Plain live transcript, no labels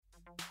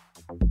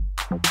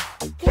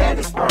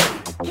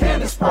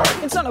Candace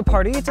Party. It's not a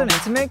party, it's an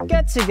intimate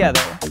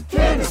get-together.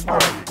 Candace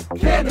Party.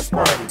 Candace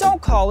Party.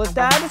 Don't call it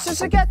that, it's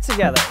just a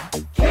get-together.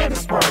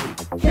 Candace Party.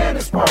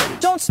 Candace Party.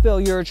 Don't spill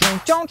your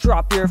drink, don't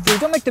drop your food,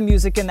 don't make the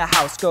music in the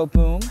house go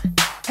boom.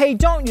 Hey,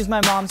 don't use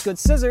my mom's good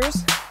scissors,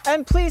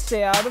 and please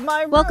stay out of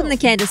my room. Welcome to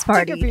Candace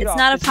Party. Take your feet It's off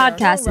not a the chair, no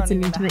podcast, it's a running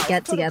in the intimate house,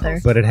 get-together.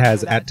 put a But it post-it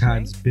has on that at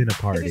times drink. been a If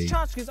party. these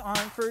tchotchkes aren't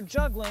for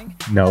juggling,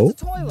 No.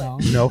 that's a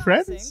toilet. No,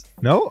 friends?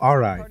 No? All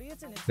right.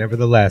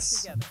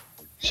 Nevertheless,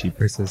 she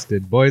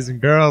persisted. Boys and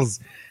girls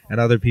and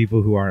other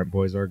people who aren't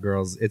boys or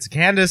girls, it's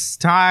Candace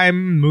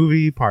time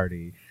movie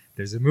party.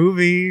 There's a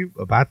movie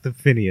about the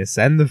Phineas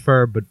and the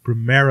Ferb, but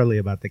primarily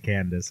about the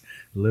Candace.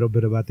 A little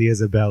bit about the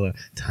Isabella,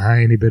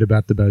 tiny bit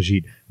about the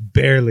Baljeet,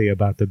 barely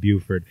about the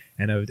Buford,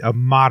 and a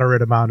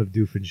moderate amount of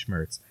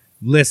Doofenshmirtz.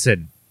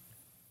 Listen,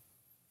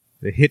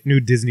 the hit new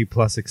Disney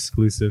Plus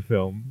exclusive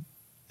film,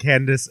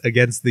 Candace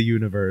Against the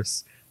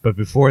Universe. But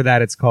before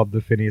that, it's called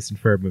the Phineas and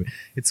Ferb movie.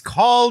 It's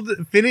called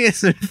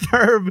Phineas and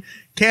Ferb,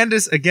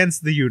 Candace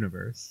Against the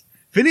Universe.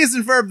 Phineas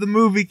and Ferb, the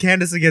movie,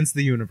 Candace Against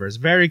the Universe.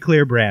 Very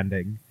clear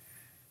branding.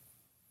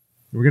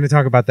 We're going to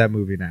talk about that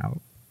movie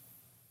now.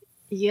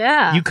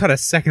 Yeah. You cut a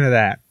second of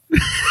that.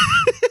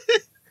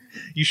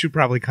 You should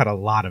probably cut a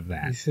lot of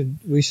that.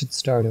 We should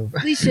start over.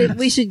 we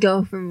should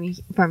go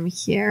from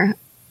here.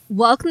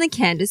 Welcome to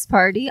Candace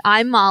Party.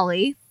 I'm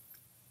Molly.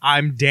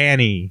 I'm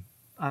Danny.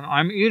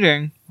 I'm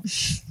eating.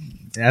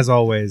 As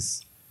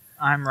always,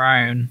 I'm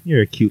Ryan.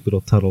 you're a cute little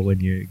tuttle when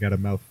you got a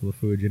mouthful of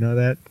food. You know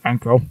that?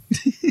 Thank you.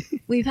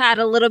 We've had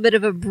a little bit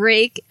of a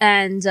break,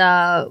 and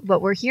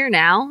but we're here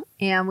now,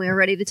 and we're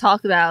ready to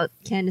talk about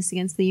Candace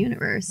Against the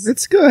Universe.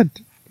 It's good.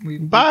 We-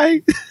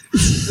 Bye.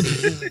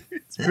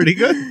 It's pretty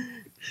good.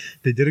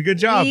 They did a good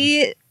job. Do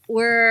you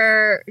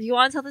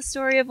want to tell the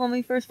story of when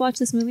we first watched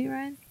this movie,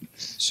 Ryan?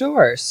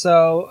 Sure.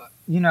 So,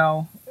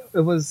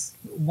 it was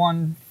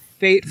one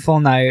fateful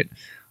night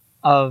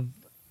of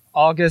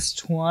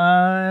August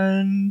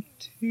 27th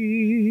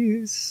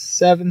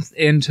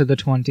into the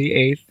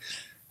 28th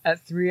at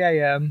 3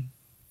 a.m.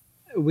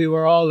 We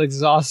were all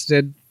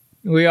exhausted.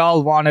 We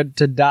all wanted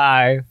to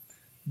die.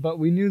 But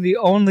we knew the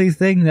only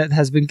thing that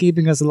has been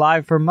keeping us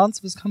alive for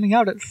months was coming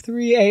out at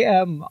 3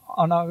 a.m.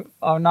 on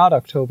August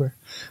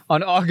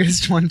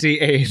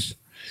 28th.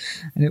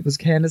 And it was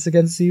Candace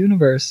Against the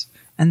Universe.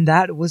 And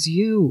that was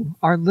you,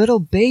 our little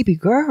baby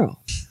girl.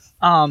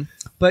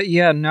 But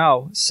yeah,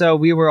 no. So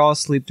we were all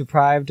sleep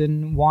deprived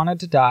and wanted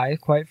to die,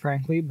 quite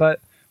frankly,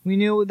 but we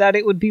knew that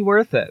it would be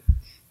worth it.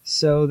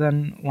 So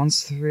then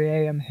once 3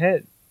 a.m.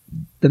 hit,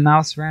 the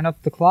mouse ran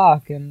up the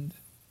clock and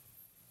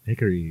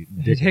Hickory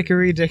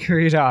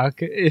dickory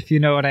dock, if you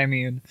know what I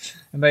mean.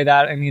 And by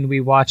that I mean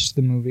we watched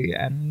the movie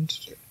and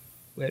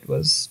it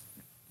was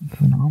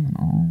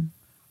phenomenal.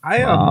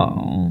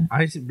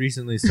 I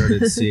recently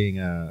started seeing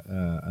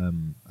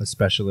a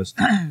specialist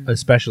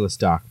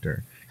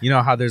doctor. You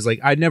know how there's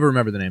I never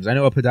remember the names. I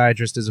know a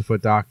podiatrist is a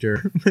foot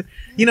doctor.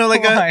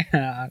 Why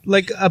not?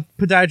 like a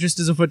podiatrist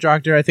is a foot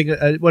doctor. I think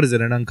what is it?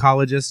 An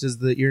oncologist is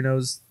the ear,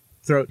 nose,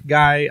 throat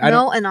guy.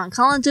 No, an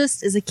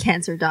oncologist is a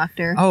cancer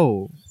doctor.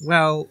 Oh,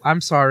 well, I'm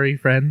sorry,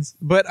 friends,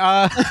 but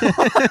I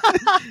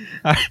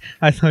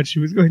thought she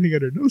was going to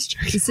get her nose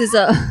checked. This is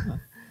a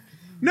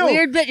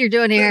weird bit you're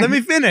doing here. Let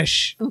me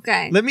finish.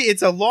 Okay.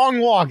 It's a long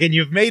walk, and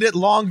you've made it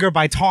longer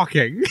by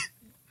talking.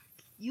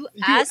 You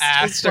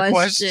asked a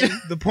question.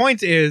 The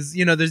point is,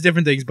 there's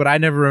different things, but I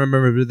never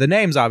remember the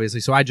names, obviously.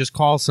 So I just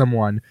call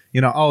someone,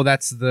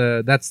 that's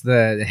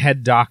the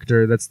head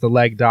doctor, that's the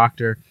leg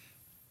doctor.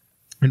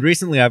 And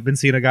recently I've been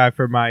seeing a guy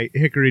for my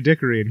hickory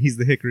dickory, and he's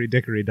the hickory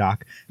dickory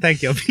doc.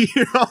 Thank you. I'll be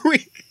here all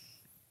week.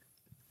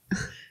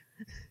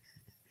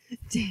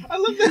 I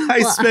love that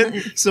I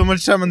spent so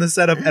much time on the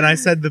setup, and I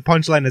said the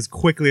punchline as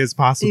quickly as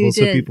possible You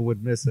so did. people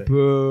would miss it.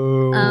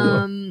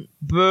 Boo.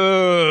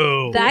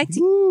 Boo. Back to-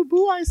 Boo,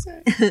 boo, I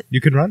say.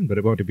 You can run, but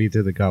it won't be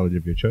to the college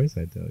of your choice,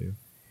 I tell you.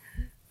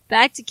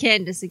 Back to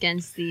Candace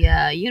Against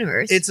the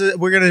Universe.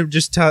 We're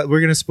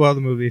gonna spoil the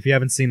movie. If you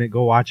haven't seen it,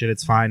 go watch it.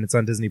 It's fine. It's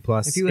on Disney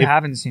Plus. If you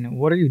haven't seen it,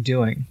 what are you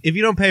doing? If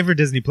you don't pay for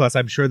Disney Plus,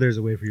 I'm sure there's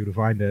a way for you to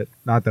find it.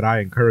 Not that I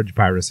encourage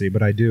piracy,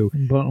 but I do.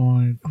 But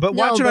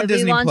watch it on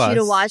Disney we want Plus. you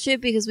to watch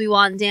it because we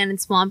want Dan and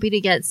Swampy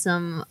to get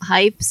some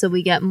hype, so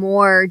we get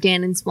more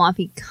Dan and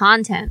Swampy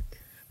content.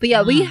 But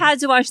yeah, we had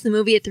to watch the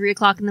movie at 3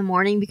 o'clock in the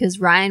morning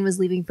because Ryan was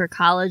leaving for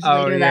college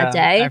later that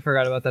day. I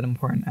forgot about that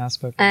important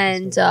aspect.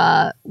 And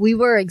we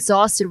were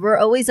exhausted. We're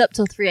always up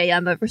till 3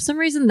 a.m. But for some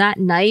reason that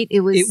night, it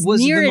was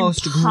near the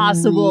most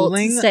impossible to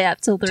grueling stay up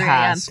till 3 a.m.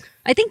 task.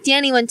 I think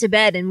Danny went to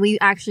bed and we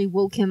actually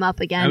woke him up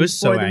again. I was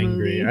so before the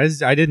angry.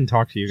 movie. I didn't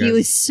talk to you guys. He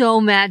was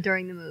so mad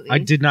during the movie. I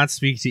did not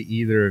speak to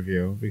either of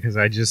you because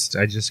I just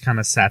kind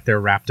of sat there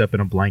wrapped up in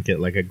a blanket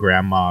like a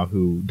grandma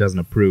who doesn't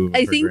approve.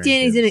 I of her think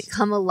Danny grandkids. didn't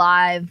come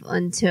alive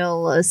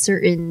until a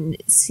certain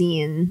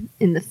scene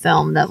in the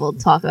film that we'll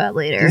talk about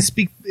later.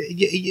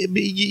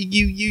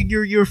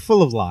 You're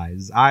full of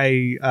lies.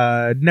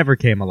 I never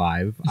came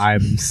alive.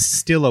 I'm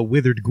still a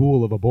withered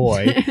ghoul of a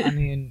boy. I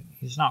mean,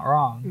 he's not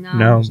wrong. No.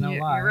 There's no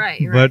lie. You're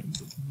right. You're But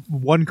right.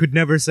 one could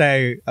never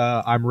say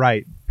I'm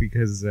right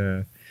because,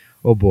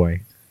 oh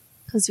boy.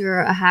 Because you're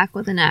a hack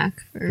with a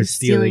knack For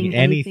stealing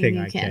anything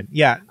I can.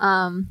 Yeah.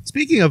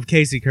 Speaking of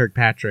Casey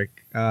Kirkpatrick,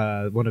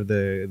 one of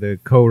the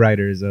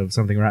co-writers of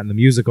Something Rotten the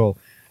Musical,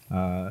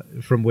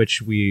 from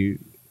which we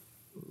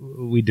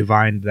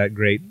divined that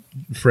great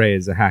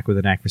phrase, a hack with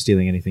a knack for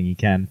stealing anything you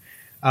can.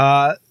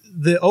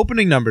 The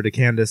opening number to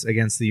Candace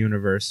Against the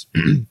Universe,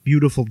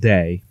 Beautiful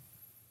Day,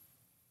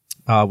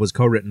 was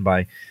co-written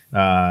by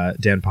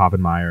Dan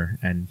Poppenmeyer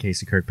and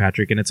Casey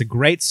Kirkpatrick, and it's a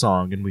great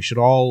song, and we should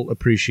all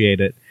appreciate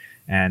it.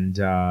 And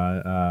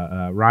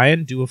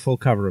Ryan, do a full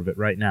cover of it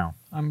right now.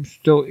 I'm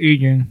still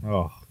eating.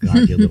 Oh,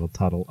 God, you little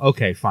Tuttle.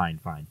 Okay, fine.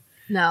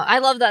 No, I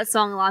love that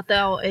song a lot,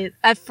 though.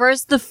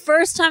 The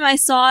first time I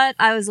saw it,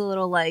 I was a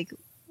little like,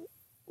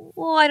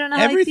 well, I don't know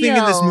how Everything I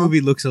feel. in this movie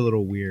looks a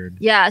little weird.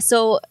 Yeah,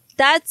 so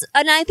I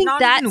think Not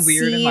that even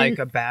weird scene, in like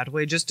a bad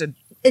way, just a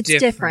it's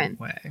different different.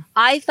 way.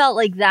 I felt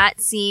like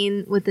that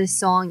scene with this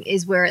song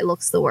is where it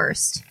looks the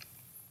worst.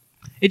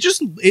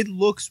 It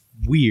looks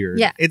weird.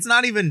 Yeah. It's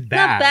not even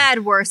bad. Not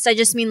bad worst. I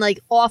just mean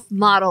like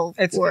off-model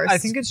It's. worst. I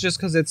think it's just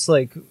because it's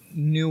like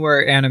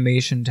newer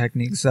animation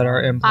techniques that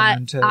are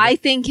implemented. I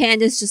think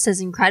Candace just has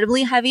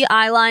incredibly heavy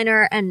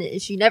eyeliner, and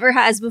she never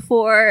has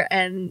before.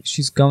 And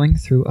She's going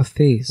through a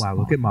phase. Wow,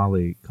 look at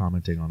Molly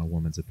commenting on a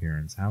woman's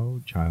appearance. How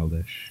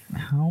childish.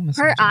 How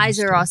her eyes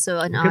are misogynistic. also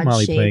an Look at odd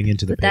Molly shape. playing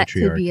into the but that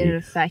could be an patriarchy.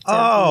 effect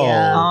Oh.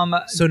 of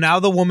the, So now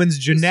the woman's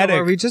genetic So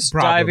are we just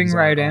problems diving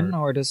right are- in,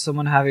 or does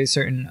someone have a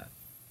certain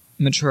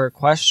mature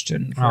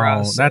question for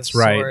Oh, us? that's of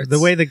right. sorts? The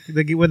way the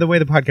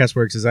podcast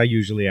works is I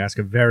usually ask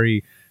a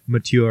very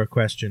mature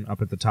question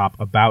up at the top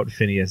about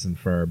Phineas and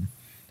Ferb.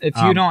 If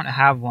you don't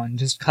have one,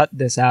 just cut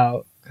this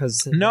out.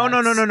 Cause No.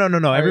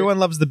 Everyone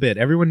loves the bit.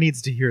 Everyone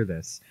needs to hear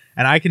this,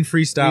 and I can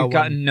freestyle. We've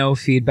gotten no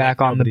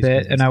feedback on the nobody's bit,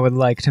 business. and I would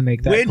like to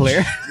make that Which-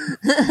 clear.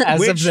 as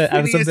Which of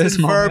Phineas this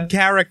and Ferb moment,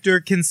 character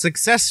can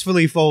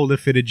successfully fold a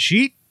fitted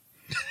sheet?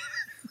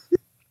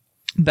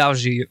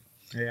 Baljeet.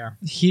 Yeah.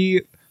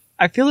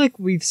 I feel like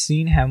we've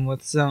seen him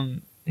with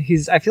some.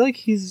 I feel like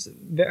he's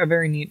a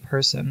very neat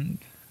person.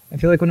 I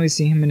feel like when we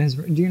see him in his.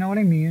 Do you know what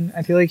I mean?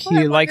 I feel like Well,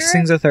 I he likes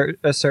wonder- things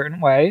a certain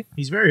way.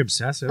 He's very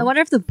obsessive. I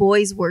wonder if the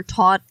boys were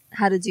taught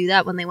how to do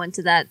that when they went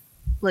to that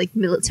like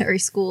military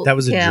school. That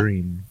was a camp.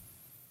 dream.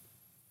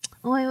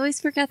 Oh, I always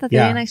forget that they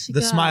Yeah. didn't actually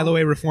The go. Smile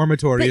Away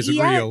Reformatory But isn't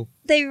yet, real.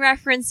 They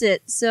reference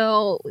it.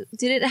 So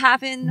did it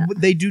happen?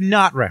 They do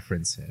not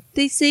reference it.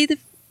 They say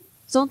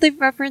don't they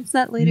reference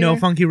that later? No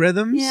funky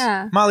rhythms?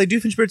 Yeah. Molly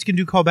Doofenshmirtz can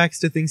do callbacks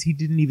to things he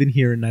didn't even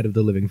hear in Night of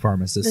the Living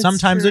Pharmacist. That's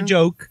Sometimes a true.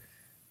 joke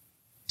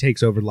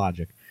takes over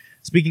logic.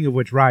 Speaking of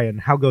which, Ryan,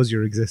 how goes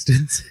your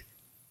existence?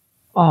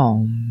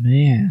 Oh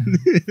man.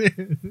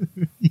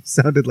 You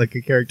sounded like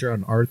a character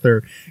on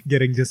Arthur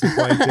getting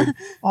disappointed.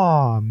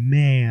 Oh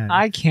man.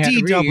 I can't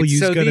DW's read,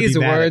 so gonna these be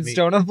mad at words me.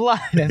 don't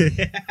apply to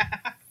me.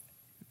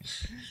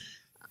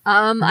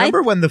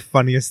 Remember when the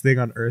funniest thing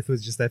on earth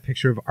was just that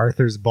picture of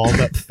Arthur's balled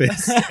up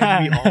fist,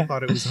 and we all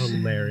thought it was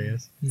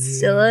hilarious.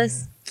 Still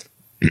is.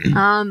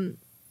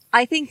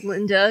 I think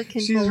Linda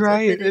can. She's fold a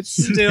right. fitted It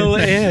sheet. still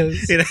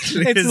is. It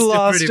actually It's is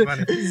lost pretty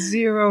funny.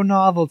 zero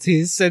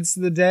novelties since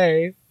the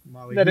day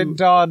Molly, that who, it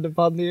dawned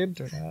upon the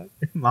internet.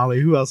 Molly,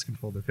 who else can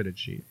fold a fitted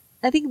sheet?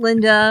 I think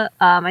Linda.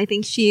 I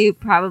think she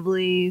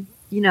probably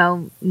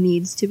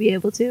needs to be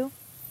able to,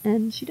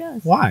 and she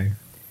does. Why?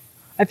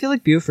 I feel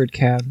like Buford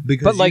can,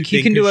 Because but like you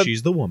he think can do it.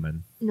 she's the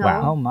woman. No.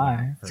 Oh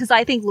my! Because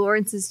I think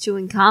Lawrence is too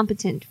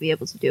incompetent to be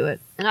able to do it,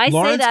 and I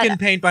Lawrence say that, can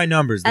paint by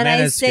numbers. The and man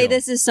I has say skill.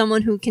 this is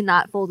someone who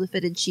cannot fold a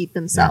fitted sheet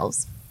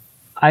themselves.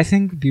 I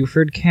think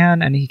Buford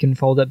can, and he can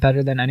fold it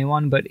better than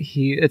anyone. But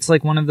it's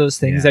like one of those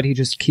things Yeah. that he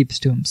just keeps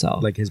to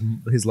himself. like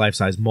his life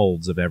size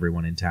molds of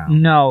everyone in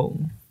town. No,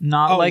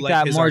 not Oh, like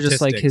that. his More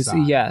just like artistic his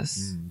side.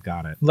 yes.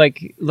 Got it.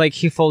 Like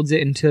he folds it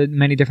into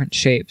many different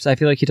shapes. I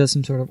feel like he does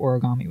some sort of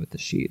origami with the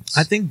sheets.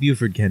 I think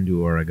Buford can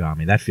do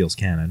origami. That feels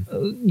canon.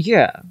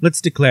 Yeah.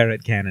 Let's declare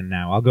it canon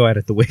now. I'll go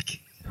edit the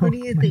wiki. Who do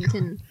you think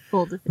can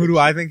fold a fitted Who do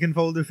I think can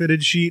fold a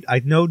fitted sheet? I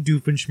know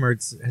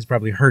Doofenshmirtz has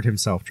probably hurt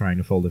himself trying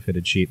to fold a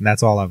fitted sheet, and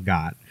that's all I've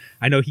got.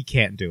 I know he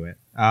can't do it.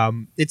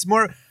 It's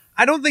more.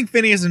 I don't think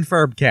Phineas and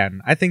Ferb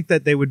can. I think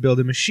that they would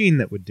build a machine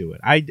that would do it.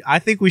 I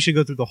think we should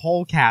go through the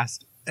whole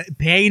cast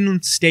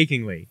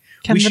painstakingly.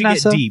 Can we should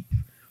Vanessa? get deep.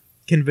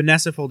 Can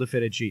Vanessa fold a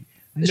fitted sheet?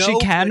 She No,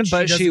 can,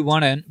 but she doesn't-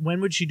 wouldn't.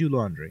 When would she do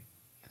laundry?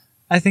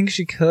 I think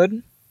she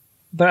could,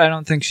 but I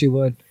don't think she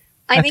would.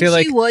 I think feel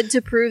she like- would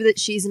to prove that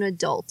she's an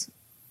adult.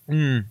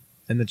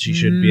 And that she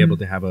should be able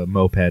to have a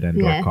moped and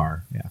or Yeah. a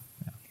car. Yeah.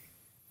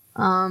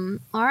 All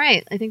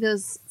right. I think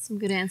those some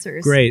good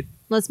answers. Great.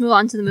 Let's move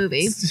on to the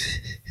movie.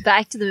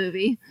 Back to the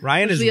movie.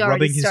 Ryan Which is we already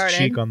rubbing his started.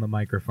 cheek on the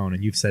microphone,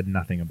 and you've said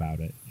nothing about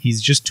it.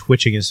 He's just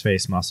twitching his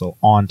face muscle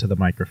onto the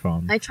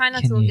microphone. I try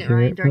not Can to look you at hear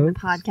Ryan it, during the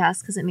folks?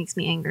 podcast because it makes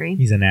me angry.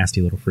 He's a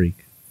nasty little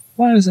freak.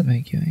 Why does it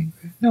make you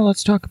angry? No,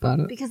 let's talk about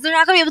it. Because they're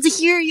not going to be able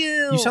to hear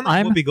you. You sound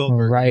like I'm Whoopi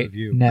Goldberg right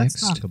review.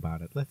 next Let's talk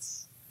about it.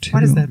 To Why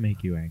does that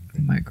make you the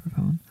angry?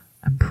 microphone.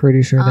 I'm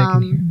pretty sure they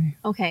can hear me.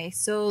 Okay,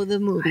 so the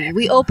movie.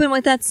 We open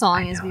with that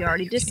song, as we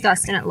already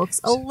discussed, and it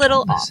looks a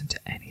little off. Listen to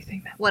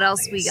anything that What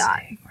else we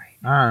got?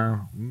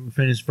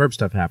 Finished verb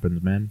stuff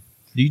happens, man.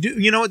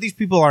 You know what? These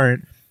people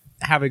aren't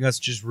having us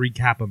just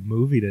recap a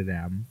movie to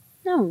them.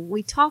 No,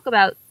 we talk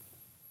about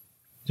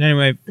So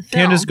anyway, the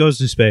film. Candace goes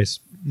to space.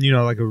 You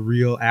know, like a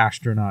real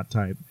astronaut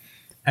type.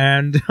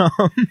 And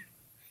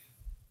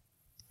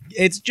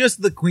it's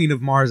just the Queen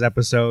of Mars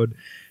episode.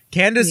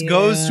 Candace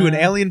goes to an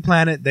alien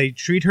planet. They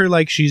treat her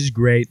like she's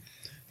great.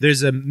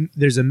 There's a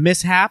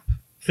mishap.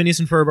 Phineas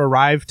and Ferb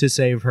arrive to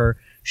save her.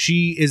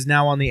 She is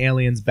now on the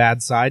aliens'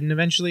 bad side, and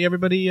eventually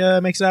everybody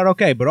makes it out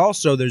okay. But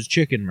also, there's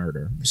chicken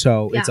murder,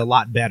 so it's a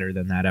lot better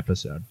than that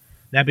episode.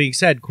 That being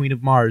said, Queen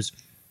of Mars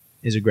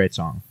is a great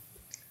song.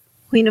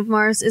 Queen of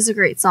Mars is a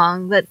great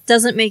song that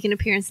doesn't make an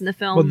appearance in the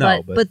film,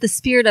 but the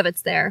spirit of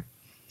it's there.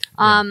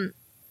 I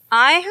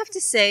have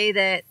to say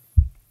that,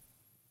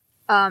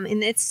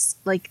 and it's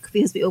like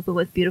because we open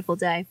with "Beautiful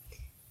Day,"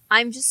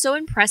 I'm just so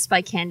impressed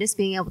by Candace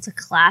being able to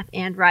clap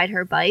and ride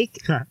her bike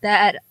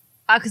that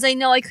because I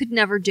know I could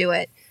never do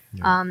it,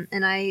 and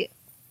I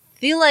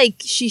feel like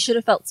she should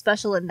have felt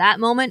special in that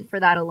moment for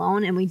that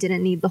alone, and we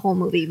didn't need the whole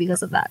movie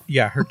because of that.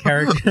 Yeah, her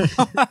character.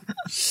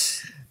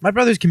 My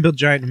brothers can build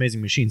giant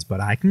amazing machines, but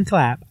I can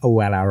clap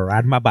while I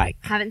ride my bike.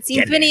 Haven't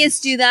seen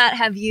Phineas do that.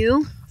 Have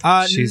you?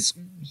 She's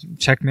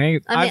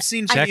checkmate. I mean, I've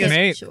seen I guess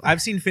Phineas. sure.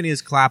 I've seen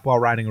Phineas clap while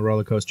riding a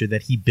roller coaster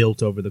that he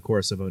built over the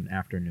course of an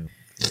afternoon.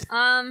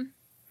 I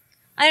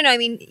don't know. I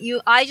mean,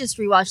 I just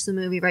rewatched the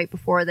movie right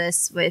before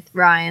this with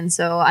Ryan,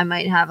 so I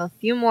might have a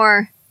few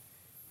more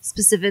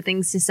specific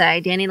things to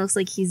say. Danny looks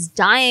like he's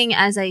dying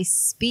as I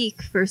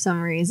speak for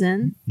some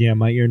reason. Yeah,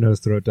 my ear,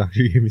 nose, throat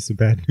doctor gave me some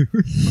bad news.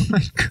 Oh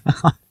my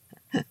god.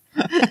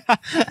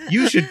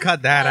 You should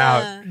cut that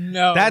out.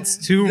 No. That's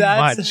too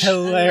much. That's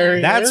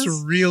hilarious. That's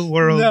real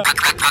world. No.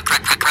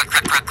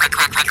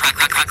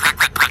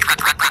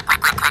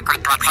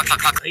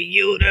 The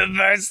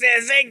universe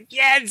is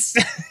against.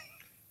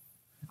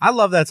 I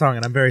love that song,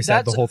 and I'm very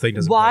sad the whole thing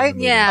doesn't. Why? Play in the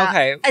movie. Yeah.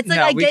 Okay. It's like,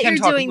 no, I we get can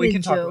you're talk, doing we the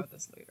can talk joke. about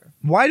this later.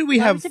 Why do we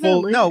Why have was it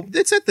full? later? No,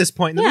 it's at this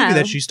point in the movie Yeah.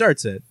 that she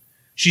starts it.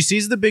 She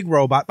sees the big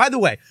robot. By the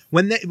way,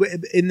 when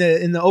in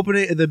the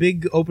opening, the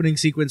big opening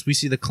sequence, we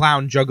see the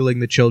clown juggling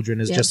the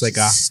children is Yeah, just like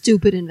a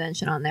stupid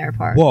invention on their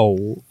part.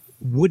 whoa.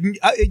 Wouldn't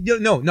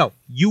no?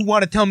 You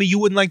want to tell me you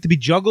wouldn't like to be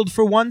juggled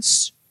for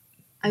once?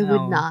 I No.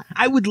 would not.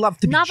 I would love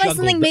to be Not by juggled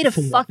something made of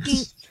for fucking.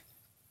 once.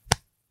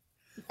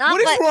 Not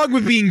What is by- wrong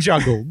with being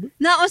juggled?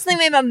 Not with something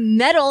made of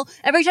metal.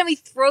 Every time he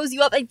throws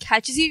you up and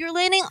catches you, you're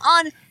landing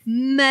on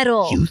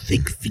metal. You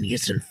think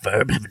Phineas and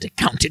Ferb haven't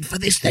accounted for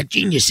this? They're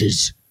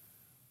geniuses.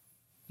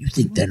 You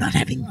think they're not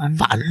having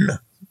fun?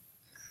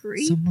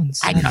 Creep. Someone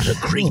send I'm not a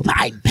creep. help.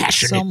 I'm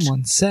passionate.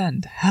 Someone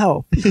send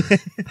help.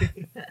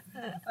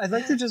 I'd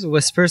like to just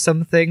whisper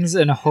some things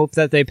and hope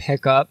that they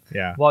pick up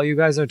Yeah. while you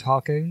guys are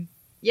talking.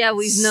 Yeah,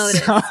 we've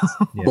noticed.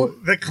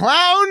 The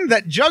clown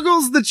that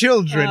juggles the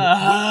children.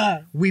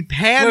 We We're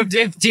pan.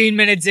 15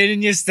 minutes in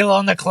and you're still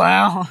on the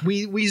clown.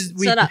 We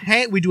Shut up.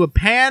 we do a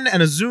pan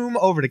and a zoom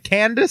over to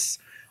Candace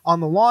on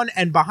the lawn,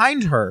 and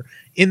behind her,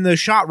 in the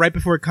shot right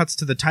before it cuts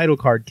to the title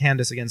card,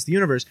 Candace Against the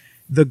Universe,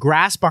 the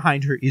grass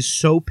behind her is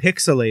so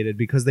pixelated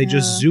because they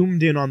just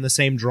zoomed in on the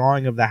same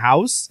drawing of the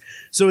house.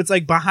 So it's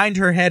like behind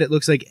her head, it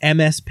looks like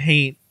MS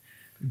Paint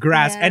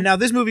grass. Yeah. And now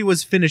this movie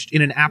was finished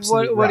in an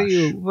absolute What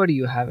rush. what do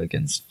you have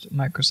against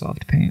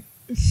Microsoft Paint?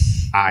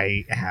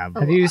 I have.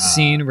 Have you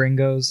seen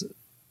Ringo's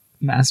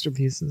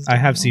masterpieces? I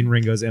have seen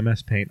Ringo's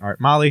MS Paint art.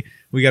 Molly,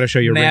 we got to show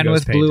you Man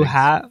Ringo's with Blue paintings.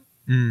 Hat.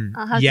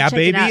 I'll have to Yeah check it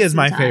Baby out is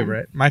my sometime.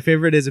 favorite. My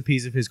favorite is a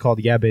piece of his called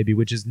Yeah Baby,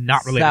 which is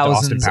not related to Austin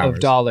Thousands Powers. of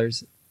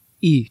dollars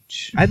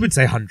each. I would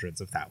say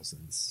hundreds of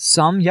thousands.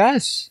 Some,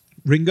 yes.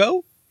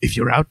 Ringo, if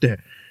you're out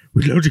there,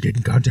 we'd love to get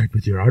in contact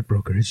with your art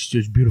broker. It's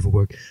just beautiful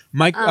work.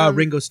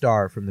 Ringo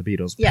Starr from the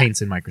Beatles yeah.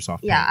 paints in Microsoft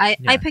Yeah, Paint.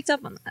 I picked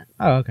up on that.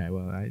 Oh, okay.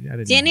 Well, I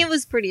didn't Danny know.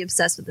 was pretty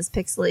obsessed with this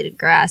pixelated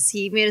grass.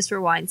 He made us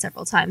rewind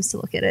several times to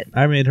look at it.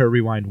 I made her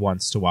rewind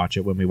once to watch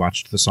it when we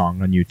watched the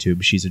song on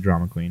YouTube. She's a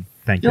drama queen.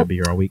 Thank you. I'll be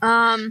here all week.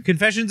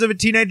 Confessions of a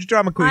Teenage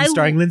Drama Queen,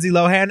 starring Lindsay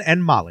Lohan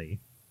and Molly.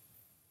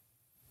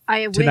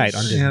 I Tonight wish.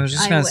 on Disney. Yeah, I was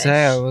just I going to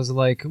say, I wish. was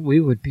like, we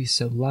would be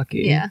so lucky.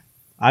 Yeah.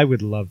 I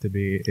would love to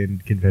be in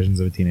Confessions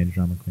of a Teenage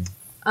Drama Queen.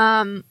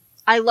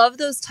 I love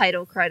those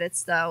title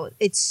credits though.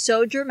 It's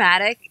so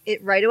dramatic.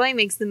 It right away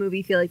makes the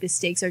movie feel like the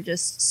stakes are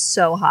just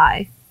so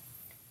high.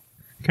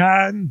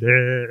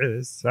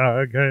 Candace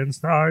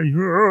against the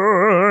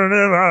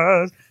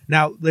universe.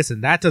 Now,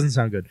 listen, that doesn't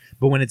sound good,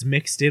 but when it's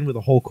mixed in with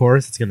a whole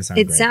chorus, it's going to sound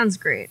It great. sounds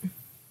great.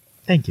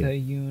 Thank you. The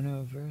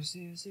universe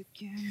is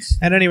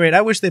against. At any rate,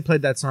 I wish they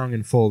played that song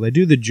in full. They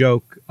do the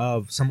joke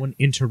of someone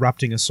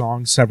interrupting a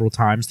song several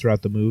times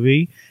throughout the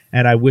movie,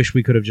 and I wish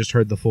we could have just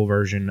heard the full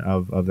version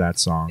of that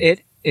song.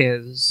 It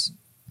is.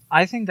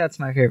 I think that's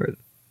my favorite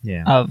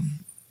yeah. of.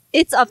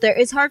 It's up there.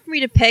 It's hard for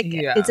me to pick.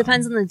 Yeah. It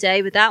depends on the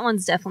day, but that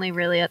one's definitely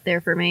really up there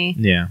for me.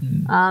 Yeah.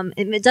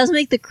 It does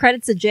make the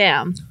credits a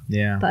jam,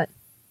 Yeah. but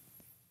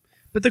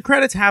But the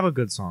credits have a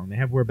good song. They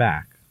have We're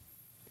Back.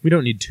 We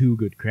don't need 2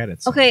 good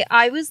credits. Okay,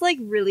 I was like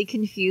really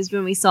confused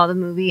when we saw the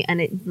movie and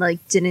it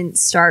like didn't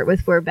start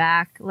with "We're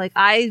Back." Like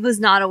I was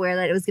not aware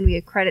that it was going to be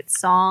a credit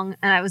song,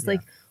 and I was like,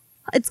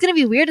 it's going to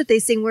be weird if they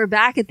sing "We're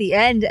Back" at the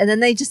end, and then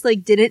they just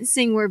like didn't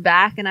sing "We're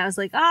Back," and I was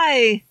like,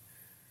 I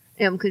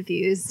am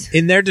confused.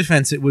 In their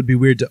defense, it would be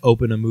weird to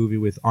open a movie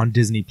with on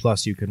Disney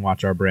Plus. You can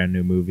watch our brand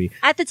new movie.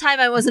 At the time,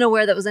 I wasn't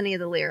aware that was any of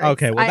the lyrics.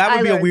 Okay, well that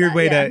would be a learned weird that,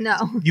 way yeah, to.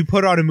 No, You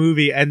put on a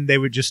movie and they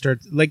would just start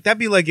like that'd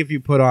be like if you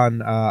put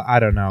on I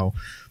don't know.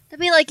 that'd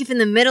be like if in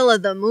the middle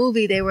of the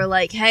movie they were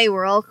like, "Hey,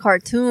 we're all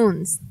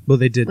cartoons," Well,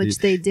 they did, which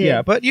they did.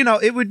 Yeah, but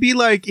it would be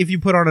like if you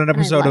put on an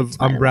episode of liked,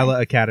 by the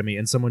Umbrella Academy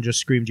and someone just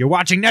screamed, "You're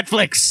watching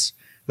Netflix!"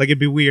 Like it'd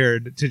be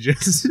weird to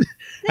just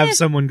have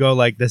someone go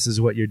like, "This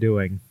is what you're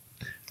doing."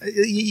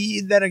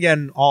 Then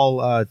again, all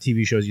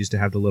TV shows used to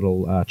have the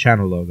little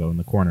channel logo in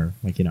the corner,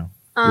 like you're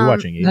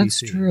watching ABC. That's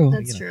true.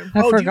 That's true. I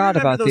Oh, do you forgot remember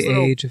about the those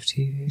little- age of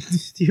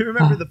TV. Do you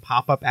remember the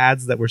pop-up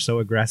ads that were so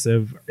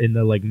aggressive in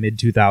the like mid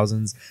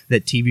 2000s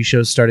that TV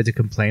shows started to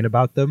complain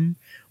about them?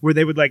 Where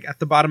they would like at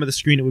the bottom of the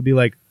screen, it would be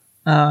like,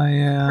 Oh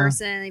yeah.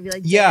 Person, they'd be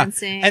like yeah,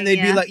 dancing, and they'd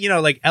be yeah. like,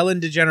 like Ellen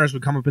DeGeneres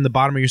would come up in the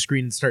bottom of your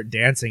screen and start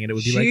dancing, and it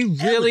would be She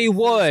like, really Ellen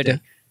would.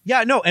 Thursday.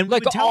 Yeah, no, and we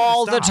Like would tell her to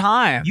all the stop.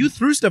 time. You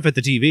threw stuff at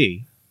the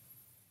TV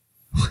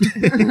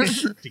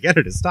to get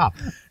her to stop.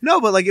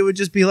 No, but like it would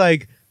just be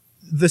like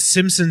The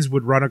Simpsons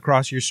would run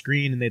across your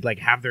screen and they'd like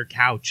have their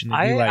couch and they'd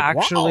be I like,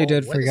 actually "Whoa,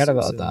 did what forget The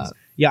about Simpsons?" that.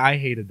 Yeah, I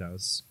hated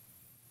those.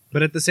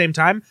 But at the same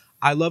time,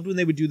 I loved when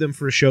they would do them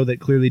for a show that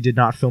clearly did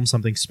not film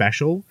something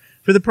special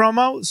for the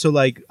promo. So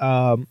like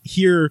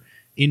here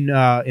in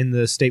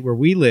the state where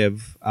we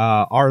live,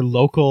 our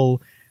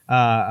local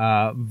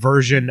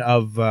version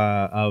of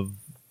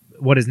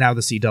what is now the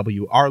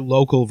CW, our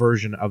local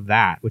version of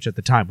that, which at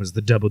the time was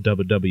the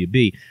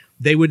WWB,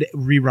 they would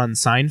rerun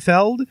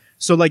Seinfeld.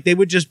 So like they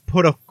would just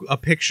put a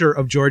picture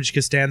of George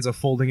Costanza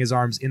folding his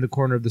arms in the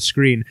corner of the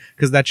screen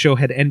because that show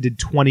had ended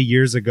 20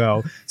 years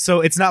ago. So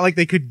it's not like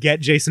they could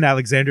get Jason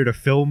Alexander to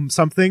film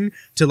something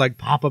to like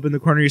pop up in the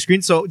corner of your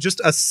screen. So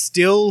just a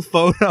still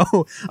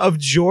photo of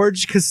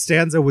George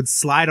Costanza would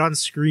slide on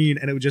screen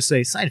and it would just say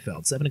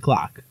Seinfeld,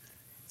 7:00.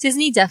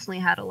 Disney definitely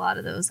had a lot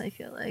of those, I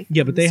feel like.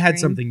 Yeah, on but the they had screen.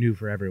 something new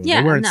for everyone. Yeah,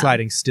 they weren't no.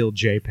 sliding still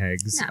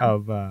JPEGs No.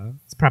 of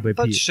it's probably a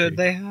But PS3. should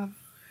they have?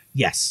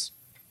 Yes.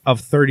 Of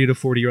 30 to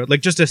 40-year-old,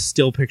 like just a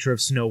still picture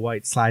of Snow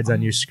White slides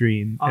on your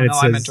screen. Oh and no, it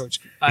I says, meant George.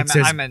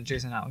 I meant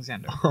Jason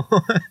Alexander.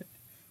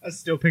 a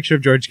still picture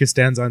of George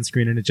Costanza on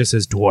screen, and it just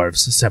says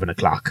dwarves,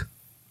 7:00.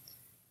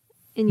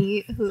 And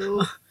you,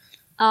 who?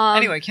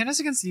 Anyway, Candace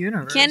Against the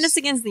Universe. Candace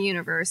Against the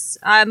Universe.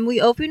 We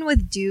open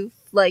with Doof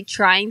like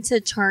trying to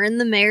turn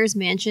the mayor's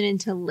mansion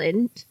into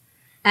lint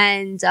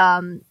and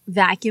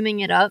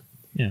vacuuming it up.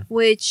 Yeah.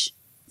 Which,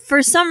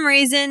 for some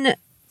reason,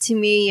 to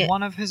me,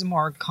 One of his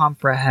more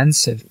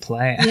comprehensive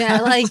plans.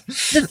 yeah, like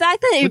the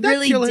fact that it Would that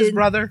really kill his did.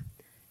 brother?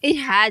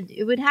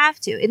 It would have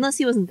to, unless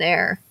he wasn't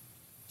there.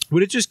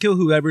 Would it just kill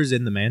whoever's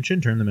in the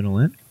mansion, turn them into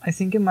lint? I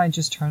think it might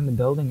just turn the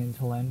building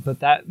into lint, but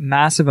that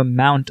massive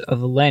amount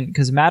of lint,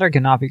 because matter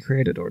cannot be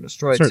created or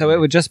destroyed, so Certainly. it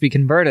would just be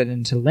converted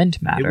into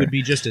lint matter. It would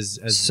be just as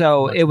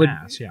So much it would-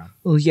 mass, yeah.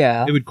 Well,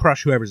 yeah. It would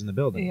crush whoever's in the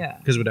building. Yeah.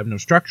 Because it would have no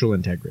structural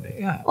integrity.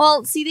 Yeah.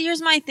 Well, see,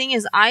 here's my thing: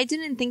 is I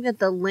didn't think that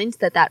the lint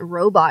that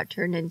robot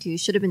turned into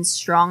should have been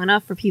strong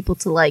enough for people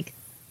to like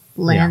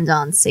land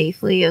on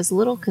safely. I was a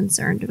little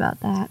concerned about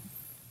that.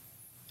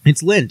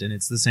 It's lint, and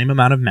it's the same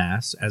amount of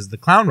mass as the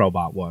clown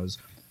robot was.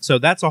 So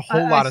that's a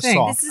whole I lot of think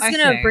soft. This is I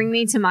going to think- bring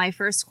me to my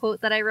first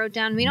quote that I wrote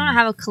down. We don't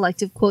have a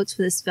collective quotes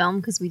for this film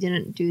because we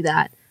didn't do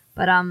that.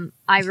 But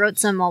I wrote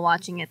some while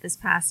watching it this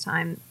past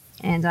time,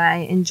 and I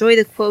enjoy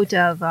the quote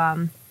of,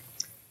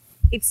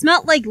 "It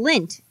smelled like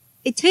lint.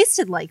 It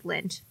tasted like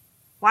lint.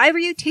 Why were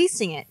you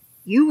tasting it?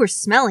 You were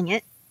smelling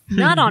it,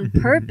 not on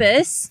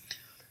purpose."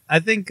 I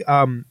think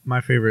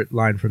my favorite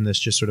line from this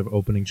just sort of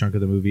opening chunk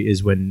of the movie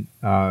is when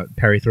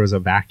Perry throws a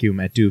vacuum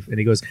at Doof and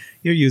he goes,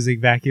 "You're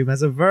using vacuum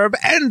as a verb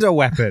and a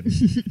weapon."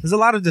 There's a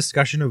lot of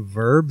discussion of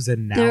verbs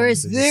and nouns. There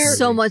is in this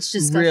so movie. much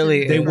discussion.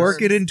 Really They is.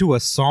 work it into a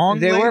song.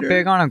 They were later.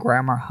 big on a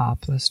grammar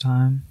hop this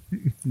time.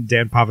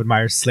 Dan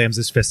Povenmire slams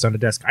his fist on the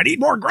desk. "I need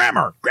more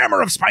grammar.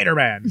 Grammar of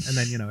Spider-Man." And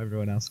then,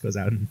 everyone else goes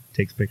out and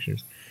takes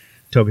pictures.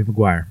 Tobey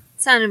Maguire.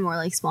 Sounded more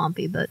like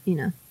Swampy, but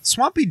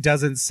Swampy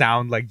doesn't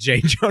sound like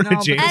J. Jonah No,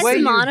 but Jameson. the way as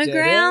you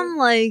monogram,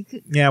 like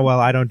Yeah, well,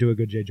 I don't do a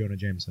good J. Jonah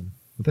Jameson.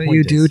 The But point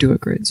you is, do a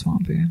great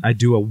Swampy. I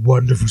do a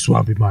wonderful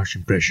Swampy Marsh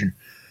impression.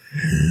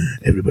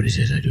 Everybody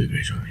says I do a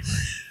great Swampy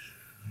Marsh.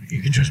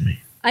 You can trust me.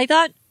 I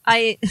thought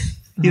I.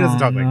 He doesn't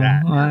talk like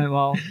that.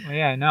 Well,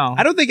 yeah, no.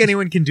 I don't think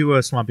anyone can do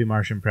a Swampy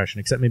Marsh impression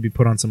except maybe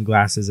put on some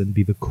glasses and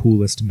be the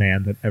coolest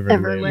man that ever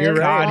Ever lived. lived. You're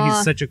right. God, he's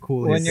Aw. such a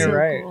cool. When hissy. you're So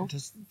right. cool.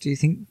 Do you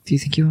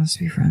think he wants to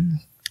be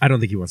friends? I don't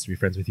think he wants to be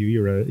friends with you.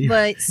 You're a.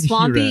 But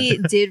Swampy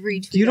did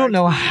retweet. You don't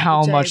our know tweet,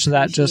 how which I much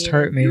that just appreciated.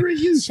 hurt me. You're a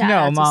youth. Shout no,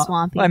 out to Ma-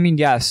 Swampy. I mean,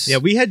 yes. Yeah,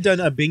 we had done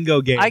a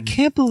bingo game. I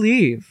can't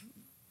believe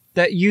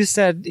that you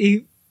said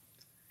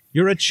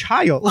You're a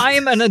child. I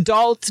am an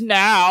adult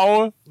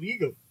now.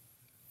 Legal.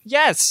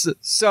 Yes,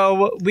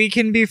 so we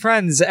can be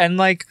friends. And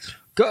like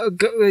Go,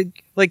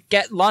 like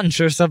get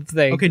lunch or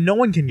something. Okay, no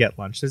one can get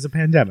lunch. There's a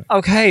pandemic.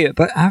 Okay,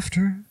 but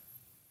after.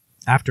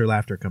 After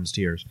laughter comes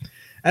tears.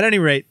 At any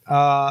rate,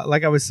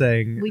 like I was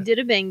saying, We did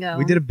a bingo.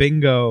 we did a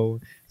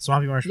bingo.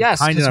 Swampy Marsh was Yes,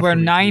 kind because enough we're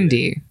to retweet it.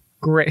 90.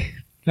 Great.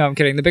 No, I'm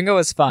kidding. The bingo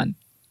was fun.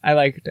 I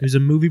liked it. There's a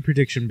movie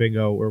prediction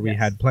bingo where we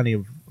had plenty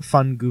of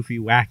fun, goofy,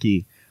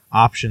 wacky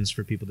options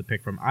for people to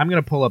pick from. I'm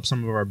going to pull up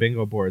some of our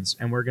bingo boards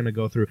and we're going to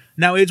go through.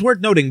 Now, it's worth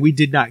noting we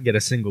did not get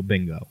a single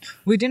bingo.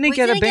 We didn't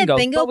get a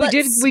bingo, but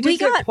we did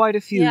get quite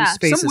a few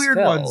spaces Some weird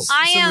filled. ones.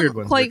 I Some am, weird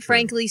ones were quite true.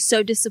 frankly,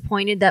 so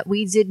disappointed that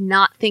we did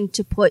not think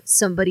to put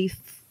somebody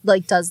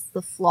like does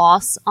the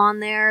floss on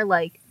there.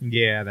 Like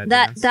Yeah,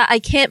 that I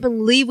can't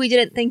believe we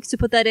didn't think to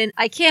put that in.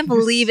 I can't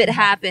believe it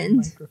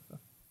happened.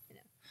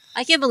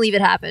 I can't believe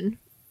it happened.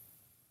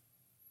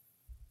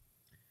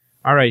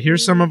 All right,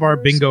 here's some of our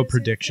bingo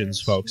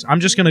predictions, folks. I'm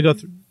just going to go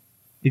through.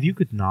 If you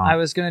could nod. I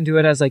was going to do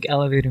it as like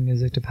elevator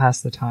music to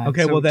pass the time.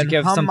 Okay, So well to then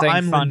give hum something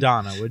I'm fun.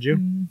 Lindana, would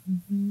you?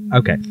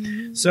 Okay.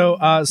 So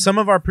some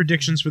of our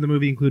predictions for the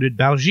movie included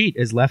Baljeet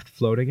is left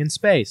floating in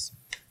space.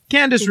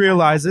 Candace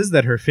realizes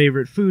that her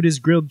favorite food is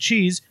grilled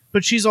cheese,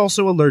 but she's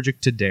also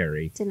allergic to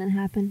dairy. Didn't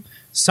happen.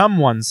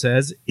 Someone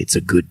says It's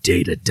a good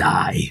day to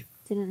die.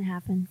 Didn't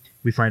happen.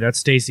 we find out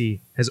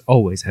Stacy has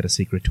always had a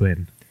secret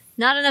twin.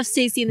 Not enough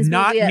Stacy in this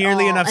Not movie at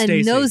nearly all, enough and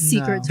Stacey. no No.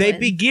 secret They twin.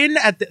 begin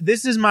at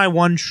this is my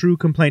one true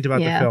complaint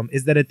about Yeah. the film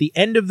is that at the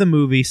end of the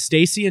movie,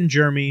 Stacy and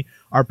Jeremy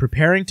are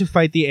preparing to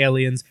fight the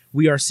aliens.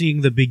 We are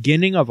seeing the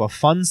beginning of a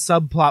fun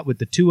subplot with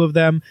the two of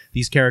them.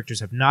 These characters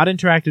have not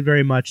interacted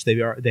very much. They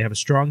have a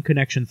strong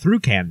connection through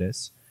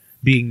Candace,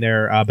 being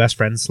their best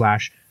friend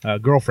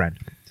 / girlfriend,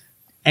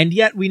 and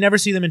yet we never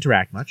see them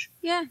interact much.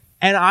 Yeah.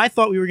 And I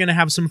thought we were going to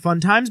have some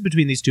fun times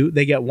between these two.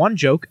 They get one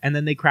joke and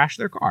then they crash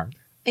their car.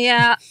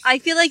 Yeah, I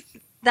feel like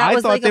that I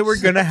was thought like they were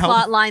gonna help-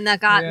 plot line that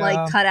got Yeah.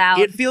 like cut out.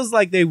 It feels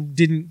like they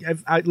didn't.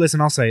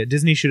 Listen, I'll say it.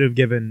 Disney should have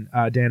given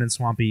Dan and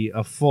Swampy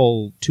a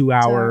full 2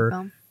 hour,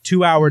 film.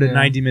 2 hour to Yeah.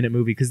 90-minute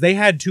movie because they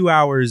had 2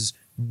 hours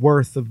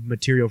worth of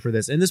material for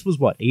this, and this was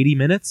what 80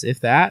 minutes,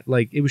 if that.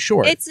 Like it was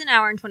short. It's an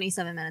hour and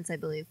 27 minutes, I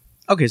believe.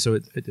 Okay, so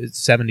it's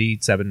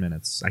 77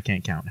 minutes. I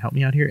can't count. Help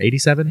me out here.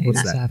 87.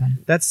 What's that? 87.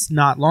 That's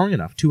not long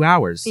enough. 2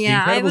 hours.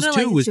 Yeah, I The would've Incredibles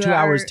liked 2 was 2 2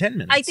 hours hour- 10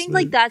 minutes. I think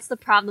like that's the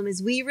problem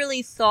is we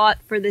really thought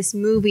for this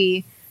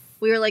movie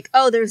we were like,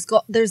 oh, there's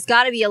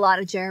got to be a lot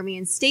of Jeremy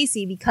and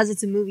Stacy because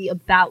it's a movie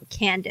about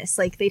Candace.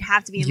 Like they'd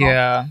have to be involved.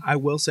 Yeah. I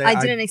will say I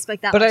didn't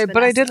expect that. But much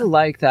I did Vanessa.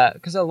 like that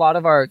because a lot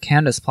of our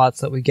Candace plots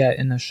that we get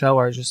in the show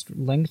are just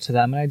linked to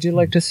them, and I do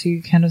like to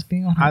see Candace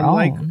being on her I own.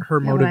 like her Yeah, but I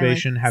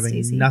motivation like having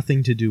Stacey.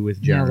 nothing to do with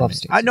Yeah, I Jeremy. love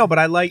Stacey. I know, but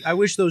I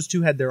wish those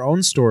two had their own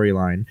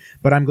storyline.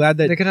 But I'm glad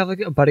that They could have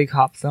like a buddy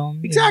cop film.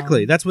 you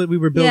exactly know? that's what we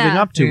were building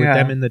Yeah. up to with Yeah.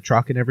 them in the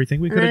truck and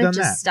everything. We And could then have it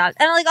done just that. stopped.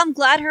 And like I'm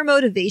glad her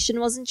motivation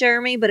wasn't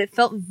Jeremy, but it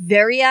felt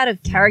very out of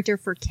character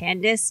for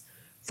Candace.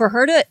 For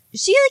her to,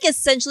 she like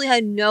essentially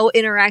had no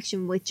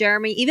interaction with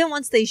Jeremy. Even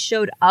once they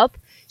showed up,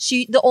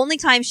 the only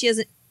time she has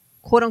a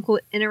quote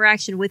unquote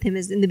interaction with him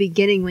is in the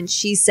beginning when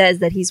she says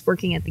that he's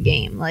working at the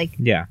game. Like,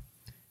 Yeah,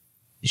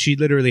 she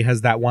literally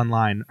has that one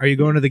line. Are you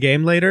going to the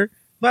game later?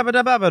 Ba ba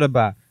da ba ba da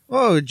ba.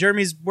 Oh,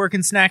 Jeremy's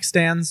working snack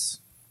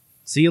stands.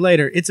 See you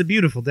later. It's a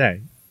beautiful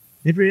day.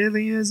 It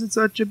really is. It's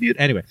such a beauty.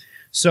 Anyway,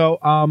 so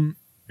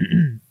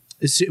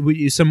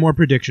some more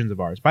predictions of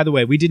ours. By the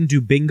way, we didn't do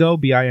bingo,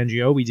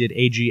 bingo. We did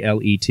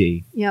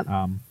aglet. yep.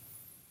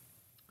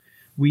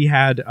 We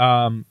had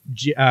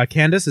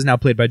Candace is now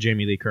played by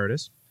Jamie Lee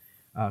Curtis.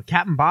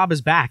 Captain Bob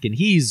is back, and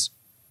he's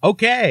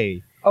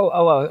okay.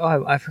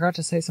 Oh, I forgot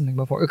to say something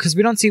before because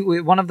we don't see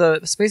one of the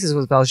spaces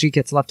was Baljeet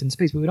gets left in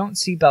space, but we don't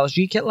see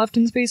Baljeet get left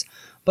in space.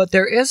 But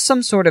there is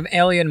some sort of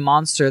alien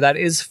monster that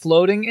is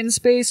floating in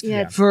space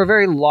Yeah. for a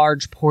very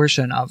large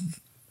portion of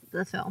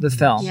The film. the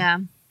film. Yeah.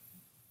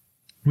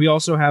 We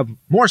also have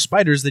more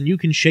spiders than you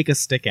can shake a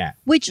stick at.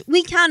 Which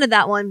we counted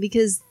that one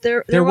because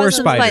there There were was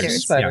some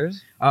spiders.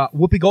 Spiders.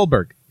 Whoopi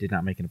Goldberg did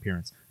not make an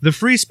appearance. The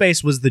free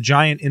space was the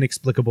giant,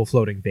 inexplicable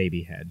floating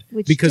baby head.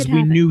 Which because did we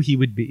happen. knew he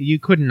would be. You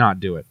could not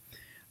do it.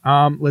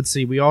 Let's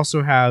see. We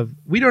also have.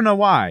 We don't know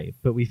why,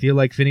 but we feel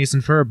like Phineas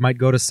and Ferb might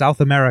go to South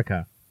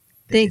America.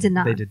 They did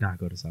not. They did not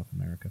go to South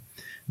America.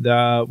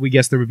 We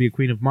guessed there would be a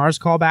Queen of Mars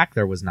callback.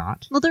 There was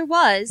not. Well, there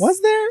was.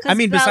 Was there? 'Cause I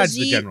mean, besides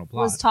the Baljeet general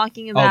plot. was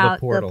talking the about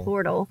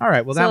portal. All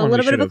right. Well, that so one a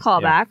little we bit of a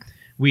should've- yeah. callback.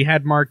 We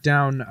had marked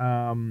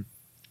down.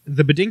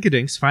 The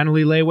Badinkadinks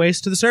finally lay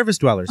waste to the surface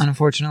dwellers.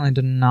 Unfortunately,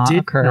 did not Did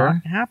occur.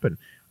 not happen.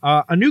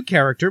 A new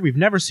character we've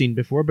never seen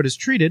before, but is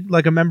treated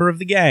like a member of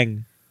the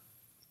gang.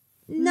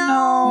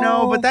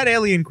 No, but that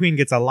alien queen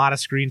gets a lot of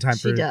screen time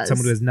She for does.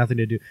 someone who has nothing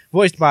to do.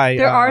 Voiced by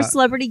There are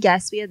celebrity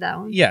guests. We had that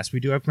one. yes, we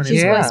do have plenty.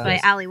 She's of Yeah. voiced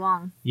celebrities. by Ali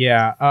Wong.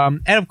 Yeah,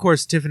 and of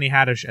course Tiffany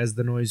Haddish as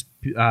the noise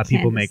people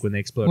Candace. make when they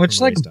explode. Which from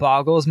the like waist up.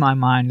 boggles my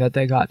mind that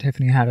they got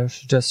Tiffany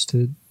Haddish just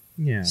to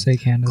Yeah, say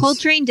Candace.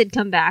 Coltrane did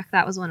come back.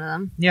 That was one of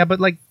them. yeah, but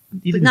like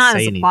he But didn't not say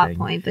as a anything. plot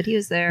point, but he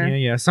was there.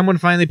 Yeah. Someone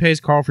finally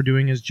pays Carl for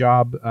doing his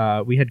job.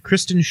 We had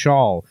Kristen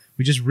Shaw.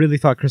 We just really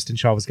thought Kristen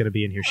Shaw was going to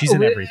be in here. She's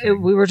in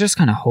everything. We were just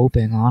kind of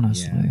hoping,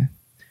 honestly. Yeah.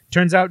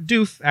 Turns out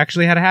Doof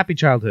actually had a happy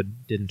childhood.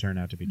 Didn't turn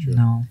out to be true.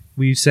 No.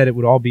 We said it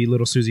would all be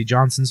little Susie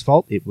Johnson's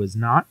fault. It was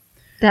not.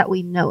 That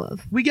we know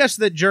of. We guessed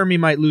that Jeremy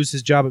might lose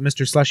his job at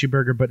Mr. Slushy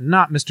Burger, but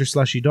not Mr.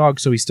 Slushy Dog,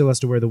 so he still has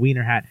to wear the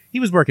wiener hat. He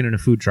was working in a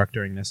food truck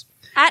during this.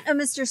 At a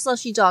Mr.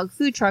 Slushy Dog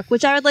food truck,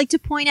 which I would like to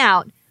point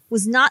out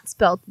was not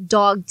spelled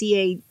dog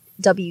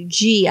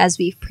D-A-W-G as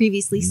we've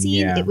previously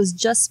seen. Yeah. It was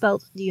just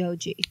spelled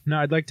D-O-G. No,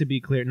 I'd like to be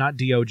clear, not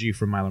D-O-G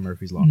from Milo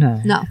Murphy's Law.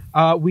 No.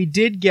 No. We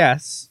did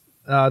guess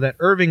that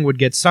Irving would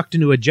get sucked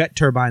into a jet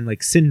turbine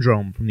like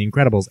Syndrome from The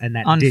Incredibles, and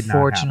that did not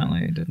happen.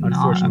 Unfortunately, it did not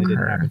Unfortunately, occur.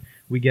 didn't happen.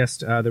 We guessed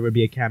there would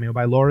be a cameo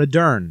by Laura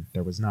Dern.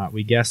 There was not.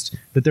 We guessed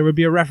that there would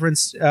be a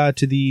reference to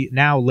the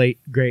now late,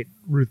 great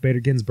Ruth Bader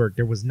Ginsburg.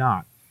 There was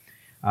not.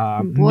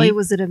 Boy,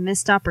 was it a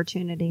missed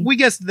opportunity. We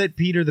guessed that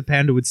Peter the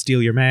Panda would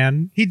steal your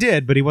man. He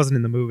did, but he wasn't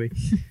in the movie.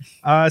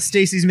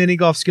 Stacy's mini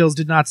golf skills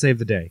did not save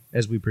the day,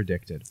 as we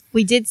predicted.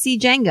 We did see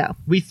Django.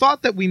 We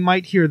thought that we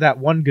might hear that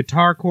one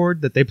guitar chord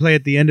that they play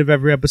at the end of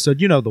every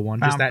episode. You know the one,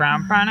 just that,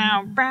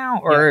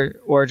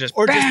 Or just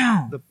or just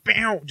bow. the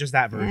bow, just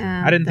that version.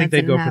 Yeah, I didn't think that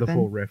they'd go didn't for the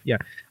happen. full riff.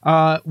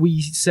 Yeah.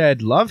 We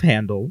said love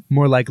handle,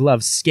 more like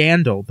love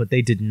scandal, but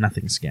they did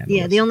nothing scandalous.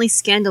 Yeah, the only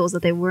scandal was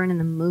that they weren't in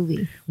the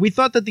movie. We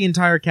thought that the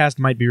entire cast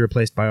might be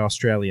replaced by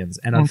Australians,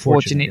 and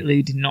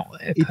unfortunately, did not.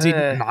 it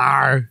didn't.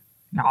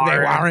 No, No. they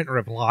weren't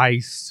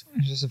replaced.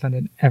 I just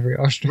offended every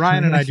Australian.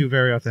 Ryan and I do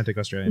very authentic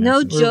Australian No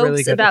accents. We're jokes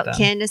really good at about them.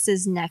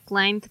 Candace's neck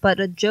length, but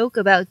a joke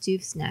about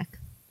Doof's neck.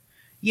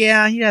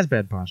 Yeah, he has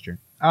bad posture.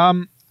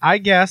 I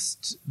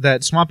guessed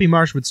that Swampy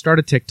Marsh would start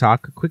a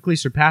TikTok, quickly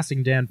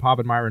surpassing Dan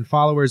Pobenmire in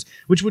followers,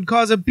 which would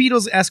cause a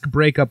Beatles-esque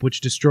breakup which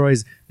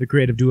destroys the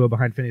creative duo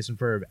behind Phineas and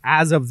Ferb.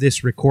 As of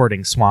this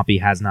recording, Swampy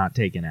has not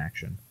taken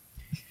action.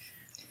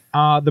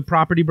 The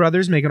Property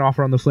Brothers make an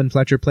offer on the Flynn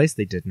Fletcher place.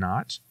 They did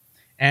not.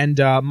 And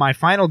my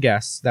final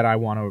guess that I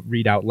want to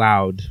read out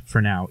loud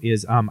for now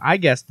is I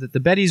guessed that the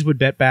Bettys would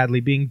bet badly,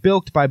 being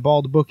bilked by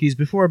bald bookies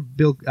before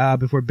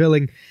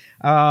billing,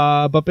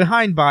 but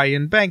behind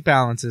buy-in, bank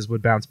balances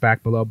would bounce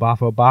back below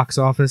Boffo box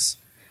office.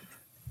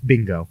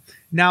 Bingo.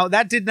 Now,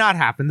 that did not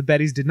happen. The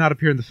Bettys did not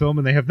appear in the film,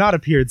 and they have not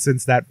appeared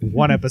since that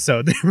one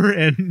episode they were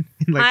in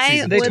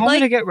season They would told me like-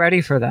 to get ready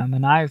for them,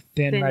 and I've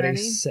been Been ready ready?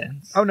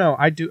 since. Oh, no,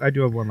 I do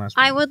have one last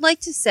one. I would like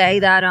to say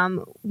that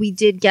we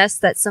did guess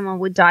that someone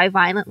would die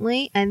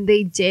violently, and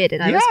they did,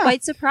 and I was Yeah.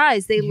 quite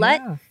surprised. They let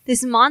Yeah.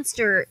 this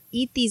monster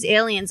eat these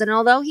aliens, and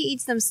although he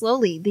eats them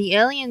slowly, the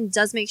alien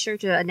does make sure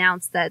to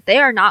announce that they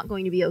are not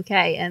going to be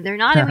okay, and they're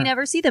not, and we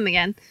never see them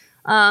again.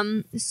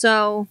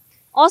 So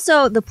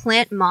also the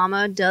plant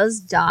mama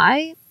does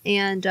die,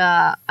 and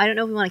I don't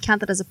know if we want to count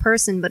that as a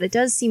person, but it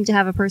does seem to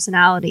have a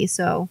personality.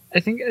 So I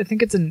think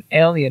it's an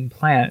alien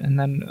plant, and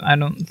then I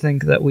don't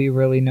think that we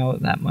really know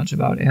that much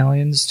about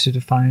aliens to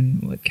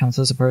define what counts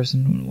as a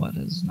person and what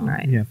is not.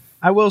 right. Yeah.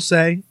 I will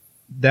say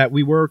that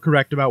we were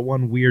correct about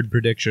one weird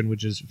prediction,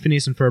 which is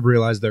Phineas and Ferb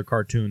realized they're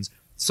cartoons.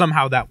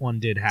 Somehow that one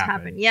did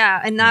happen. Yeah,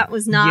 and that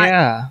was not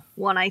Yeah,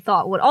 one I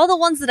thought would. All the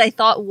ones that I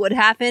thought would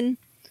happen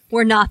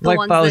were not the like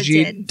ones that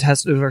did.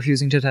 Baljeet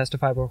refusing to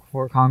testify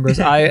before Congress.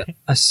 I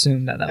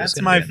assumed that was That's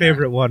gonna my be in there.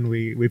 favorite one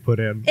we put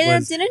in. And it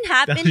was- didn't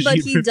happen, Baljeet but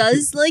he refused.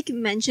 does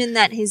mention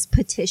that his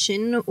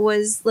petition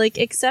was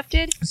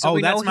accepted. So Oh,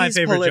 we that's know my he's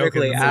favorite joke in the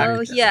politically movie.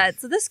 active. So yeah,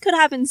 so this could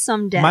happen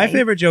someday. My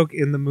favorite joke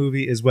in the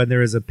movie is when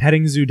there is a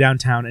petting zoo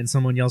downtown and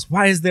someone yells,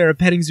 "Why is there a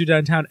petting zoo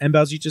downtown?" And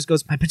Baljeet just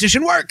goes, "My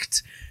petition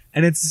worked!"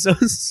 And it's so...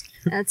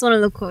 That's one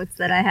of the quotes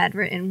that I had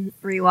written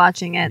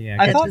rewatching it. Yeah,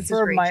 I That thought this is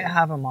Ferb might Rachel.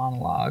 have a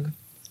monologue.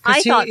 'Cause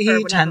I thought he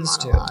Ferb would have a tends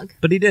to. monologue.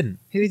 But he didn't.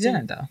 He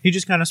didn't though. He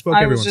just kind of spoke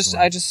I every was once just in a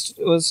while. I just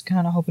was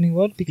kind of hoping he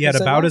would because He had I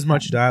about love as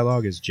much him.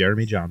 dialogue as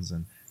Jeremy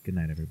Johnson. Good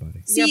night,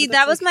 everybody. See, Yeah, but that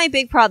that's was my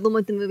big problem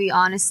with the movie,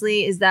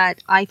 honestly, is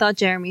that I thought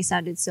Jeremy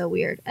sounded so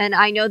weird. And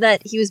I know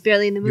that he was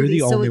barely in the You're movie,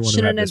 the so only it one who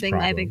shouldn't had have this been my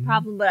problem. big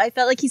problem. But I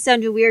felt like he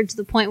sounded weird to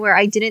the point where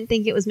I didn't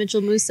think it was Mitchell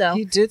Musso.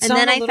 He did And sound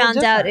then a I little found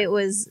out different. it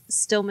was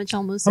still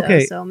Mitchell Musso.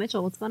 Okay. So,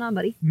 Mitchell, what's going on,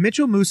 buddy?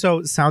 Mitchell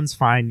Musso sounds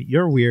fine.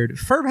 You're weird.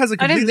 Ferb has a I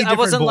completely didn't. I different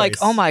wasn't voice. like,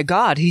 oh my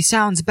god, he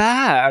sounds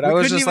bad. I We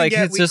was couldn't just even like,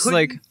 get, it's just we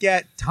like, couldn't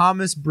get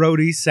Thomas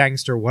Brody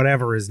Sangster,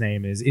 whatever his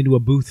name is, into a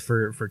booth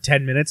for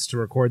 10 minutes to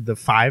record the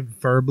 5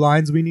 Ferb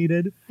lines we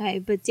needed. Hey,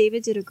 but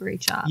David did a great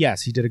job.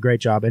 Yes, he did a great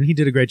job, and he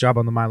did a great job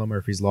on the Milo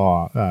Murphy's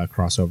Law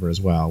crossover as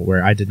well,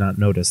 where I did not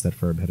notice that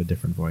Ferb had a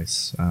different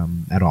voice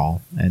at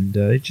all, and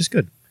it's just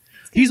good.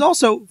 He's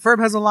also Ferb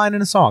has a line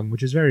in a song,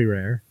 which is very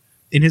rare,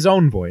 in his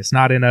own voice,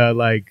 not in a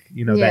that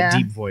Yeah.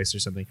 deep voice or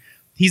something.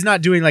 He's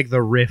not doing like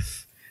the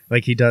riff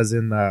like he does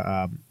in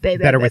the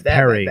Baby, Better with baby,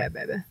 Perry. baby,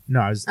 baby.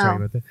 No, I was talking Oh.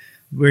 about that.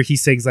 Where he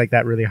sings like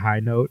that really high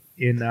note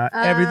in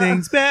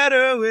Everything's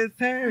Better with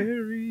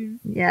Perry.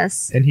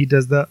 Yes. And he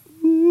does the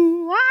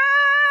ooh,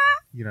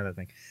 ah, you know that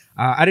thing.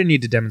 I didn't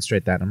need to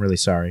demonstrate that. I'm really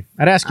sorry.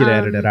 I'd ask you to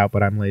edit it out,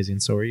 but I'm lazy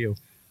and so are you.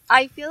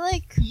 I feel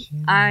like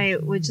I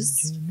would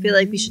just feel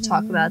like we should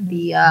talk about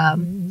the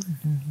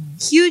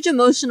huge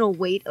emotional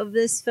weight of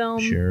this film.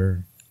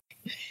 Sure.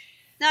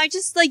 Now, I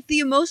just the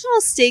emotional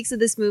stakes of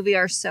this movie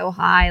are so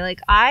high. Like,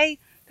 I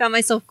found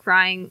myself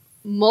crying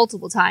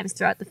multiple times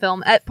throughout the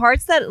film at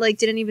parts that like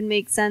didn't even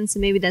make sense,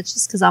 and maybe that's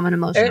just because I'm an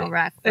emotional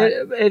wreck. But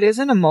It is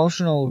an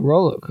emotional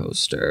roller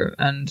coaster,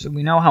 and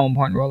we know how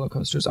important roller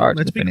coasters are to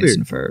Let's the be Phineas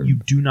clear. and Ferb. You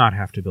do not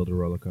have to build a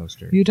roller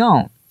coaster You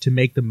don't. to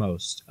make the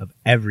most of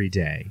every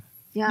day.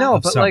 yeah, No,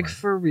 Of but summer. like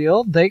for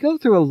real, they go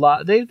through a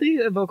lot. They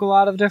evoke a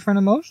lot of different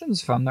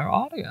emotions from their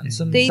audience,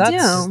 and They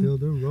that's, do.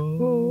 Build a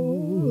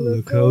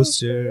roller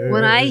coaster.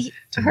 when I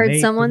to heard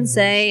make someone the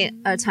say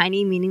a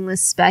tiny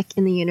meaningless speck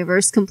in the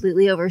universe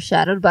completely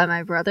overshadowed by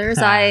my brothers,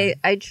 I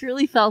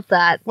truly felt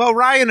that. Well,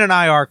 Ryan and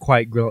I are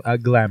quite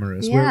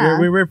glamorous. Yeah.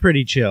 We're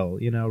pretty chill,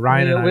 you know.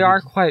 Ryan and I. we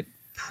are quite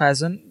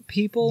present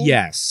people.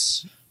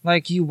 Yes.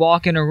 Like you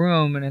walk in a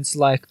room and it's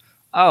like,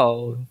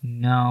 oh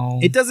no,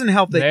 It doesn't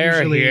help that they're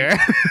usually, here,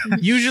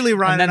 usually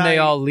Ryan and then they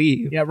I, all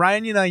leave. Yeah,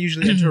 Ryan and I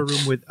usually enter a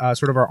room with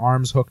sort of our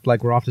arms hooked,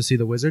 like we're off to see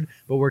the wizard,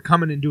 but we're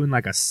coming and doing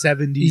like a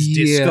 70s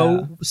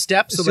disco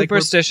step. So like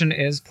we're- Superstition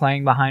is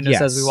playing behind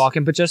us as we Yes. walk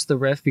in, but just the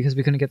riff because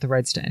we couldn't get the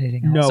rights to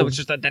anything else. No. So it's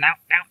just a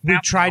we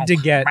tried to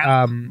get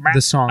the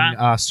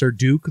song Sir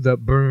Duke, the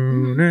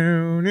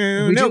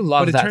We do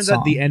love but it that turns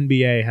out the song.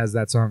 NBA has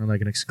that song on like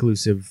an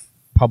exclusive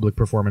public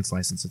performance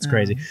license. It's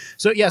crazy.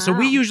 So yeah, so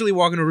we Wow. usually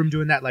walk in a room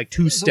doing that like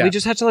two So steps. we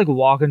just had to like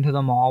walk into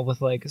the mall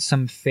with like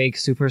some fake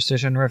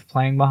superstition riff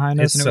playing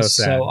behind us, It's and it so was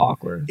sad. so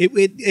awkward. It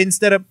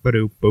instead of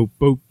ba-doop, boop,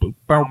 boop, boop,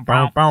 boom,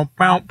 boom, boom,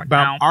 boom,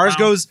 boom, ours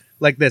goes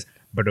like this.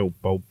 Ba-doop,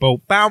 boop,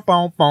 boop, boom,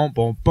 boom, boom,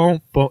 boom,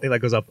 boom, boom. It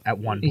like goes up at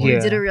one point. Yeah.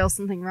 You did a real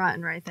something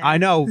rotten right there. I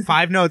know,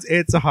 5 notes.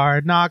 It's a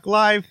hard knock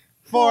life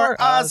for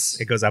For us. us.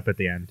 It goes up at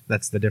the end.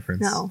 That's the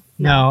difference.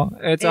 No,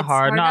 It's a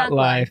hard not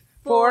life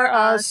for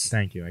us.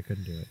 Thank you. I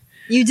couldn't do it.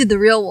 You did the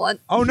real one.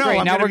 Oh no! Great,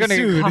 I'm now we're gonna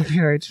gonna be get sued.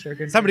 copyright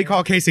stricken. Somebody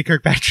call Casey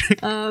Kirkpatrick.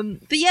 But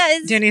yeah,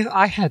 it's, Danny.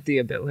 I had the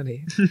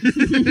ability.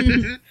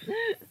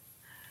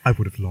 I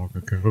would have long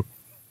ago.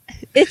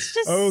 it's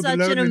just Oh, the such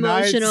an lonely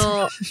nights.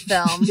 emotional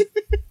film.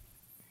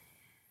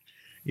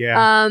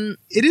 Yeah.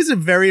 It is a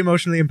very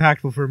emotionally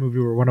impactful for a movie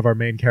where one of our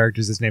main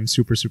characters is named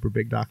Super Super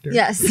Big Doctor.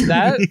 Yes.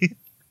 That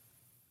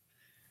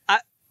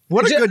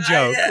What a good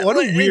joke. What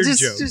a weird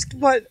joke. Just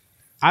what?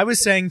 I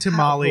was saying to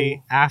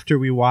Molly after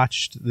we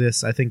watched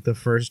this, I think the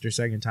first or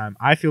second time,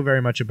 I feel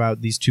very much about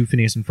these two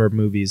Phineas and Ferb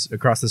movies,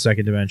 Across the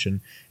Second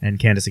Dimension and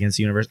Candace Against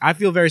the Universe. I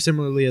feel very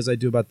similarly as I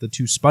do about the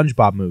two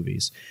SpongeBob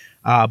movies,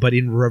 but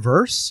in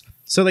reverse.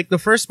 So like the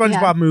first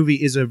SpongeBob movie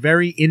is a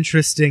very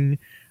interesting,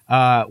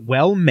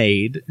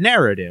 well-made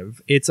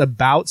narrative. It's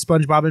about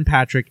SpongeBob and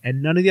Patrick,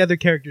 and none of the other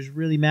characters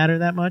really matter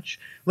that much.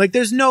 Like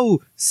there's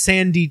no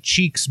Sandy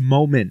Cheeks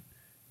moment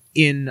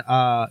in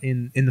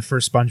the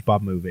first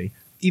SpongeBob movie.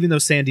 Even though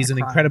Sandy's an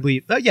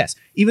incredibly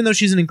even though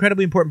she's an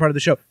incredibly important part of the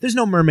show, there's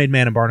no Mermaid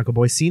Man and Barnacle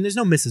Boy scene. There's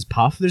no Mrs.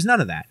 Puff. There's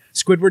none of that.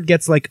 Squidward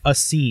gets like a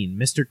scene.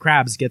 Mr.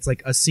 Krabs gets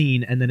like a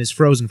scene and then is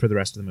frozen for the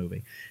rest of the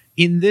movie.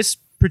 In this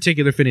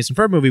particular Phineas and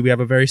Ferb movie, we have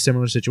a very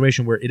similar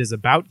situation where it is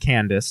about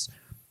Candace.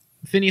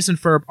 Phineas and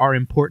Ferb are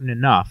important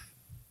enough,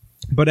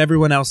 but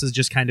everyone else is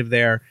just kind of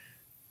there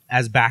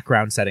as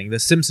background setting.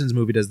 The Simpsons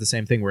movie does the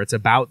same thing where it's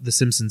about the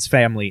Simpsons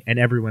family and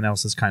everyone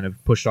else is kind of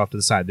pushed off to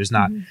the side. There's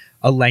not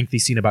a lengthy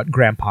scene about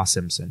Grandpa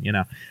Simpson, you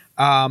know?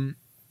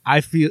 I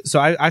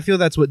feel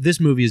that's what this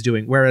movie is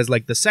doing. Whereas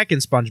like the second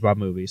SpongeBob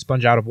movie,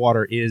 Sponge Out of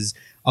Water, is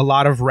a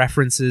lot of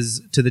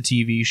references to the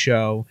TV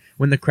show.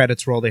 When the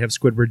credits roll, they have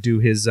Squidward do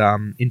his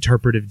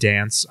interpretive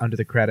dance under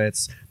the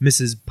credits.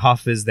 Mrs.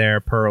 Puff is there.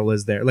 Pearl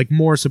is there. Like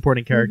more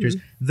supporting characters.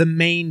 The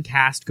main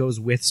cast goes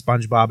with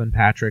SpongeBob and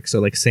Patrick. So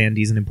like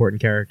Sandy's an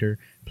important character.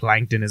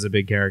 Plankton is a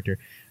big character.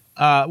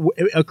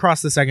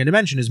 Across the Second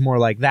Dimension is more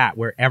like that,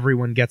 where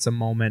everyone gets a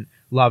moment.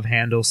 Love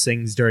Handle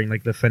sings during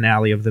like the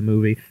finale of the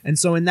movie, and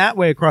so in that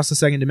way, Across the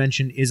Second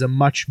Dimension is a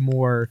much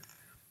more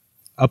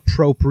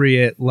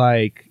appropriate,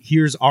 like,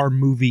 here's our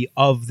movie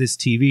of this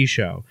TV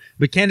show.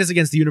 But Candace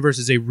Against the Universe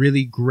is a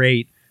really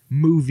great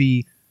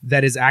movie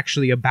that is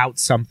actually about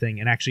something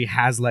and actually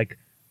has like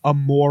a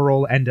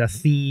moral and a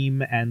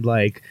theme and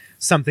like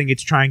something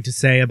it's trying to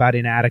say about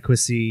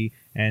inadequacy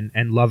and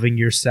loving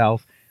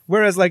yourself.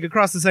 Whereas like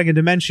Across the Second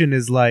Dimension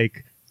is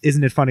like,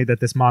 isn't it funny that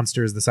this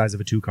monster is the size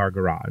of a 2-car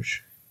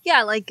garage?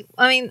 Yeah, like,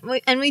 I mean,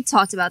 and we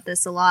talked about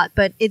this a lot,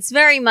 but it's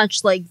very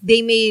much like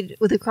they made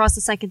with Across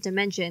the Second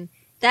Dimension,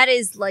 that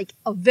is like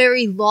a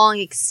very long,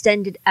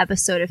 extended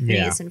episode of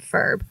Phineas and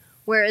Ferb.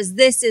 Whereas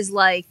this is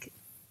like,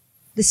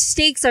 the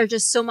stakes are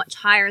just so much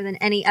higher than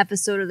any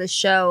episode of the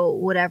show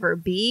would ever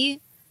be,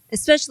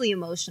 especially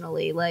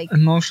emotionally. Like,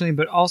 Emotionally,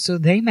 but also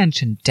they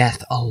mention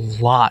death a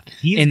lot.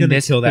 He's in going to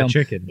this kill that film.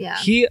 chicken. yeah.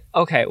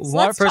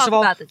 First talk of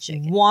all, about the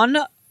chicken. one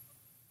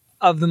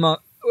of the most,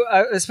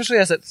 especially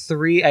as at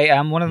 3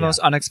 a.m., one of the Yeah. most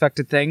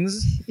unexpected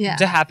things Yeah.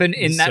 to happen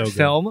in It's that so good.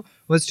 film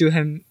was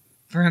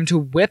for him to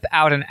whip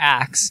out an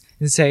axe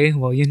and say,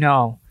 well, you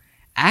know,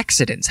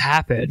 accidents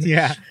happen.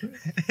 Yeah.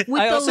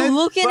 With I the also-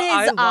 look in but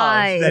I his love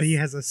eyes. That he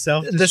has a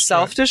self-destruct. The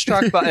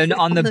self-destruct button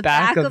on the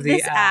back of the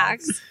this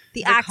axe.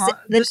 The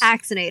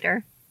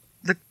Axinator.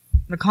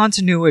 The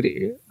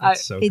continuity.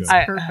 That's so It's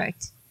good.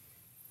 perfect.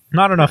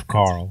 Not enough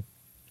Carl.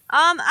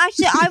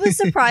 Actually, I was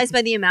surprised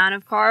by the amount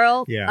of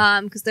Carl.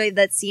 Yeah. Because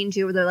that scene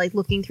too, where they're like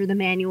looking through the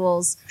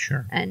manuals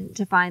Sure. and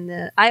to find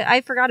the.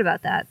 I forgot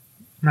about that.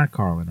 Not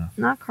Carl enough.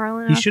 Not Carl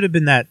He enough. should have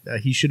been that.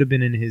 He should have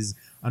been in his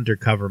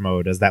undercover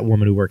mode as that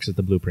woman who works at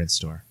the Blueprint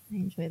store. I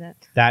enjoy that.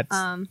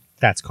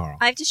 That's Carl.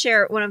 I have to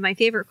share one of my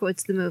favorite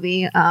quotes of the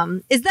movie.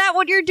 Is that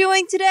what you're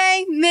doing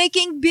today?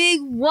 Making big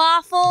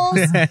waffles?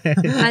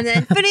 And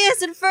then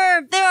Phineas and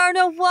Ferb, there are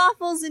no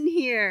waffles in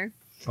here.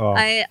 Oh.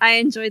 I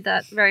enjoyed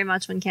that very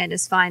much when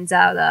Candace finds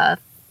out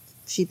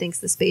she thinks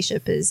the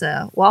spaceship is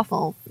a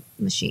waffle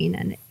machine,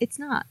 and it's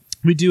not.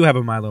 We do have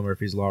a Milo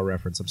Murphy's Law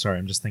reference. I'm sorry,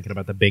 I'm just thinking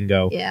about the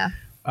bingo. Yeah.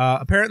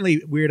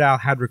 Apparently, Weird Al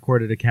had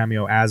recorded a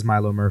cameo as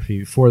Milo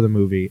Murphy for the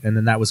movie, and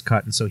then that was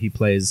cut, and so he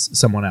plays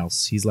someone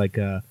else. He's like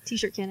a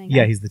T-shirt cannon guy.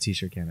 yeah, he's the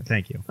T-shirt cannon.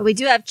 Thank you. But we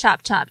do have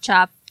Chop, Chop,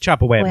 Chop.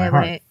 Chop away at my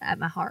heart. Away at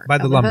my heart. By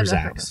the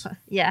lumberjacks.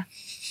 Yeah.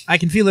 I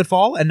can feel it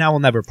fall, and now we'll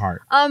never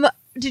part.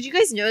 Did you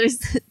guys notice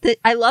that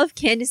I love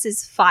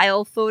Candace's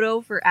file photo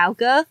for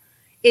Alka?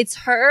 It's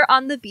her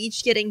on the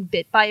beach getting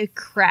bit by a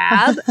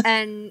crab,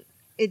 and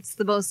it's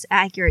the most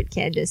accurate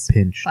Candace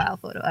Pinched. file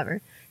photo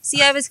ever. See,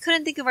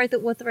 couldn't think of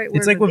what the right word.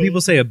 It's like would when be.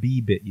 people say a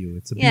bee bit you.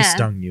 It's a bee Yeah.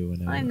 stung you,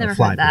 and I've a never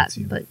fly heard that, bits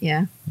you. but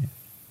yeah.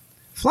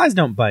 Flies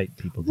don't bite.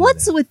 People. Do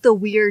What's that. with the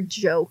weird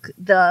joke?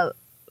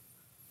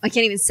 I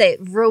can't even say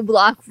it.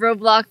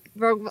 Roblox.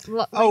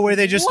 Oh, where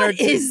they just what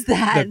start. is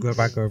that? Go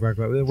back.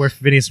 Where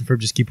Phineas and Ferb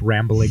just keep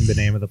rambling the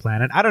name of the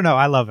planet. I don't know.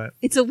 I love it.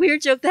 It's a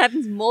weird joke that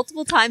happens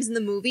multiple times in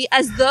the movie,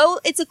 as though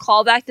it's a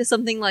callback to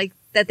something like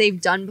that they've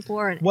done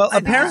before. And Well, it's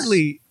not.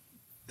 apparently,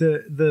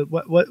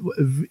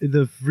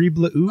 the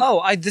Vribla Oot.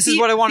 Oh, this is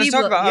what I wanted to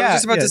talk about. I was Yeah,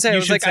 just about yeah, to say. you I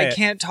was should like, say I it.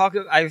 can't talk.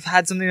 I've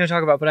had something to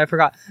talk about, but I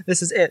forgot.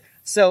 This is it.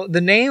 So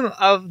the name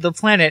of the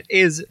planet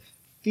is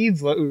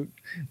Fiblaut,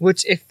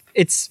 which if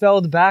it's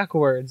spelled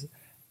backwards,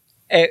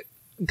 it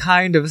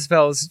kind of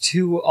spells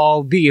two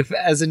all beef,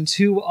 as in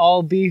two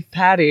all beef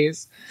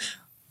patties.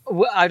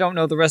 I don't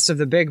know the rest of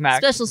the Big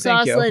Mac. Special Thank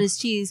sauce, you. lettuce,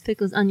 cheese,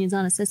 pickles, onions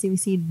on a sesame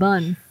seed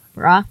bun.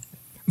 Brah.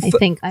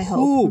 I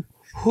hope.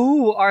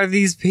 Who are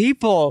these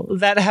people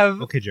that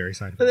have? Okay, Jerry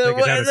Seinfeld. Take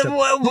it down a step. Who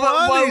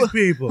are these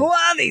people? Who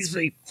are these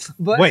people?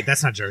 But, Wait,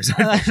 that's not Jerry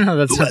Seinfeld. no,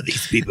 that's Who are not,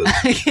 these people?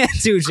 I can't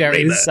do Jerry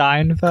Kramer.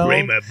 Seinfeld.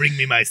 Kramer, bring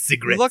me my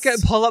cigarettes.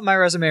 Pull up my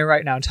resume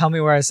right now. Tell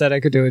me where I said I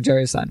could do a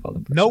Jerry Seinfeld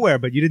impression. Nowhere,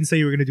 but you didn't say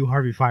you were going to do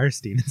Harvey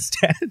Firestein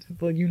instead.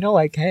 Well, you know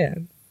I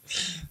can.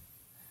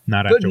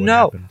 Not But after what no,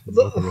 happened. to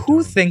Boca who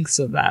Raton. thinks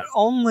of that?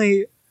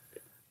 Only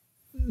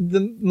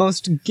the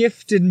most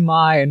gifted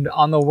mind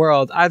on the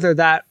world. Either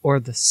that or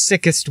the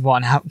sickest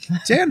one out there.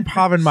 Dan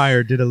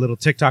Povenmire did a little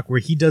TikTok where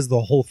he does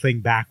the whole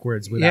thing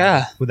backwards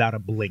without Yeah. a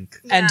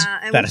blink. And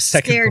it that a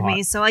second scared thought.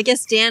 me, so I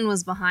guess Dan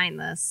was behind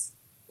this.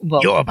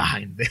 Well, You're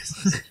behind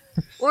this.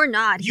 Or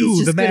not. He's You,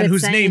 just the good man at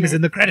whose saying name is it.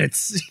 in the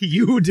credits.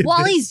 You did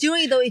While this. he's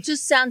doing it, though, it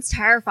just sounds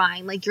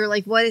terrifying. Like, you're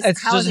like, what is...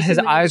 It's how just is this his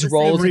even eyes able to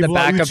roll say to the this?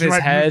 back of his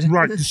head, and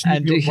What?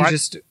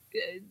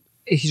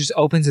 he just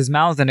opens his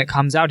mouth and it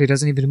comes out. He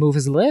doesn't even move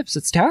his lips.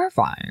 It's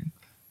terrifying.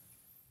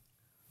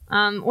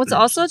 What's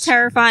also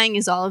terrifying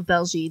is all of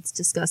Beljeet's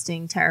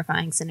disgusting,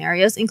 terrifying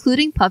scenarios,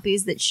 including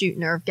puppies that shoot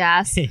nerve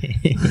gas.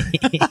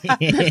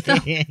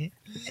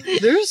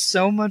 There's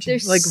so much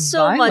There's like so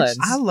violence.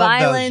 much I love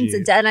violence,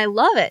 Beljeet. and I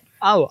love it.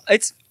 Oh,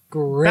 it's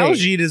great.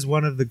 Baljeet is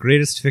one of the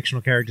greatest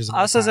fictional characters of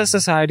all Us as a time.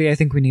 society, I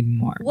think we need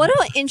more. What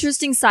an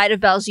interesting side of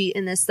Baljeet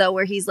in this, though,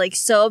 where he's like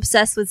so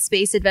obsessed with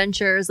space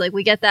adventures. Like,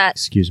 we get that.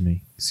 Excuse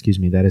me.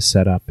 That is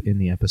set up in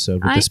the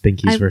episode with the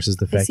Spinkies versus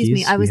the Feckies. Excuse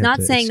me. I We was have not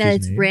to- saying that it's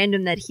excuse me.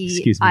 random that he.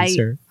 Excuse me,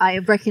 sir. I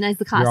recognize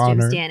the Your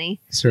costumes, Honor. Danny.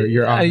 Sir,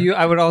 Your Honor.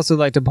 I would also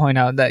like to point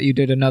out that you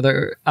did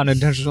another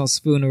unintentional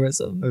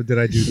spoonerism. Oh, did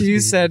I do this? You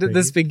said the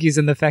Spinkies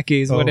and the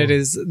Feckies when Oh. it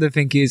is the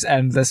Finkies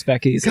and the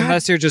Speckies. God.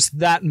 Unless you're just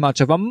that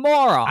much of a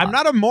moron. I'm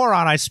not a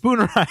moron. I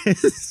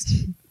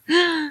spoonerized.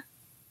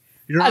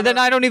 Your Honor, Then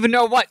I don't even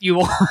know what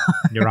you are.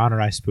 Your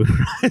Honor, I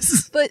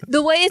spoonerized. But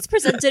the way it's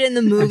presented in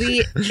the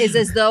movie is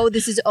as though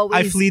this is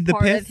always I fleed the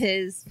part pith. of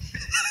his.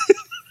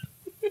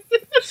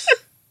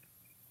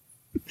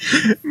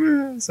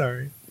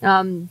 Sorry.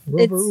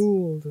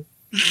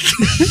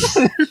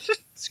 It's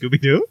Scooby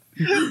Doo?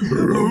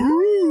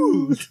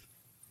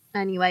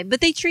 anyway,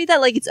 but they treat that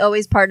like it's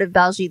always part of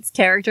Baljeet's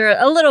character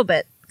a little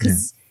bit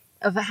because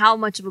of how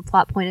much of a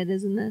plot point it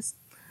is in this.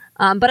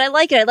 But I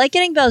like it. I like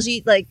getting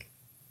Baljeet like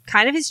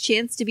kind of his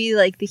chance to be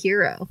like the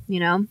hero. You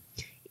know.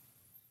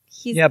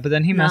 He's, Yeah, but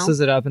then he No. messes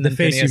it up, and The then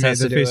face, Phineas has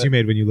to the do face it. you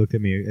made when you looked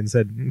at me and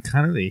said,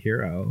 kind of the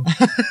hero.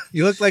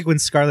 You look like when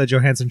Scarlett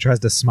Johansson tries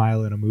to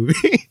smile in a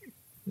movie.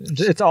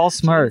 It's all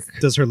smirk.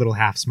 Does her little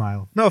half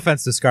smile. No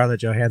offense to Scarlett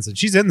Johansson.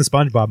 She's in the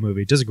SpongeBob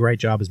movie. Does a great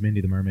job as Mindy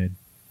the Mermaid.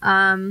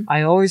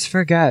 I always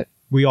forget.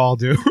 We all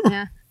do.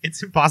 Yeah.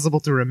 It's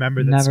impossible to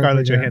remember that Never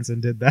Scarlett forget. Johansson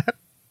did that.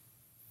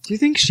 Do you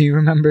think she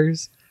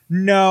remembers?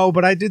 No,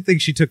 but I did think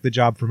she took the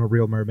job from a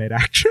real mermaid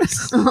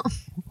actress.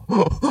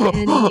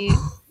 Danny.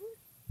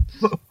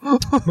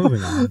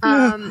 Moving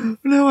on.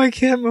 No, I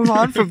can't move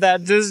on from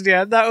that just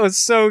yet. That was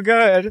so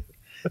good.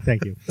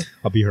 Thank you.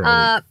 I'll be her.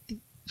 all week.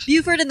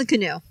 Buford in the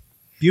canoe.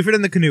 Buford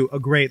and the Canoe, a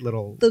great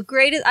little. The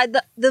greatest,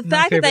 the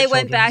fact that they favorite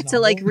went back children's to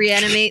like novel.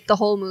 reanimate the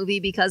whole movie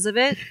because of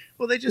it,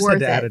 Well, they just worth had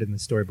to add it. it in the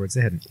storyboards.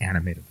 They hadn't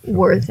animated it.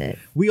 worth it.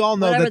 We all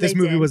know Whatever that this they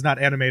movie did. was not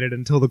animated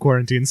until the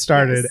quarantine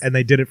started, Yes. and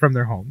they did it from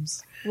their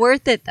homes.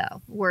 Worth it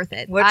though. Worth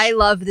it. Which- I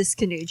love this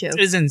canoe joke.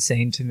 Is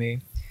insane to me.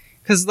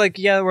 Because, like,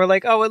 yeah, we're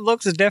like, oh, it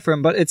looks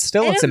different, but it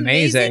still looks An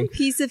amazing.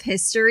 piece of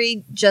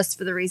history just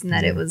for the reason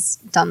that it was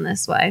done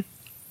this way.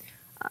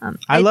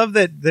 I love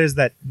that there's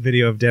that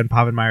video of Dan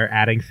Povenmire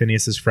adding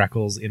Phineas's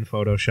freckles in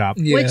Photoshop.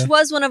 Yeah. Which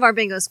was one of our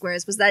bingo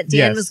squares, was that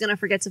Dan Yes. was going to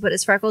forget to put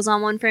his freckles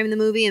on one frame in the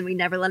movie, and we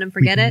never let him We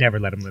forget it. never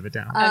let him live it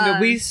down. And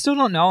we still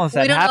don't know if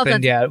we that don't know if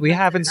happened that's- yet. We that's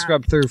haven't or not.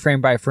 scrubbed through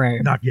frame by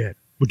frame. Not yet.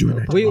 We're doing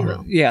that We,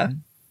 tomorrow. yeah.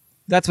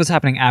 That's what's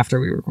happening after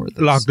we record this.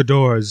 Lock the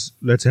doors.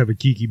 Let's have a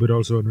kiki, but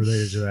also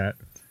unrelated to that.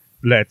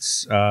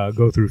 Let's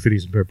go through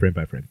Phineas and Ferb frame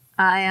by frame.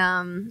 I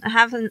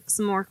have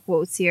some more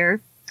quotes here.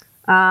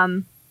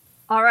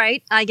 All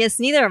right, I guess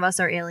neither of us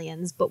are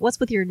aliens, but what's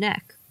with your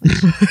neck?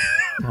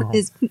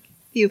 Is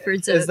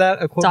Buford's Is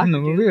that a quote from the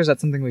Dr. movie, or is that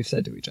something we've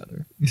said to each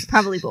other?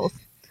 Probably both.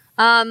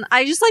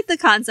 I just like the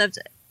concept.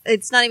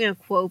 It's not even a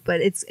quote,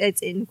 but it's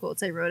in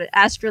quotes. I wrote it.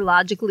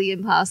 Astrologically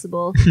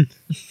impossible.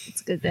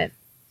 It's a good bit.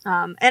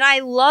 And I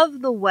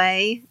love the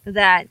way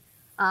that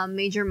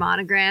Major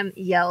Monogram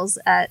yells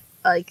at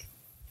like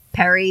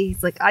Perry.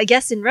 He's like, I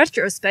guess in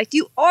retrospect,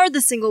 you are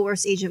the single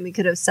worst agent we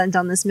could have sent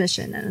on this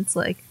mission. And it's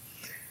like,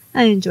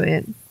 I enjoy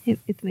it.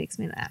 It makes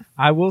me laugh.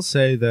 I will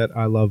say that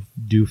I love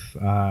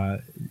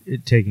Doof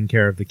taking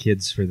care of the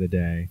kids for the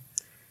day.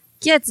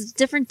 Yeah, it's a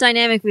different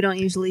dynamic we don't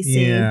usually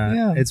see.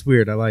 Yeah. It's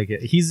weird. I like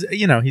it. He's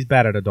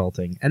bad at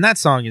adulting, and that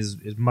song is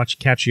much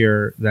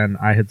catchier than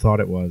I had thought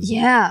it was.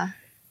 Yeah.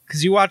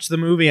 Because you watch the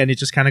movie and it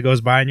just kind of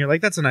goes by, and you're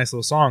like, "That's a nice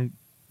little song."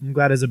 I'm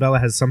glad Isabella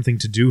has something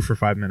to do for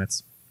 5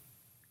 minutes.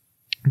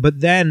 But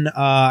then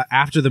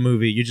after the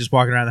movie, you're just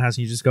walking around the house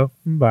and you just go,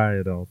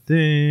 "Bye,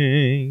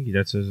 adulting."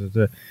 That's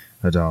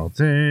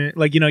adulting.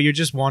 Like, you're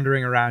just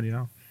wandering around,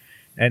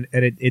 and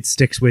it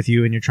sticks with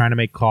you, and you're trying to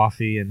make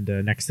coffee, and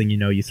next thing you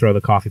know, you throw the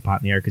coffee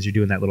pot in the air because you're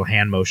doing that little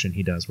hand motion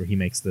he does where he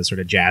makes the sort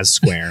of jazz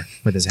square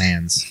with his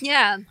hands.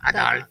 Yeah.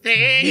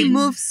 He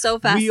moves so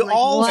fast. We like,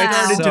 all wow.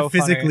 started So to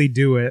physically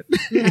do it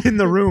in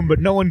the room, but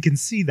no one can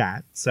see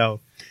that. So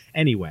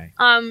anyway,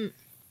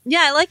 Yeah,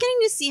 I like getting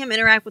to see him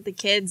interact with the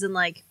kids and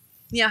like,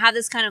 have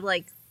this kind of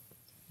like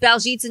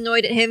Baljeet's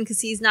annoyed at him because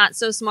he's not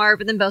so smart,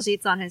 but then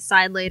Baljeet's on his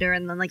side later,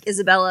 and then like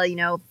Isabella,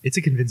 it's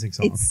a convincing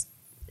song.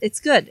 it's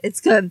good. It's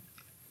good.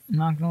 I'm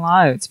not gonna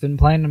lie, it's been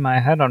playing in my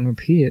head on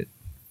repeat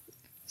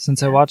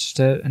since I watched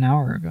it an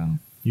hour ago.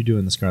 You're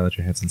doing the Scarlett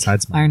Johansson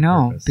side smile. I on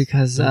know, purpose.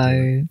 because Don't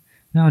do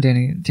No,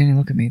 Danny,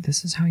 look at me.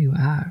 This is how you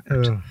act.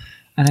 Ugh.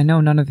 And I know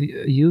none of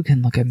you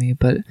can look at me,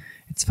 but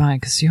it's fine,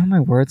 because see how my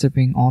words are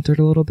being altered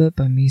a little bit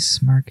by me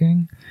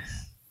smirking?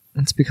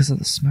 That's because of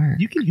the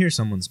smirk. You can hear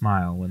someone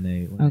smile when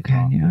they Okay,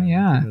 talk. yeah. You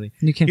can really-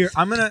 You can, Here,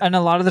 I'm gonna. and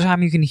a lot of the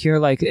time you can hear,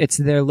 like, it's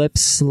their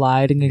lips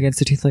sliding against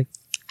the teeth, like...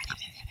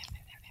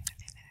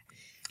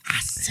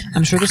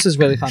 I'm sure this is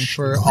really fun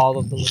for all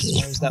of the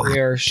listeners that we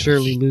are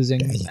surely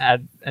losing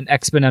at an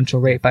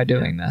exponential rate by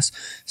doing this.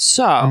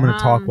 So, I'm gonna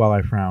talk while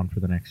I frown for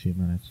the next few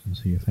minutes and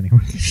see if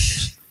anyone.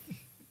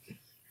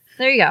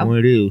 There you go.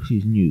 What else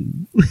is new?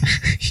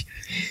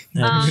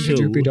 I'm so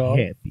Droopy dog.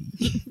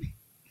 happy.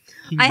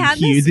 I had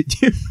hear this.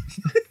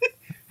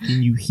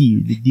 Can you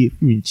hear the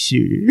difference,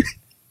 sir?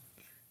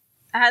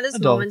 I had this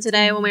Adult. moment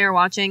today when we were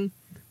watching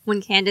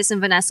when Candace and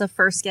Vanessa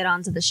first get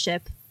onto the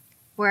ship,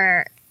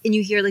 and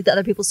you hear like the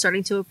other people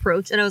starting to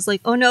approach, and I was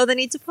like, oh no, they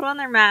need to put on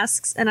their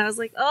masks, and I was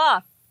like,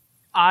 oh.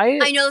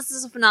 I know this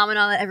is a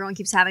phenomenon that everyone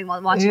keeps having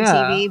while watching Yeah.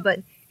 TV,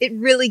 but it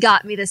really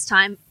got me this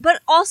time.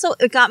 But also,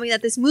 it got me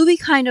that this movie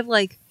kind of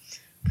like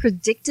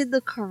predicted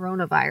the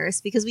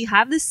coronavirus, because we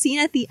have this scene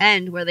at the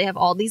end where they have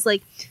all these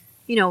like,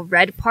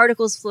 red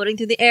particles floating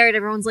through the air, and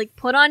everyone's like,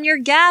 put on your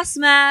gas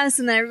mask,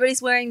 and then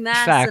everybody's wearing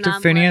masks. fact, and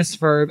I'm Phineas,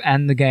 Ferb,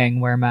 and the gang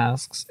wear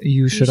masks.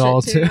 You like, should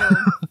all too.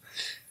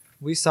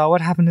 We saw what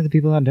happened to the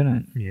people that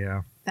didn't.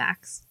 Yeah.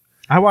 Facts.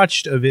 I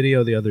watched a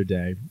video the other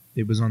day.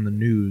 It was on the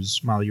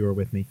news while you were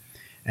with me,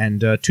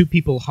 and two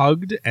people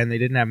hugged and they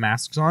didn't have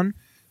masks on.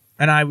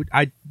 And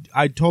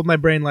I told my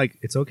brain, like,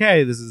 it's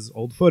okay, this is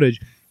old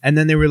footage. And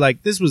then they were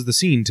like, this was the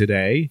scene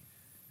today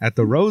at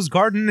the Rose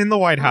Garden in the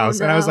White House.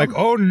 And I was no. like,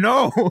 oh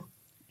no.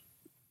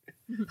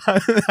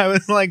 I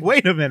was like,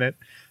 wait a minute.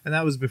 And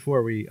that was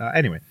before we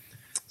anyway.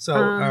 So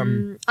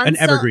an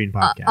evergreen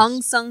podcast.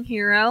 Unsung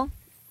Hero.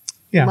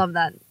 Yeah. Love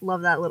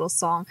that little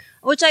song.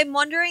 Which I'm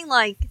wondering,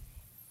 like,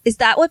 is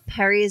that what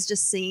Perry is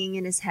just singing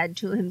in his head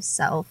to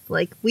himself?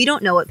 Like, we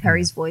don't know what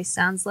Perry's voice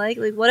sounds like.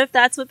 Like, what if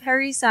that's what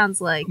Perry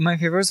sounds like? My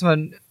favorite is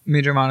when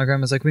Major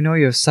Monogram is like, we know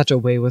you have such a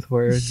way with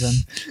words,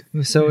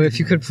 and so if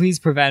you could please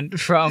prevent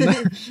from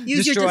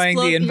Use your destroying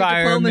the your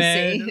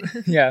environment.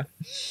 diplomacy. Yeah.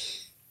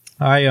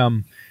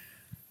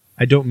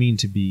 I don't mean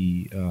to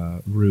be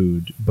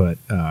rude, but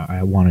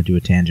I want to do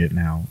a tangent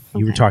now.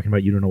 You were Okay. talking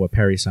about you don't know what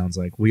Perry sounds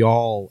like. We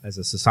all, as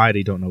a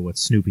society, don't know what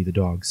Snoopy the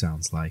dog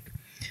sounds like.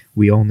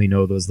 We only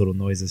know those little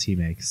noises he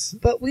makes.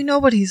 But we know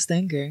what he's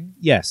thinking.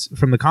 Yes,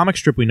 from the comic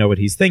strip, we know what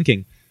he's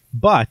thinking.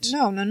 But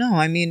No.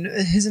 I mean,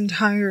 his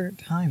entire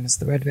time as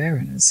the Red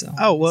Baron is so.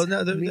 oh well,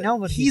 we know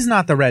what he's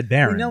not the Red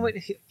Baron. We know what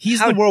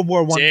He's how the World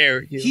War One.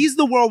 dare you. He's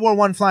the World War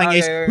One flying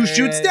ace who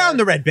shoots down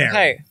the Red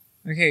Baron.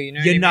 Okay, you know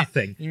You're what I mean?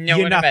 nothing. You know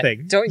You're what I meant.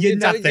 nothing. Don't You're you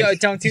don't nothing.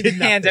 don't do You're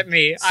the hand nothing. at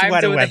me. I'm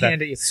Sweater doing weather. the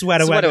hand at you.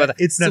 Sweater weather.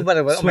 It's not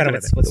Sweater weather. sweater Oh my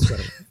weather. goodness.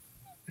 Sweater weather.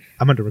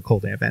 I'm under a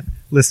cold air vent.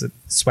 Listen,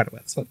 sweater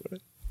weather.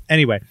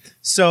 Anyway,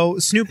 so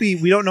Snoopy,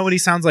 we don't know what he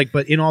sounds like,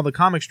 but in all the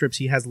comic strips,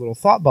 he has little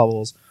thought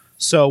bubbles.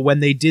 So when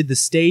they did the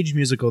stage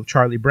musical of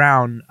Charlie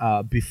Brown,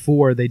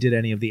 before they did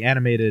any of the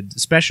animated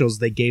specials,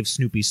 they gave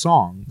Snoopy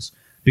songs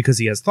because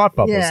he has thought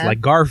bubbles, Yeah. like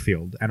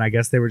Garfield. And I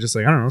guess they were just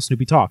like, I don't know,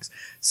 Snoopy talks.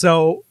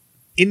 So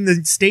in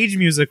the stage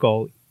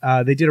musical,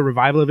 they did a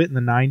revival of it in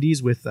the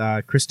 90s with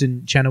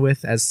Kristen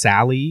Chenoweth as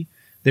Sally.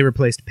 They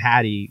replaced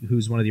Patty,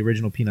 who's one of the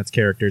original Peanuts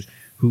characters,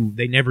 who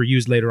they never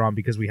used later on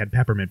because we had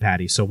Peppermint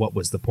Patty. So what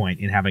was the point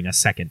in having a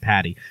second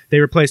Patty? They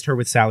replaced her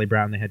with Sally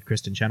Brown. They had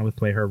Kristen Chenoweth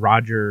play her.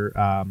 Roger,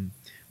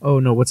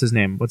 what's his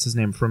name? What's his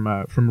name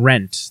from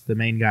Rent? The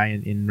main guy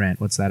in Rent.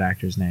 What's that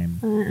actor's name?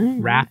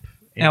 Rapp.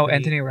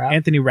 Anthony Rapp.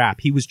 Anthony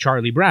Rapp. He was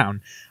Charlie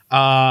Brown.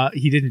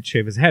 He didn't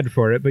shave his head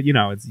for it, but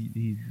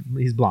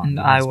he's blonde.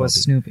 I was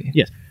Snoopy.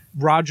 Yes.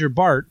 Roger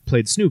Bart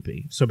played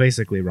Snoopy, so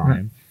basically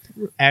rhyme.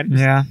 And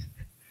Yeah.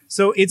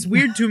 so it's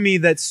weird to me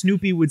that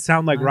Snoopy would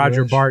sound like I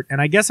Roger wish. Bart,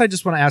 and I guess I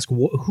just want to ask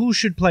who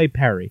should play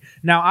Perry.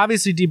 Now,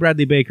 obviously, D.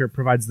 Bradley Baker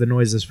provides the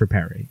noises for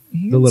Perry,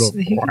 He the little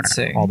can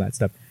sing. all that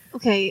stuff.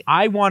 Okay.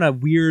 I want a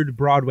weird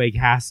Broadway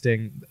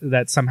casting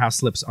that somehow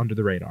slips under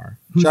the radar.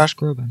 Josh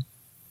Groban.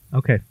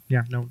 Okay,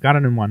 yeah, no, got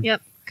it in one.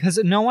 Yep. Because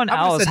no one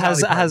I would've else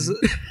said Dolly has.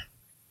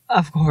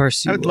 Of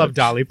course, you I would love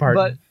Dolly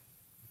Parton. But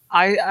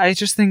I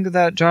just think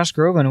that Josh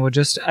Groban would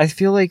just. I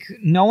feel like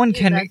no one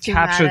can that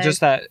capture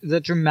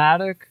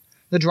dramatic.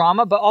 just the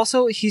drama, but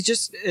also he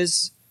just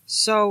is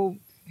so.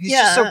 He's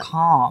just so Yeah.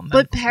 calm. But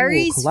and cool,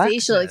 Perry's collected.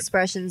 facial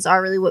expressions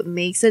are really what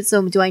makes it.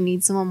 So do I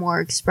need someone more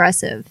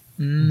expressive?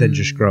 Than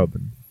just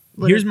Groban.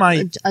 Would Here's a-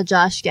 my. a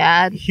Josh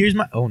Gad.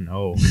 Oh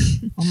no,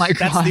 Oh my god,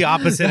 that's the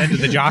opposite end of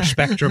the Josh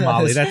spectrum,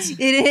 Molly. That's It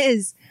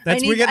is.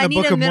 that's I we're need, getting I the need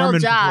Book a of middle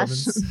Mormon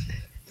Josh. performance.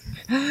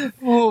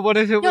 Oh, what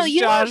if it was No,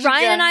 you know Josh what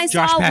Ryan and I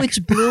Josh saw, Peck.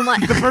 which blew my.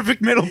 The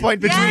perfect middle point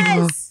between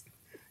Yes.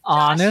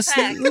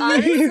 Honestly, Josh Peck,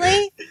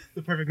 honestly.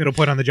 the perfect middle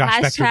point on the Josh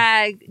spectrum.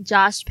 Hashtag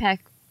Josh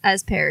Peck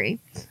as Perry.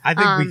 I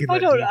think we can. I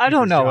let don't- Dee I keep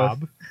don't his know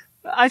job.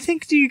 I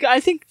think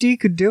D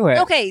could do it.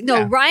 Okay, no,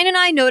 Yeah. Ryan and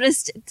I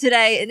noticed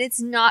today, and it's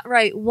not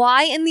right.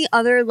 Why in the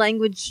other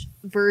language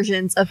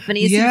versions of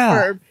Phineas Yeah.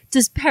 and Ferb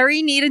does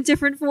Perry need a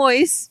different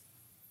voice?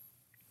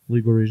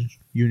 Legal reasons,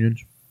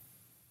 unions.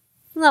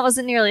 Well, that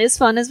wasn't nearly as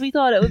fun as we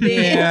thought it would be.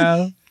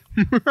 Yeah.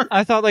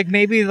 I thought like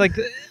maybe like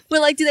But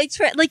like, do they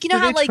like you know Do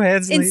how they like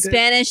translate in it?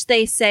 Spanish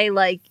they say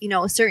like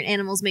certain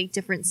animals make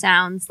different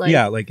sounds like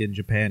Yeah, like in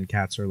Japan,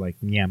 cats are like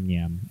nyam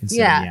nyam instead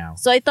yeah. of meow.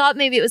 So I thought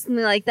maybe it was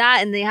something like that,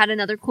 and they had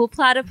another cool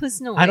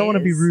platypus noise. I don't want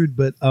to be rude,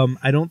 but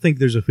I don't think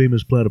there's a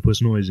famous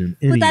platypus noise in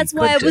any. But that's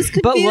why I was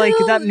confused. but like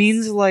that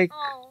means like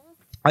Oh.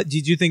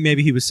 Did you think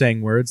maybe he was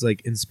saying words like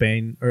in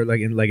Spain or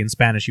like in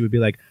Spanish? He would be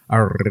like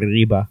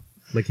arriba,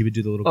 like he would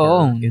do the little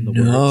grr in the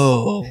words.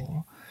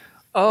 no.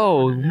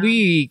 Oh,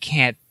 we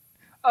can't.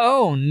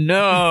 Oh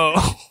no.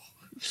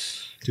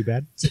 Too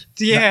bad.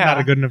 Yeah.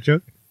 not a good enough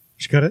joke.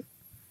 Should cut it.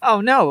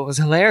 Oh no, it was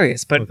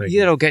hilarious, but Oh, thank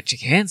you. it'll get you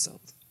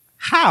canceled.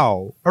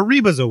 How?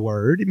 Arriba's a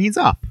word. It means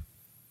up.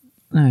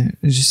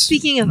 It's just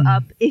Speaking of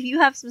up, if you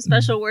have some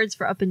special words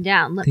for up and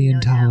down, let the me know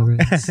now.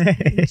 intolerance.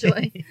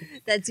 Enjoy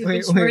that Super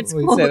wait, Schmerz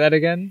wait, quote. say that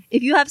again.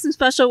 If you have some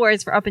special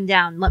words for up and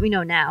down, let me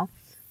know now.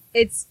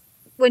 It's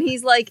when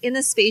he's like in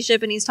the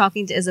spaceship and he's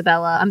talking to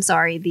Isabella. I'm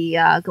sorry,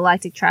 the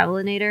Galactic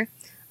Travelinator.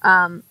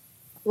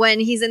 When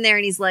he's in there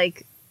and he's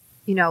like,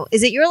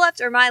 is it your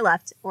left or my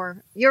left,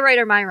 or your right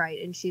or my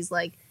right? And she's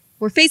like,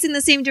 we're facing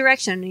the same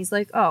direction. And he's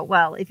like, oh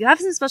well, if you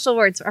have some special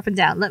words for up and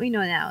down, let me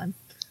know now. And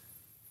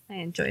I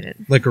enjoyed it.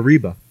 Like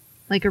Arriba.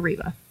 Like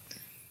Ariba.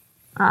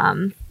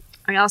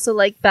 I also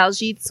like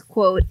Baljeet's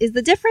quote, "Is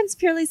the difference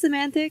purely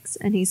semantics?"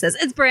 And he says,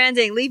 "It's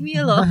branding. Leave me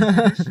alone."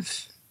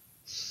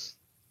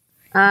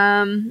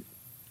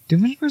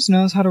 Doomsburst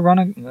knows how to run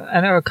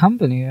a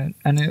company and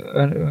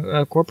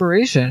a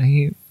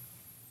corporation.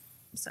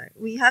 Sorry,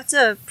 we have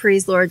to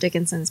praise Laura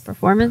Dickinson's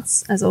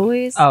performance as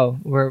always. Oh,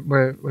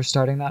 we're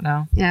starting that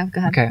now. Yeah, go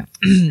ahead. Okay.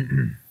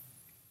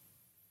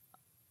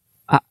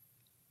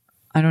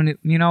 I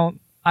don't.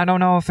 I don't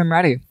know if I'm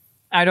ready.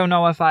 I don't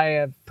know if I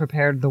have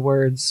prepared the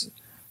words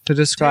to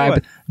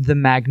describe the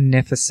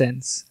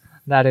magnificence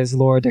that is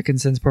Laura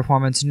Dickinson's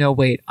performance. No,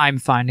 wait, I'm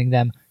finding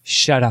them.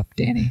 Shut up,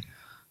 Danny.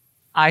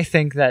 I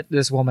think that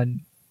this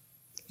woman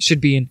should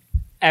be in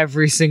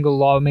every single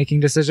lawmaking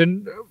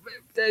decision.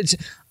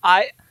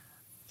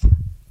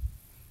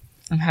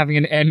 I'm having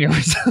an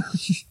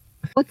aneurysm.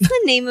 What's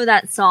the name of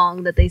that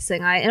song that they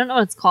sing? I don't know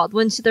what it's called.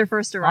 When they're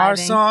first arriving. Our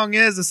song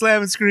is a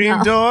slam and scream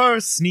No. door,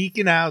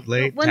 sneaking out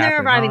late. When they're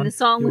tapping arriving, on the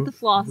song with your the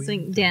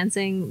flossing,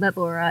 dancing that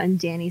Laura and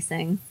Danny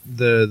sing.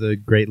 the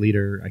great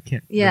leader. I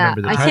can't Yeah,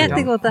 remember the I title. can't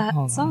think what the Hold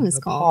on, song is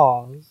the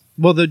called. pause.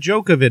 Well, the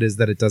joke of it is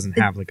that it doesn't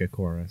have like a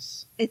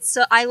chorus. It's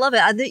so I love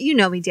it. You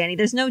know me, Danny.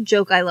 There's no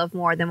joke I love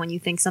more than when you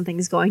think something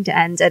is going to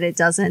end and it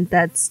doesn't.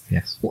 That's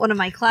Yes. one of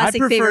my classic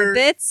prefer favorite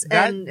bits,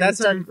 that- and that's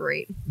it's done a-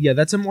 great. Yeah,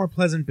 that's a more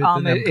pleasant bit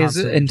than them It is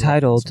constantly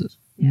entitled dropping songs.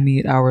 Yeah.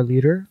 "Meet Our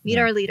Leader," Meet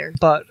our leader.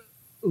 but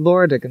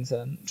Laura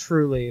Dickinson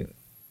truly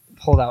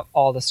pulled out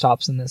all the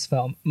stops in this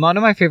film. One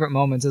of my favorite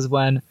moments is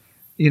when,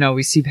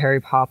 we see Perry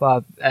pop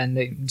up and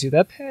they do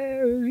that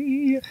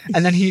Perry,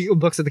 and then he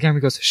looks at the camera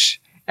and goes shh,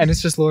 and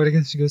it's just Laura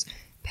Dickinson. She goes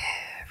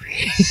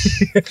Perry.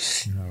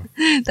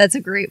 That's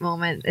a great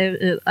moment.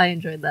 I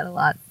enjoyed that a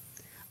lot.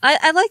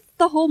 I liked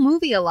the whole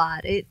movie a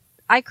lot.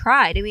 I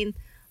cried. I mean,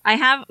 I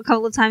have a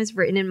couple of times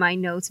written in my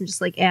notes, I'm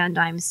just like, and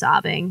I'm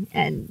sobbing,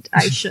 and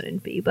I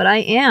shouldn't be, but I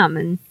am,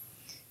 and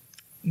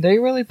They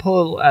really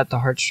pull at the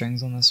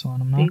heartstrings on this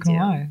one. I'm They not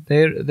gonna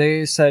do. lie.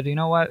 They said, you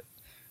know what,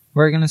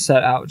 we're gonna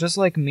set out just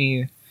like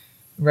me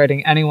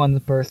writing anyone's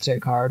birthday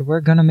card.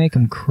 We're gonna make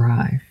them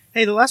cry.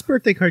 Hey, the last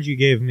birthday card you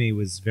gave me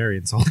was very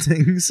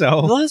insulting. The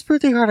So last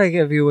birthday card I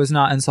gave you was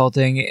not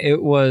insulting.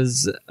 It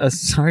was a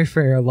sorry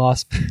for your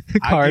loss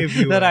card gave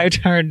you that a- I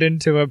turned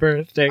into a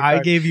birthday card.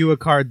 I gave you a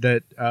card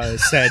that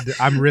said,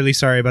 "I'm really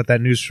sorry about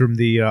that news from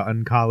the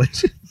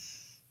uncollege."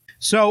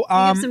 So you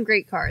have some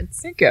great cards.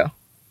 Thank you.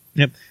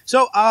 Yep.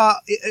 So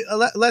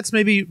let's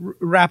maybe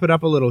wrap it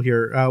up a little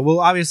here. We'll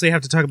obviously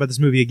have to talk about this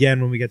movie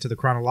again when we get to the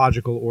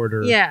chronological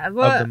order. Yeah, of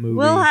the movie.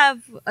 we'll have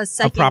a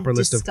second proper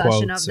list of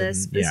discussion quotes of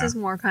this. and- This yeah. is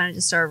more kind of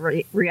just our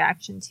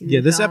reaction to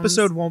Yeah, this films.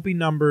 episode won't be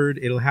numbered.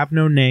 It'll have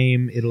no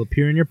name. It'll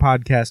appear in your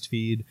podcast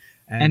feed.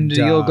 And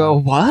you'll go,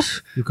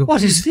 what? You'll go,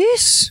 What is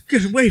this?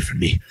 Get away from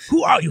me.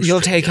 Who are you?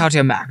 You'll take out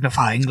your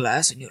magnifying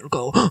glass and you'll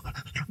go,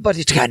 but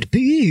it can't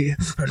be.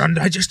 An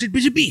undigested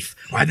bit of beef.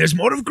 Why, there's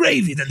more of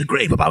gravy than the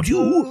grave about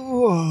you.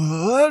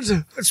 What?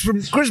 That's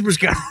from Christmas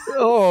Carol.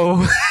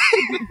 Oh,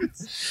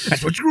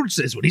 That's what Scrooge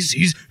says when he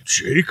sees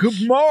Jacob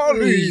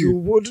Marley. you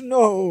would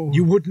know.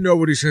 You wouldn't know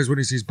what he says when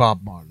he sees Bob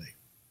Marley.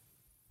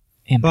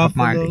 And Bob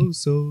Buffalo Marley.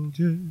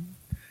 Soldier.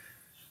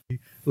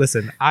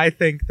 Listen, I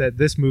think that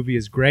this movie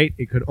is great.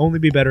 It could only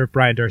be better if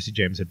Brian Darcy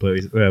James had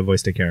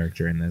voiced a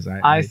character in this.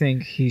 I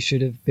think he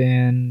should have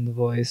been the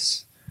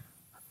voice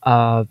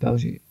of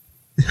Belgique.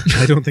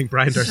 I don't think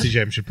Brian Darcy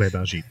James should play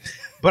Baljeet.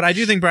 But I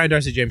do think Brian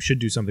Darcy James should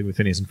do something with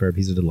Phineas and Ferb.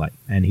 He's a delight,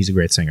 and he's a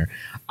great singer.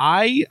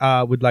 I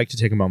would like to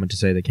take a moment to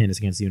say that Candace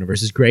Against the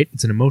Universe is great.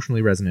 It's an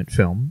emotionally resonant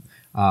film.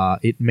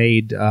 It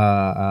made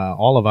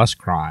all of us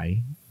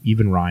cry.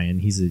 Even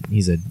Ryan.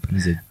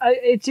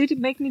 It did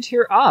make me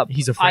tear up.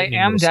 He's a I frightening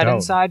am little dead stone.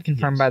 inside,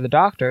 confirmed Yes. by the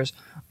doctors,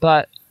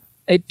 but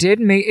it did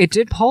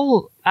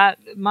pull at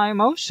my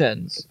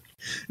emotions.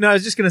 No, I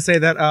was just going to say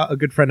that a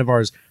good friend of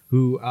ours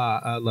who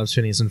loves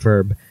Phineas and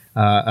Ferb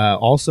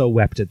also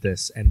wept at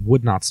this and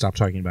would not stop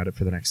talking about it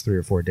for the next 3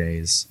 or 4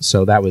 days.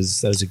 So that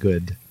was a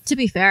good. To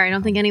be fair, I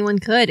don't think anyone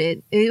could.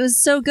 It was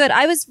so good.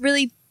 I was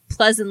really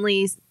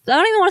pleasantly. I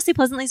don't even want to say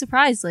pleasantly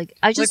surprised. Like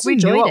I just we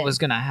enjoyed knew it. what was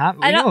going to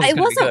happen. It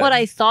wasn't what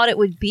I thought it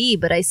would be,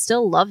 but I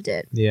still loved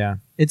it. Yeah,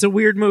 it's a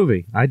weird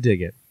movie. I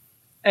dig it.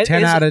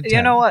 10 out of 10.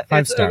 You know what?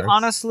 5 It's, stars.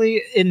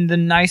 honestly, in the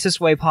nicest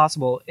way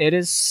possible, it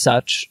is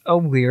such a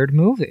weird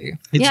movie.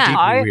 It's Yeah.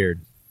 deeply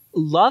weird.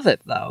 Love it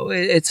though.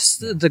 It's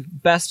the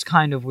best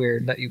kind of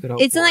weird that you could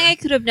hope It's for. something I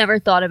could have never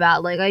thought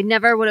about. Like I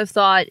never would have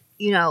thought,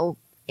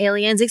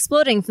 aliens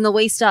exploding from the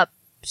waist up,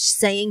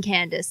 saying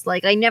Candace.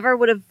 Like I never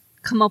would have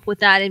come up with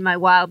that in my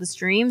wildest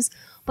dreams.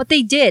 But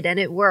they did, and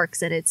it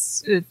works, and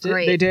it's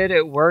great. They did.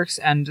 It works,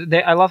 and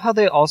I love how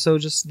they also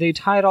they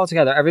tie it all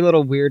together. Every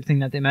little weird thing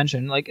that they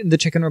mention, like the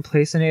chicken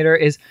replacinator,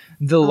 is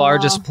the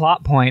largest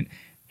plot point.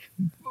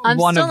 I'm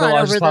one still of the not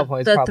largest over plot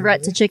points. the probably.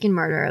 threat to chicken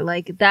murder.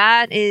 Like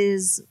that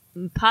is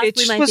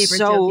possibly my favorite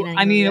joke. In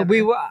any movie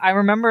ever. I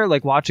remember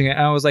like watching it, and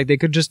I was like, they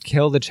could just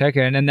kill the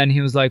chicken, and then he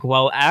was like,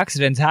 well,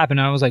 accidents happen.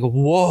 And I was like,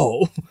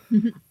 whoa,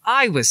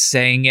 I was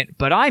saying it,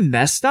 but I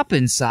messed up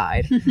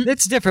inside.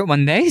 It's different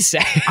when they say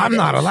it. I'm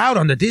not allowed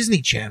on the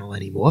Disney Channel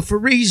anymore for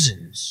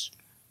reasons.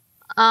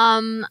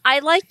 I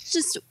like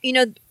just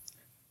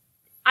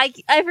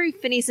every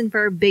Phineas and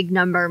Ferb big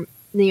number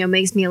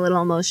makes me a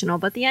little emotional,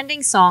 but the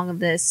ending song of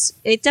this,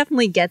 it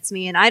definitely gets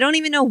me, and I don't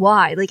even know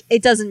why. Like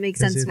it doesn't make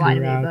sense why to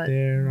me, out but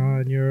there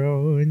on your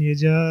own, you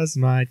just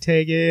might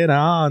take it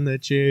on the I'm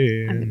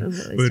chin. gonna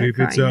really But start if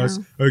it's crying us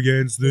now.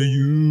 against the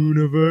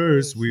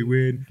universe, we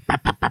win.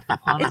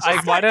 It's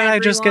just Why that did I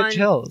just get everyone-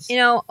 chills?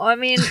 I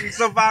mean,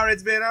 So far,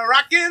 it's been a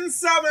rockin'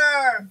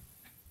 summer.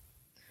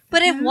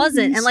 but it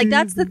wasn't, and like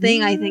that's the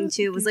thing I think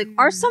too was like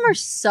our summer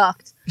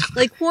sucked.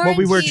 Like Well,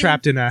 we were quarantine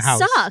trapped in a house.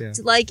 sucked. yeah.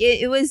 Like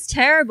it was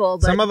terrible.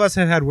 But Some of us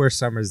have had worse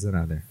summers than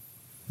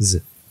others.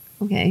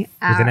 okay,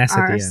 an S at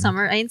our the end.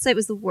 summer. I didn't say it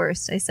was the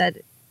worst. I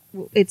said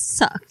it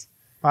sucked.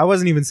 I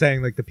wasn't even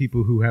saying like the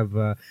people who have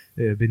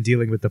been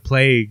dealing with the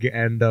plague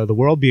and the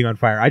world being on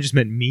fire. I just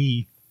meant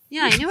me.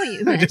 Yeah, I know what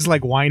you meant. Just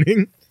like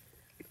whining.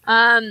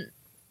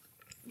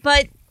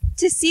 But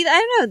to see that, I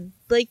don't know,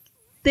 like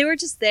they were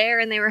just there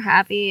and they were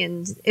happy,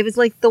 and it was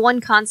like the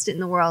one constant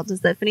in the world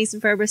is that Phineas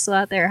and Ferb are still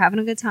out there having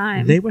a good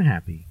time. They were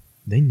happy.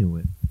 They knew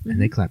it, and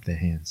they clapped their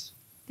hands.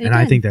 They and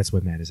I did. think that's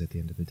what matters at the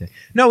end of the day.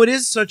 No, it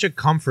is such a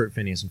comfort,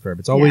 Phineas and Ferb.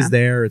 It's always Yeah.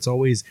 there. It's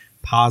always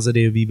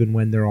positive, even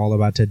when they're all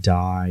about to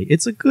die.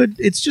 It's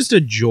just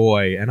a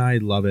joy, and I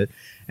love it.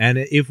 And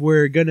if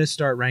we're gonna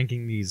start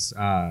ranking these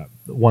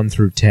 1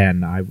 through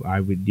 10, I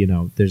would,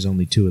 there's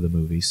only 2 of the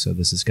movies, so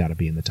this has got to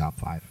be in the top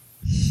 5.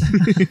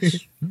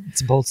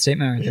 It's a bold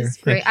statement right there. It's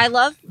great. I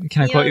love.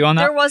 Can I quote you on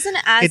that? There wasn't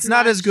as. It's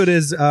not much- as good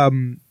as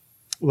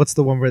what's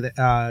the one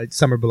where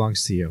Summer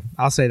Belongs to You.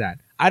 I'll say that.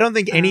 I don't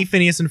think any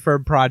Phineas and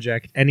Ferb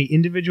project, any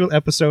individual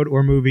episode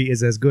or movie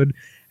is as good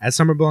as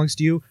Summer Belongs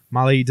to You.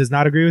 Molly does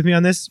not agree with me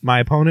on this. My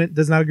opponent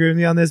does not agree with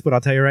me on this, but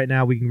I'll tell you right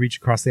now, we can reach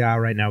across the aisle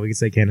right now. We can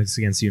say Candace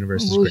Against the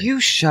Universe is Will great.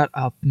 you shut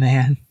up,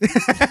 man?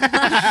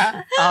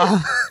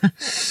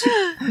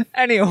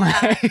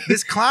 Anyway.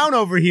 This clown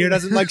over here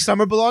doesn't like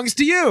Summer Belongs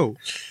to You.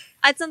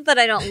 It's not that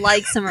I don't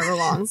like Summer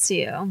Belongs to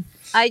You.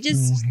 I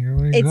just. Here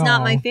we It's go.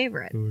 not my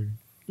favorite.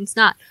 It's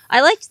not.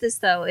 I liked this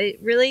though.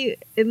 It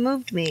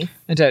moved me.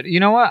 It did. You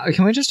know what?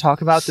 Can we just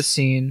talk about the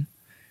scene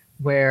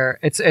where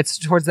it's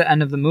towards the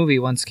end of the movie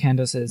once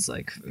Candace is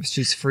like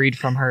she's freed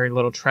from her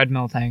little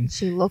treadmill thing.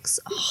 She looks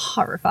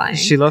horrifying.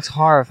 She looks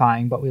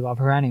horrifying, but we love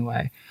her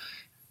anyway.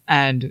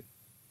 And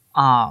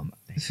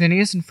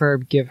Phineas and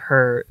Ferb give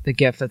her the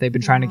gift that they've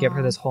been trying to give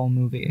her this whole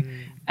movie.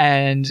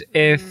 And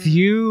if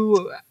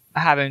you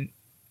haven't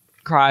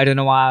cried in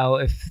a while,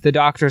 if the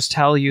doctors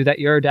tell you that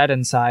you're dead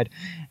inside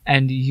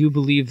and you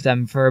believe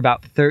them for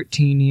about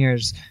 13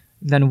 years,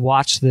 then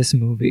watch this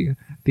movie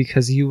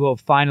because you will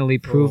finally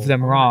prove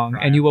them wrong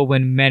and you will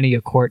win many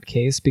a court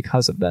case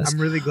because of this. I'm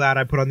really glad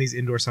I put on these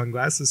indoor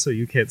sunglasses so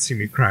you can't see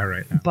me cry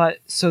right now. But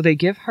so they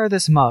give her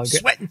this mug.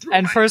 Sweating through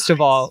And my first of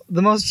all,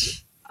 the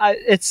most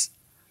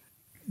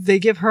they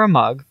give her a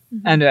mug,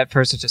 and at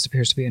first it just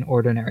appears to be an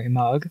ordinary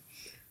mug.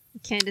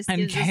 Candace And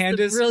gives us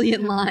Candace, the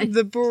brilliant line.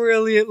 The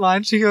brilliant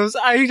line. She goes,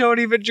 "I don't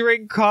even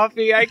drink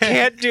coffee. I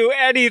can't do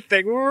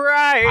anything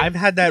right." I've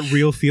had that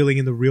real feeling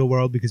in the real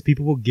world because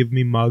people will give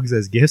me mugs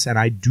as gifts and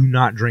I do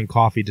not drink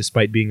coffee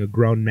despite being a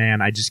grown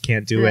man. I just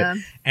can't do Yeah.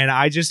 it. And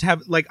I just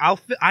have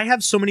I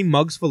have so many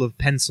mugs full of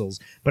pencils,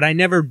 but I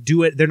never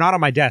do it. They're not on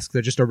my desk.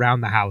 They're just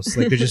around the house.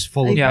 Like they're just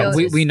full of Yeah,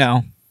 pencils. we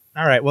know.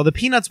 All right. Well, the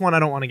Peanuts one I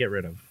don't want to get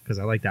rid of because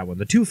I like that one.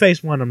 The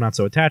Two-Face one I'm not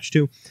so attached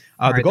to.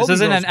 All right, the this Golden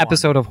isn't Girls an one.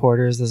 episode of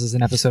Hoarders. This is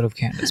an episode of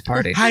Candace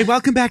Party. Hi,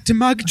 welcome back to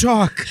Mug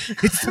Talk.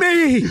 It's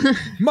me,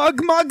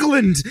 Mug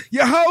Mugland,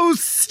 your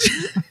host.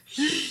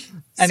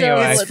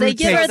 Anyway, So they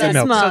give her this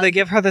milk. mug. So they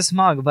give her this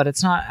mug, but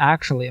it's not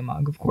actually a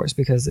mug, of course,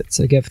 because it's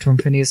a gift from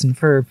Phineas and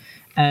Ferb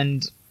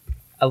and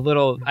a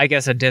little, I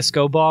guess, a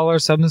disco ball or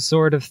some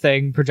sort of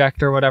thing,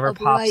 projector, whatever, a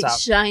pops bright, out.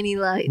 shiny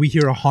light. We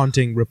hear a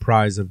haunting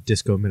reprise of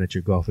Disco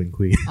Miniature Golfing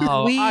Queen.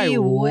 Oh, We I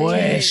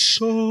wish. wish.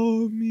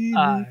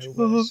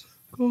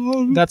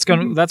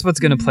 That's what's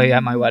gonna play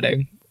at my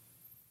wedding.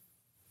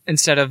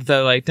 Instead of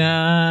the like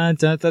da,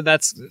 da, da,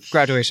 that's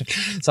graduation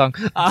song.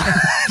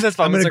 That's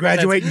I'm going to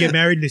graduate and get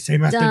married the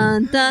same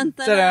afternoon. Dun, dun,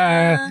 dun,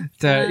 Da-da,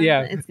 da, dun.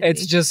 yeah, It's gonna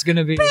it's be- just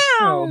gonna be.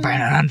 Oh, You're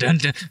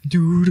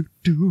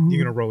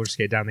going to roller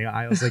skate down the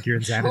aisles like you're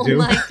in Oh Xanadu.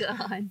 my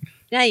god!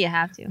 Now you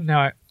have to.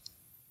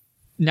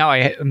 Now I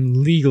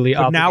am legally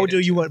But now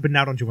obligated. But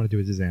now don't you want to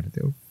do it as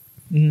Xanadu?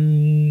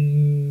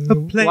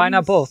 Why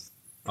not both?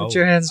 Put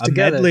your hands a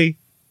together. medley.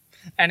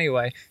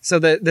 Anyway, so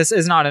this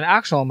is not an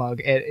actual mug.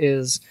 It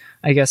is,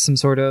 I guess, some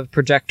sort of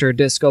projector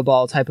disco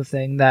ball type of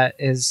thing that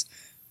is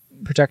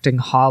projecting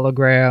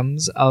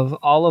holograms of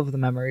all of the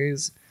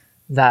memories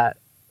that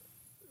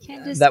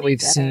Candace that made we've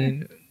better.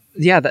 seen.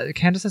 Yeah, that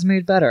Candace has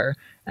made better,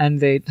 and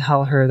they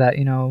tell her that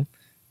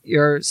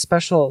you're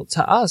special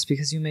to us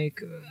because you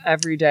make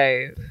every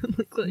day.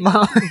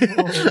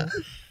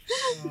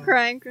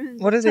 Crying.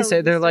 What do they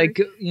say? They're like,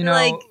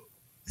 Like,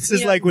 This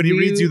is Yeah. like when he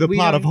reads you the we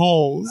plot of don't-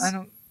 Holes. I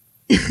don't.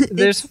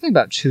 There's something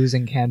about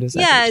choosing Candace.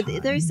 yeah, every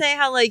time. they say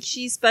how like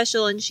she's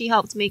special and she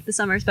helped make the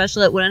summer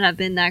special. It wouldn't have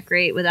been that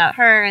great without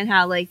her, and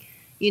how like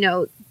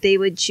they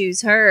would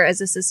choose her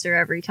as a sister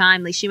every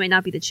time. Like she might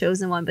not be the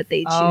chosen one, but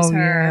they choose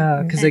her.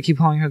 Yeah, because they And keep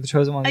calling her the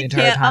chosen one the I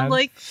entire can't. time. I'm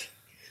like,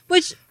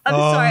 which I'm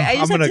sorry. I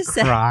just I'm have gonna to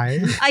say, cry.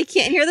 I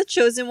can't hear the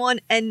chosen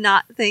one and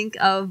not think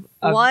of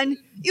one.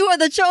 You are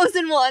the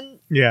chosen one,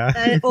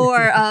 Yeah.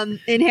 or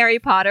in Harry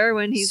Potter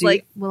when he's See,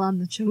 like, "Well, I'm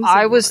the chosen."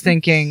 I was one.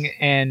 thinking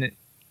in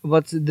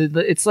what's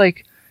it's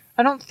like.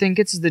 I don't think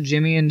it's the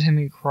Jimmy and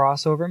Timmy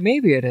crossover.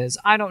 Maybe it is.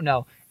 I don't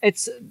know.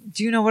 It's.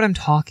 Do you know what I'm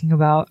talking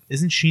about?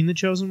 Isn't Sheen the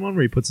chosen one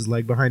where he puts his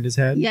leg behind his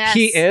head? Yes.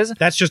 He is.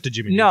 That's just a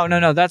Jimmy. No,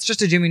 Neutron. no. That's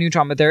just a Jimmy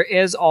Neutron. But there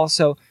is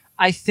also.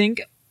 I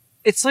think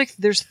it's like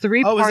there's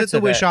three Oh, parts is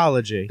it the of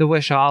Wishology? The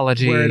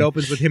Wishology. Where it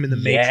opens with him in the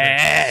Matrix.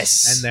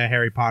 Yes. And the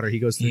Harry Potter, he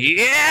goes through.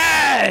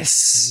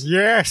 Yes.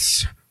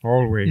 Yes.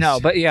 Always.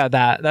 No, but yeah,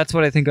 that's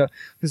what I think of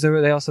because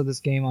they also have this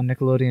game on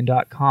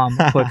Nickelodeon.com,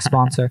 quick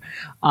sponsor.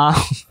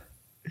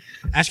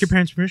 Ask your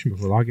parents' permission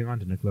before logging on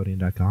to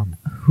Nickelodeon.com.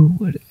 Who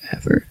would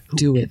ever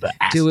do it? Whoever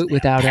asked Do it their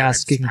without parents'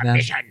 asking them.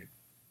 permission.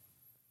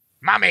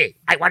 Mommy,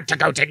 I want to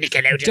go to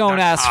Nickelodeon. Don't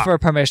ask for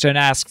permission,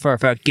 ask for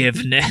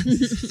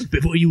forgiveness.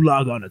 Before you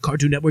log on to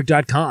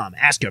CartoonNetwork.com,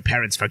 ask your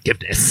parents'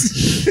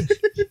 forgiveness.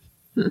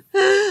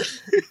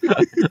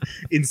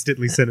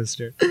 Instantly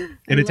sinister. In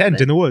a love tent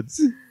it. in the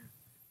woods.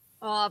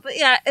 But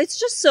yeah, it's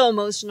just so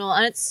emotional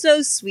and it's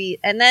so sweet.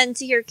 And then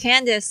to hear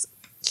Candace,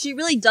 she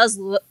really does.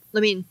 I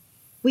mean,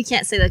 we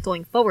can't say that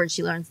going forward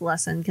she learns the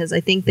lesson because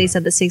I think they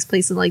said this takes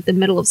place in like the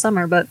middle of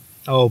summer. But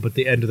But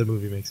the end of the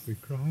movie makes me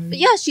cry.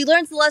 yeah, she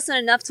learns the lesson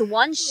enough to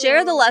one,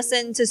 share the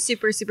lesson to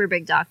Super Super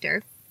Big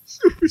Doctor.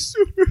 Super.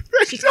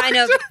 She kind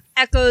of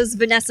echoes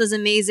Vanessa's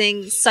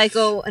amazing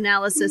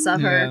psychoanalysis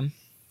of her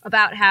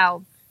about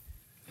how,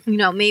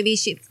 maybe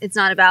it's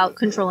not about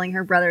controlling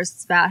her brothers.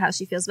 It's about how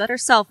she feels about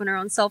herself and her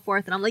own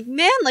self-worth. And I'm like,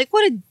 man, like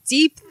what a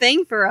deep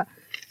thing for a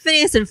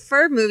Phineas and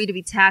Ferb movie to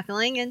be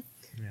tackling. And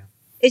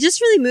it just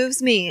really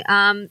moves me.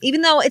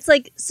 Even though it's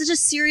like such a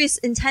serious,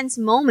 intense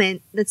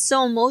moment that's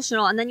so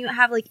emotional. And then you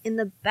have like in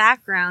the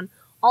background,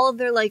 all of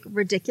their like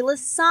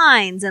ridiculous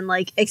signs and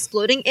like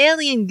exploding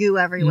alien goo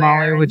everywhere.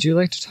 Molly, would you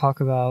like to talk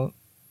about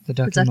the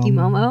Ducky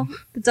Momo?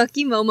 The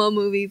Ducky Momo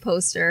movie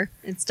poster.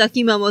 It's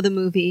Ducky Momo the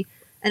movie.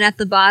 And at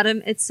the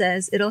bottom it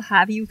says, it'll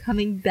have you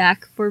coming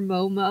back for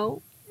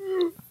Momo.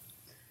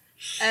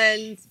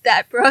 And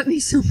that brought me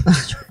so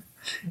much joy.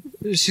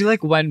 She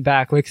like went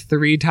back like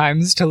 3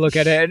 times to look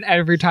at it, and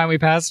every time we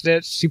passed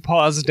it, she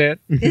paused it.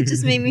 It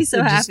just made me so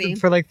Just happy.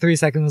 for like 3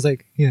 seconds, was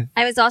like, yeah.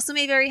 I was also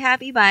made very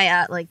happy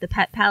by like the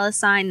Pet Palace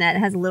sign that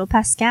has a little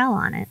Pascal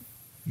on it.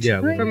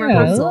 Yeah. From Yeah,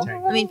 Rapunzel.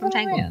 little- I mean, from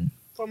Tangled. Man.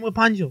 From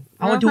Rapunzel.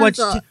 I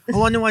Rapunzel.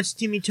 want to watch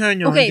Timmy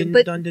Turner Okay,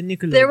 but on the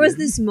Nickelodeon. There was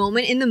this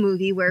moment in the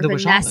movie where The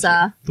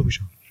Vanessa, Louis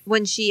Vuitton.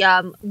 when she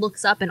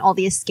looks up and all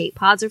the escape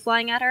pods are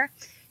flying at her,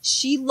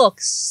 she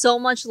looks so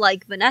much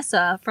like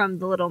Vanessa from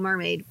The Little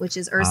Mermaid, which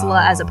is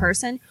Ursula as a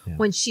person. yeah.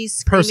 When she's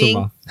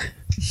screaming,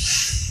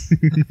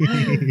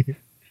 Persula.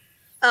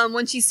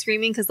 when she's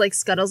screaming because like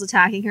Scuttle's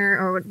attacking her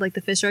or like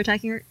the fish are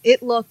attacking her,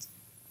 it looked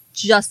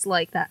just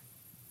like that.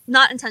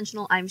 Not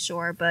intentional, I'm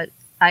sure, but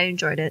I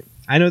enjoyed it.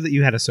 I know that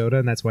you had a soda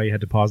and that's why you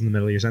had to pause in the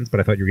middle of your sentence, but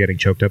I thought you were getting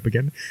choked up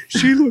again.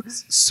 She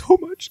looks so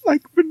much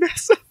like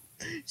Vanessa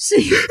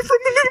She, from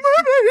The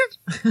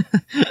Little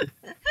Mermaid.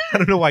 I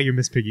don't know why you're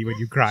Miss Piggy when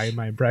you cry in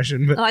my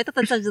impression, but oh, I thought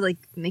that sounded like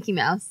Mickey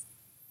Mouse.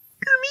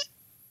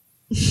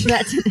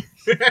 That's it.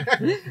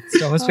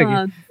 So much Piggy.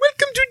 welcome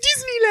to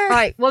Disneyland. All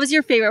right, what was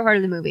your favorite part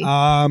of the movie?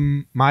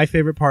 My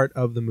favorite part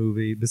of the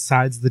movie,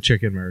 besides the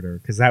chicken murder,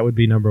 because that would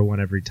be number one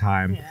every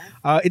time.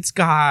 It's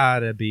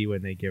gotta be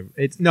when they give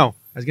it's no.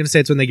 I was gonna say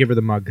it's when they give her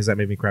the mug because that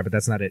made me cry, but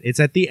that's not it. It's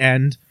at the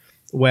end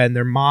when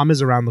their mom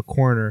is around the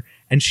corner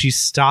and she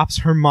stops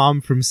her mom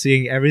from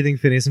seeing everything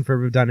Phineas and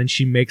Ferb have done, and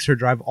she makes her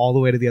drive all the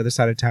way to the other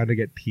side of town to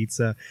get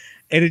pizza.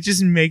 And it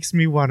just makes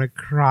me want to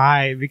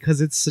cry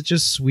because it's such a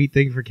sweet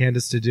thing for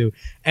Candace to do.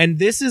 And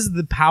this is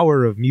the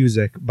power of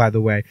music, by the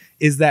way,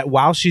 is that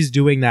while she's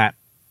doing that,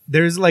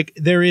 there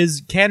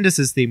is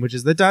Candace's theme, which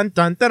is the dun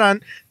dun dun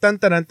dun dun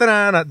dun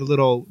dun dun, the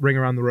little Ring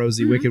Around the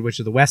Rosie Wicked Witch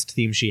of the West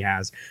theme she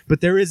has. But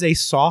there is a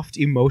soft,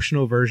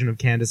 emotional version of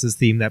Candace's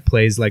theme that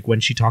plays like when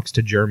she talks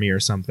to Jeremy or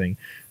something.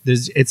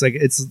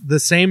 It's the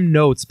same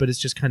notes, but it's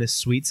just kind of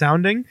sweet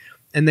sounding.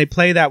 And they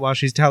play that while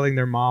she's telling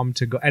their mom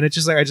to go. And it's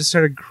just like, I just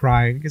started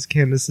crying because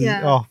Candace is,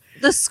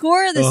 The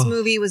score of this Ugh.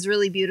 movie was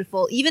really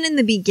beautiful. Even in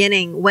the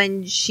beginning,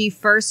 when she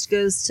first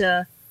goes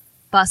to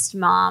bust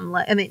mom,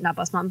 not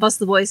bust mom, bust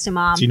the boys to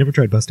mom. So you never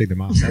tried busting the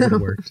mom. That would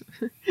have worked.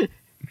 Can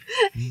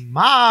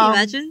Mom! you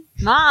imagine?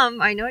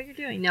 Mom, I know what you're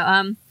doing. No,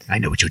 I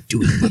know what you're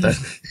doing, mother.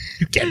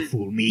 You can't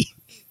fool me.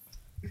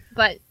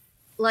 but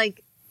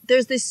like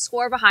there's this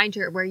score behind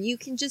her where you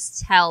can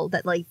just tell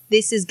that like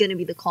this is going to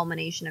be the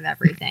culmination of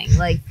everything.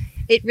 Like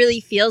it really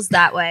feels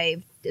that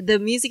way. The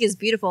music is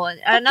beautiful. And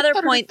at another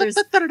point, there's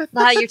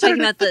you're talking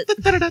about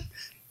the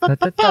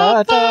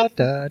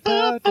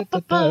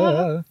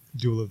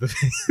Duel of the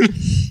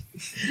Fates.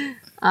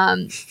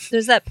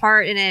 there's that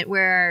part in it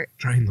where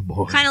Trying the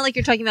boy. kind of like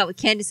you're talking about with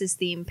Candace's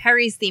theme,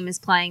 Perry's theme is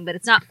playing, but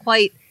it's not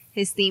quite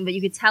his theme, but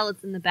you could tell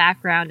it's in the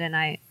background, and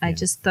I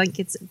just think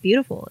it's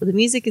beautiful. The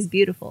music is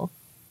beautiful.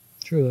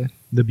 Truly.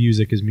 The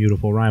music is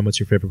beautiful. Ryan, what's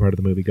your favorite part of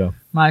the movie? Go.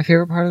 My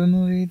favorite part of the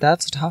movie?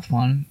 That's a tough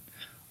one.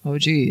 Oh,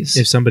 geez.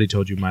 If somebody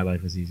told you my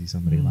life was easy,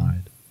 somebody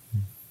lied.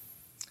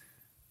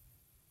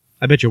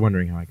 I bet you're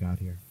wondering how I got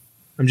here.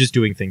 I'm just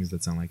doing things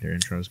that sound like their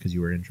intros because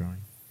you were introing.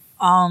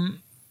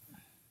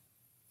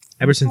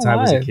 Ever since I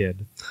was a why.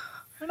 kid.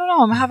 I don't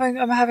know.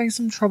 I'm having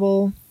some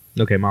trouble.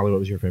 Okay, Molly, what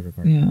was your favorite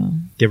part? Yeah.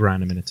 Give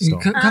Ryan a minute to stall.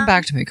 Come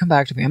back to me. Come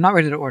back to me. I'm not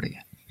ready to order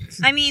yet.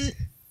 I mean,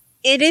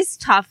 it is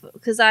tough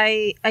because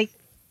I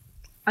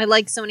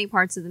like so many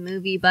parts of the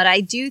movie, but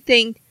I do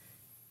think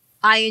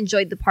I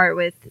enjoyed the part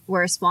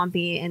where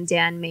Swampy and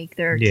Dan make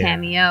their Yeah.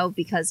 cameo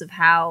because of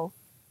how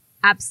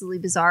absolutely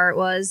bizarre it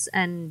was,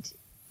 and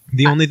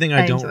The only thing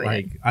I I don't enjoyed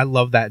like, I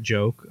love that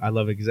joke. I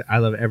love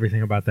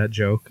everything about that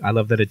joke. I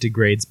love that it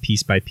degrades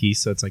piece by piece,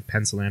 so it's like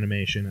pencil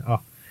animation. Oh,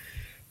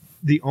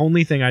 The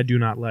only thing I do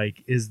not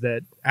like is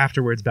that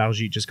afterwards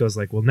Baljeet just goes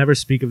like, "We'll never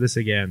speak of this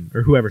again,"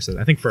 or whoever says.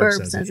 I think Ferb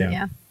says it.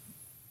 Yeah.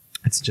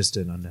 It's just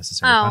an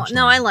unnecessary. Oh punchline.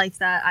 no, I liked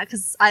that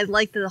because I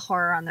liked the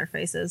horror on their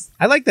faces.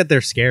 I like that they're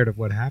scared of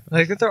what happened.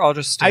 Like that they're all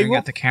just staring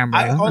at the camera.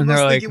 I almost and they're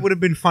think like, it would have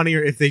been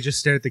funnier if they just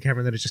stared at the camera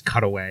and then it just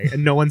cut away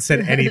and no one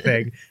said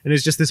anything and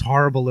it's just this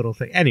horrible little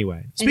thing.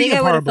 Anyway, I think I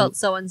would have horrible, felt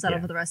so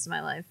unsettled for the rest of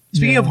my life.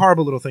 speaking of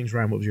horrible little things,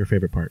 Ryan, what was your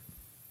favorite part?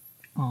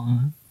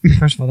 Aw.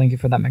 First of all, thank you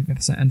for that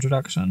magnificent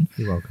introduction.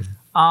 You're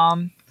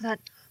welcome. That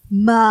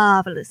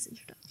marvelous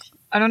introduction.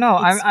 I don't know.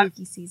 It's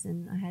spooky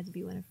season. I had to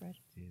be Winifred.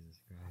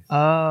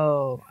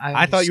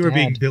 I thought you were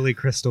being understand. Billy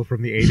Crystal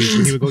from the 80s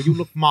when he would go, "You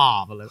look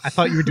marvelous." I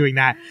thought you were doing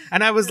that.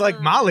 And I was like,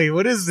 Molly,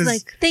 what is this?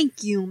 Like,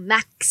 thank you,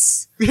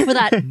 Max, for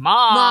that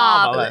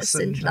Marvelous marvelous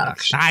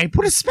introduction. I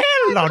put a spell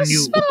on you.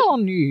 Spell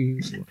on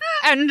you.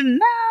 And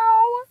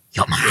now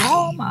You're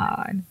mine.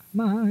 mine.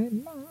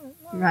 Mine.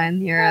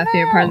 Ryan, your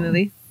favorite part of the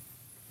movie?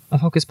 A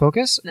Hocus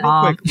Pocus?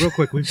 Real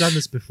quick, we've done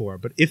this before,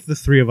 but if the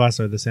three of us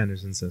are the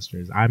Sanderson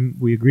sisters,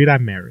 we agreed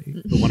I'm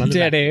Mary. The one on the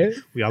Did back.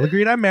 it? We all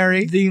agreed I'm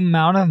Mary. The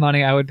amount of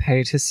money I would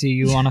pay to see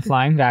you on a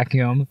flying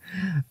vacuum.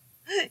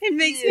 It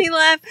makes me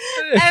laugh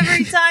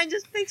every time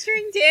just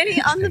picturing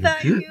Danny on the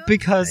vacuum.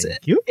 Because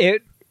Thank you.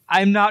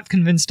 I'm not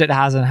convinced it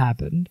hasn't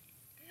happened.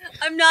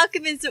 I'm not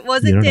convinced it You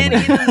wasn't don't know Danny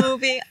what in the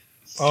movie.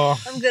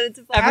 Oh, I'm good at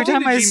the Every Abby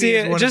time I Najimy see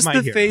is one it, of just my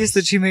the heroes. face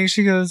that she makes,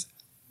 she goes,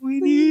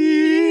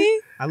 Winnie.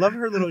 I love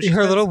her little.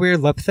 Her little weird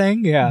lip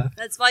thing, yeah.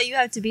 That's why you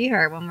have to be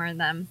her when we're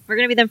them. We're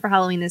gonna be them for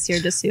Halloween this year,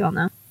 just so you all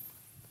know.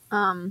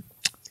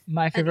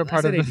 My favorite Anyway.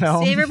 part of the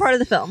film. Favorite part of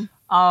the film.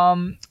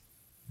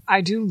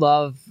 I do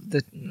love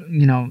the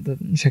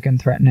chicken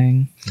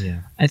threatening.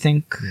 Yeah. I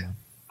think Yeah.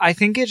 I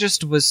think it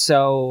just was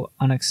so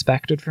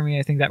unexpected for me.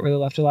 I think that really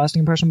left a lasting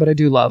impression, but I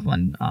do love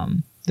when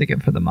they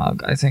get for the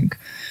mug. I think,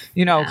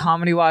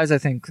 comedy wise, I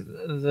think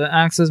the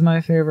axe is my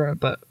favorite,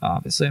 but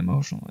obviously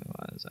emotionally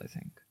wise, I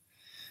think.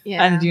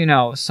 Yeah.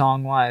 And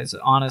song wise,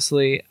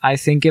 honestly, I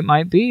think it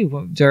might be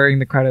during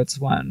the credits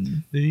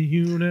when The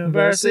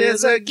universe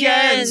is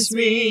against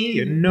me,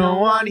 and no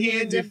one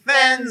here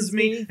defends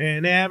me,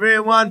 and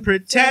everyone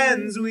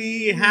pretends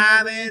we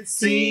haven't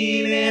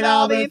seen it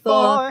all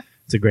before.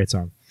 It's a great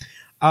song.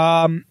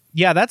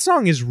 Yeah, that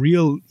song is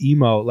real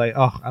emo. Like,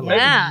 oh, I love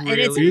Yeah, it. and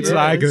it's Really It's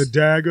like a is.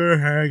 dagger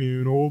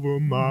hanging over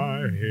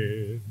my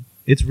head.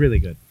 It's really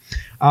good.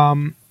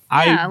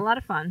 a lot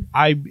of fun.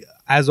 I,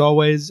 as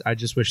always, I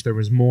just wish there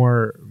was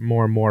more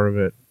of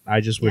it. I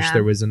just wish Yeah.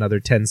 there was another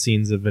 10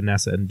 scenes of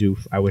Vanessa and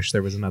Doof. I wish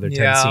there was another 10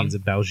 Yeah. scenes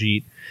of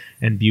Baljeet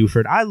and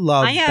Buford. I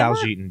love I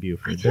Baljeet and I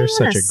Buford. kind They're of such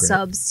want a a great.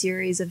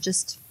 sub-series of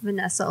just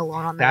Vanessa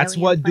alone on the That's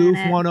alien what planet.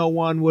 Doof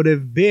 101 would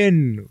have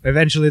been.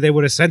 Eventually, they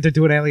would have sent her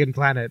to an alien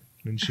planet,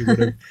 and she would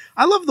have.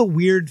 I love the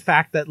weird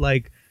fact that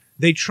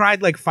they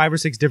tried 5 or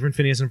 6 different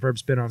Phineas and Ferb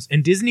spin-offs,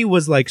 and Disney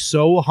was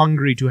so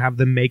hungry to have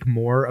them make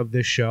more of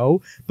this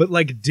show, but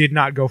did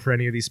not go for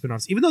any of these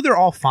spin-offs, even though they're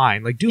all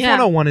fine. Doof Yeah.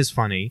 101 is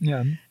funny,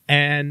 yeah.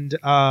 and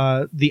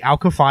the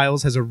Alka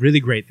Files has a really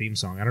great theme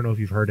song. I don't know if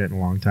you've heard it in a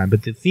long time,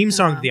 but the theme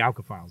song to the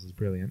Alka Files is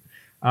brilliant.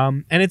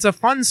 And it's a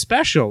fun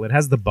special. It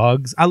has the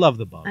bugs. I love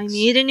the bugs. I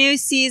need a new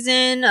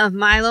season of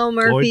Milo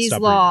Murphy's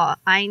stop Law.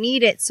 I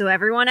need it. So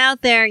everyone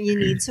out there, you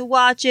need to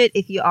watch it.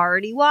 If you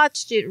already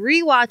watched it,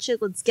 rewatch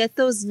it. Let's get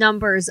those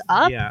numbers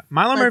up. Yeah,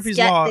 Milo Let's Murphy's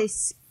get Law.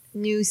 this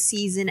new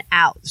season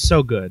out.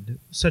 So good.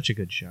 Such a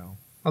good show.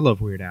 I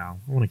love Weird Al.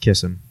 I want to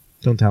kiss him.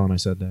 Don't tell him I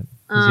said that.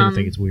 He's going to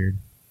think it's weird.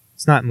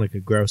 It's not in a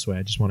gross way.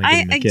 I just want to give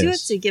him a I do have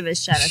kiss. to give a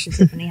shout out to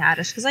Tiffany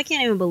Haddish because I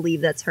can't even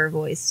believe that's her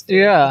voice.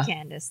 doing Yeah. The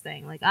Candace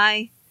thing.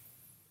 I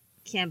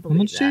can't How believe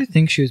much do you that.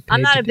 think she was paid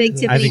I'm not to a big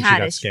do that? I Tiffany think she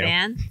got Haddish scaled.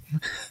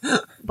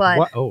 fan. But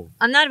What? Oh,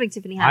 I'm not a big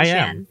Tiffany I Haddish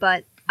am. fan.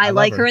 But I I love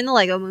like her. her in the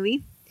Lego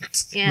movie.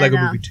 And, Lego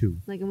Movie 2.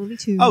 Lego Movie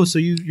 2. Oh, so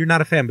you're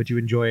not a fan, but you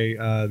enjoy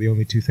the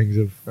only 2 things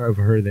of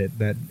her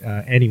that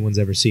anyone's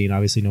ever seen.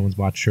 Obviously, no one's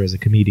watched her as a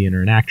comedian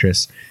or an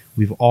actress.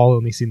 We've all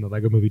only seen the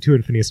Lego Movie 2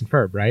 and Phineas and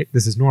Ferb, right?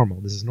 This is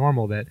normal. This is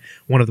normal that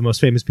one of the most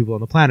famous people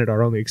on the planet,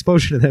 our only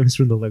exposure to them is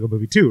from the Lego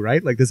Movie 2,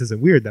 right? This isn't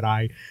weird that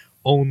I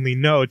only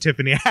know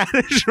Tiffany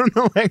Haddish from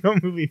the Lego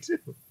Movie 2.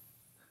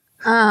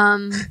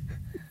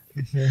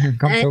 Very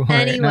uncomfortable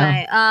right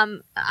Anyway, now.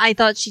 I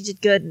thought she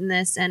did good in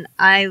this, and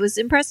I was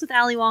impressed with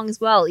Ali Wong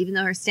as well, even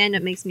though her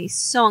stand-up makes me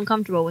so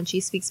uncomfortable when she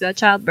speaks about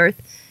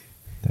childbirth.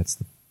 That's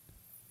the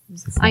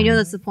I know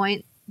that's the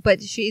point,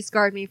 but she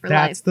scarred me for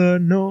That's the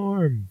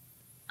norm.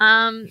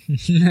 life.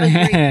 A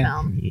great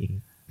film. Yeah.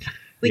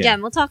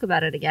 Again, we'll talk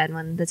about it again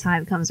when the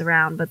time comes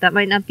around, but that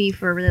might not be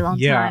for a really long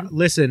Yeah, time.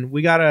 listen,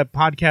 we got a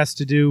podcast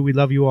to do. We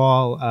love you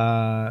all.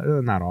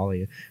 Not all of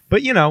you,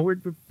 but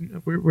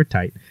we're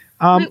tight.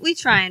 We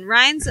try, and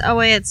Ryan's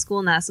away at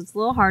school now, so it's a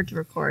little hard to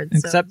record. so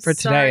Except for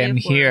sorry today, I'm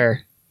if we're-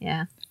 here.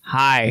 Yeah.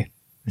 Hi,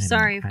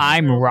 Sorry. if we're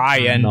I'm a little-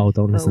 Ryan. No,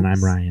 don't listen. I'm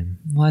Folks. Ryan.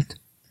 What?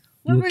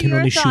 What You were can your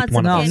only shoot thoughts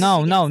one on of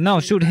us. No,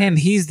 shoot him.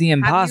 He's the Have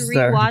you imposter.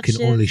 rewatched You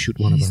can only shoot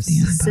one of us.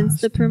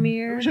 since the I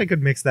premiere? wish I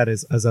could mix that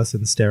as us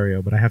in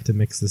stereo, but I have to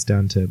mix this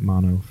down to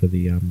mono for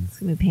the It's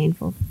gonna be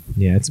painful.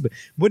 Yeah,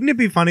 wouldn't it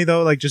be funny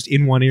though? Like just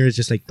in one ear is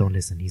just like, don't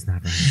listen, he's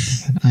not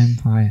Ryan. I'm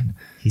Ryan.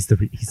 He's the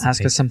Ask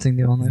fake. us something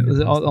the only He's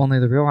the imposter. only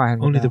the real Ryan.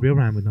 would Only the know. real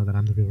Ryan would know that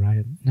I'm the real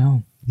Ryan.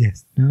 No,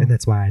 Yes, No. and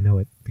that's why I know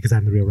it because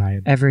I'm the real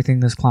Ryan. everything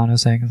this clown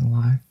is saying is a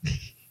lie.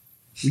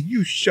 Will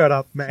you shut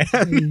up, man?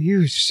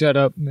 You shut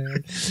up,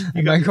 man.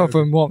 And got my me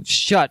girlfriend won't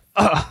shut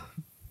up.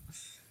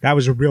 That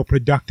was a real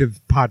productive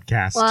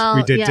podcast Well,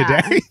 we did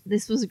yeah, today.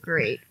 this was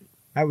great.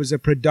 That was a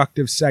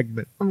productive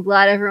segment. I'm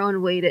glad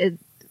everyone waited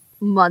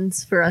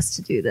months for us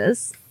to do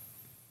this.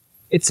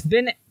 It's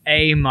been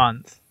a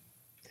month.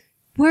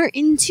 We're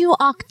into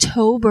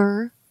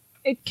October.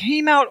 It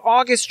came out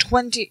August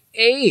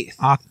 28th.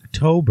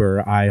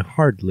 October, I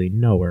hardly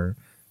know her.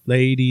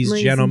 Ladies,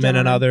 gentlemen,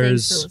 and thanks for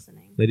others. listening.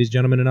 Ladies,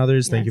 gentlemen, and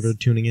others, thank you Yes. for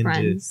tuning in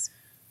Friends,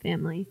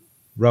 family. to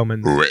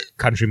Romans,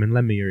 countrymen,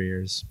 lend me your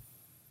ears.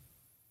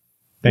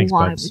 Thanks,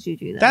 Why Bubs. would you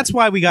do that? That's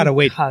why we gotta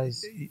wait.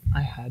 Because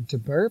I had to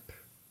burp.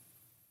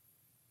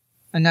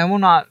 And I will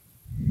not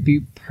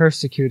be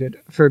persecuted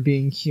for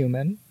being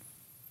human.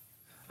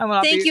 I will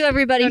not Thank be- you,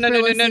 everybody, no,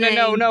 for listening.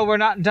 no, we're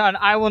not done.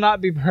 I will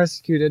not be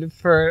persecuted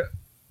for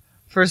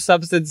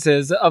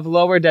substances of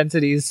lower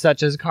densities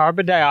such as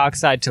carbon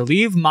dioxide to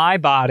leave my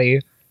body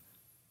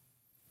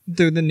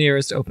through the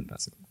nearest open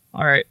vesicle.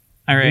 All right.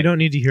 We don't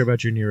need to hear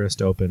about your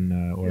nearest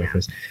open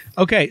orifice.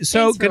 Okay,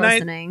 so Thanks for good night.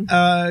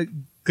 listening.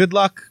 Good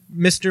luck,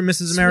 Mr. and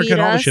Mrs. America,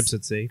 and all the us. ships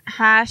at sea.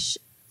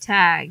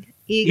 Hashtag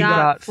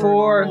EGOT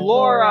for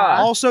Laura.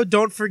 Also,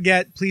 don't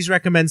forget, please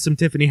recommend some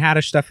Tiffany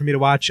Haddish stuff for me to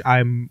watch.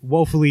 I'm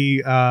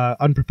woefully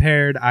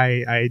unprepared.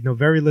 I know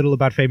very little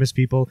about famous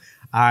people.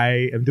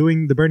 I am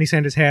doing the Bernie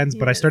Sanders hands,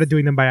 but I Yes. started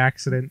doing them by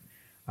accident.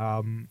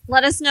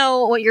 Let us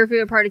know what your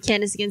favorite part of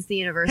Candace Against the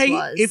Universe Hey,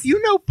 was. if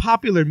you know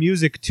popular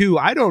music too,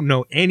 I don't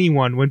know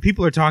anyone. When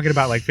people are talking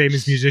about like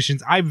famous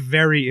musicians, I'm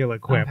very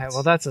ill-equipped. Okay,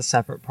 well, that's a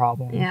separate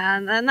problem. Yeah,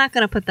 I'm not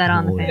going to put that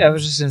on the Oh, fans. I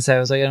was just going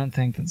to say, I don't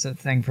think that's a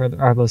thing for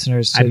our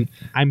listeners to...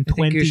 I'm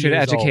 20 think you should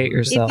years educate old.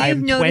 yourself. If you've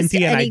I'm noticed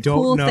 20 and I any don't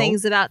cool know.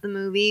 things about the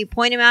movie,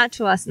 point them out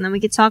to us, and then we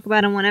could talk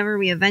about them whenever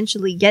we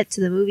eventually get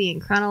to the movie in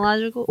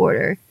chronological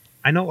order.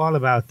 I know all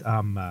about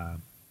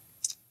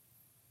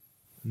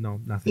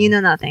no, nothing. You know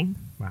nothing.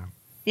 Wow.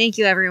 Thank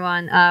you,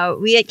 everyone.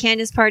 We at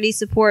Candace Party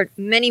support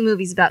many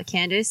movies about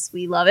Candace.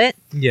 We love it.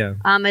 Yeah.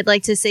 I'd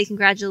like to say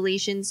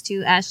congratulations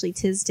to Ashley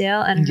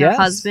Tisdale and her Yes.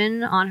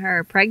 husband on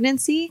her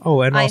pregnancy.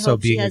 Oh, and I also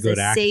hope she being a has good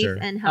safe actor.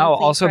 and Oh,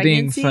 healthy also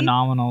pregnancy. being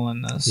phenomenal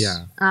in this.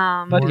 Yeah.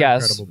 But More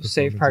yes, incredible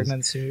safe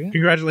performances. pregnancy.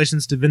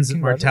 Congratulations to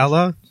Vincent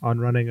Martella on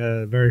running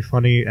a very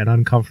funny and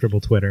uncomfortable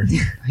Twitter.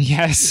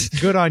 Yes.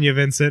 Good on you,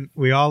 Vincent.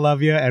 We all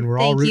love you, and we're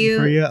all Thank rooting you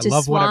for you. to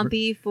Love whatever.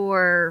 Swampy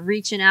for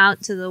reaching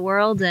out to the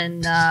world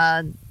and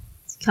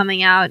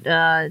coming out,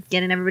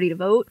 getting everybody to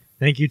vote.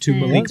 Thank you to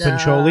and, Malik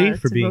Pancholi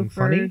for to being vote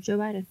funny. Joe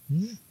Biden.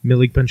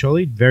 Malik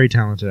Pancholi, very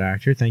talented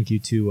actor. Thank you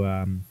to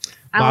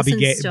Allison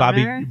Bobby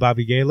Stoner.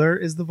 Bobby Gaylor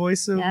is the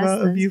voice of, Yes,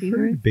 of Liz Buford.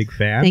 Buford. Big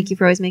fan. Thank you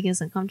for always making us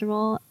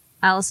uncomfortable.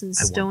 Allison I want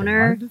the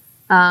Stoner.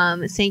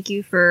 mug. Thank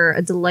you for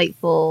a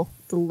delightful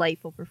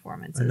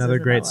performance. as Another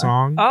great Isabella.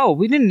 song. Oh,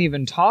 we didn't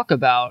even talk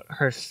about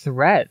her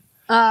threat.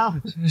 Oh,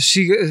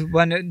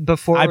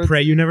 Before I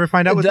pray you never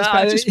find out what this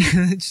patch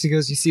is. she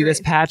goes, "You see this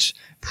patch?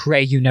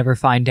 Pray you never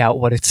find out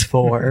what it's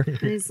for." and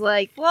he's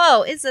like,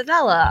 "Whoa,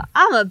 Isabella!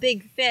 I'm a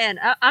big fan.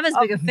 I'm as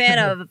big a fan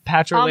of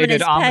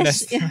Patch-related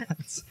ominous ominous.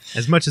 pests."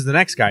 As much as the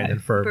next guy, then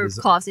Ferb For is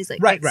coughs, he's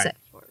like, Right, except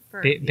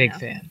for Big, you big know.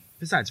 fan.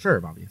 besides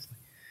Ferb, obviously.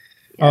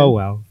 Yeah. Oh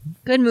well.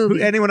 Good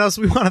movie. Anyone else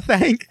we want to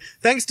thank?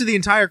 Thanks to the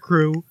entire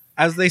crew.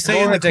 As they say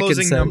in Laura the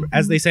closing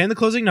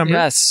Dickinson. number,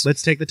 Yes.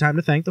 let's take the time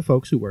to thank the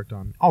folks who worked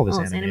on all this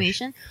Oh, it's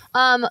animation.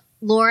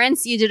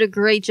 Lawrence, you did a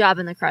great job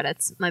in the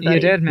credits, my buddy.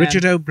 You did, man.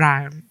 Richard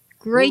O'Brien.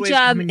 Great Always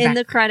job coming in back.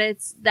 the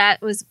credits.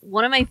 That was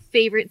one of my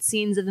favorite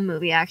scenes of the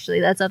movie,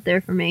 actually. That's up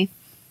there for me.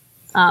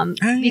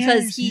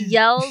 Because he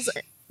yells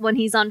when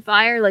he's on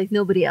fire like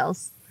nobody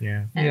else.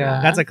 Yeah. And,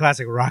 Yeah. That's a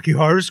classic Rocky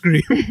Horror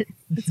scream.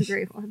 that's a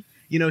great one.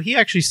 You know, he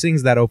actually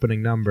sings that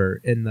opening number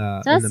in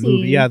the Does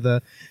movie. he? Yeah,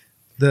 the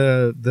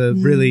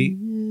really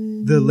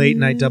the late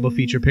night double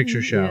feature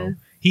picture show. Yeah.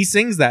 He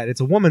sings that.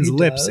 It's a woman's He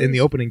lips in does? the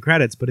opening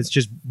credits, but it's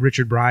just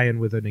Richard Bryan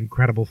with an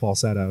incredible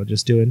falsetto,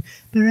 just doing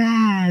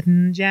Brad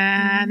and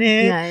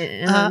Janet.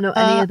 Yeah, I don't know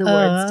any of the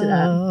words to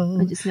that.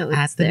 I just know it's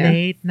at the there.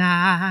 late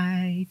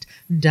night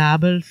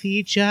double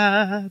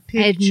feature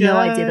picture had no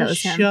idea that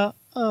was him.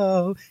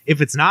 show. If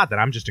it's not, then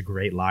I'm just a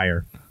great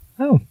liar.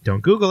 Oh,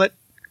 Don't Google it.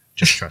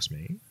 Just trust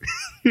me.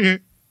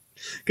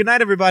 Good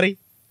night, everybody.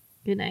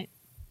 Good night.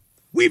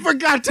 We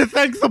forgot to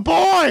thank the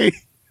boy.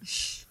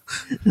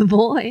 The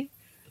boy.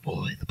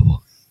 The boy.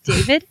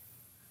 David?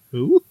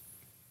 Who?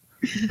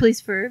 Who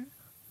plays Ferb?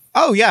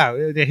 Oh yeah,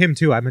 him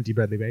too. I meant D.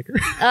 Bradley Baker.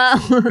 Oh. I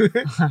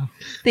Thanks,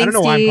 don't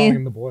know why I'm Dee. calling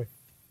him the boy.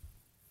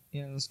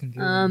 yeah, it was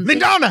confusing. Um,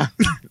 Lindana.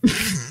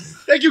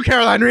 Thank you,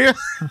 Caroline Rhea.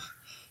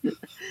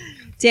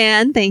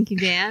 Dan, thank you,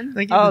 Dan.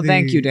 Thank you. Oh, to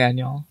thank the you,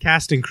 Daniel.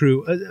 Cast and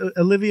crew.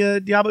 Olivia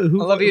Diabo.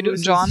 Olivia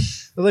Newton-John.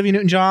 Olivia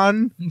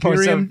Newton-John.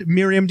 Voice of-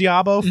 Miriam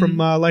Diabo from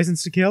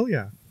License to Kill.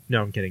 Yeah.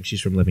 No, I'm kidding.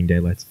 She's from Living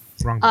Daylights.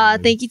 Wrong.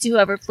 Thank you to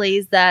whoever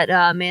plays that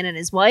man and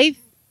his wife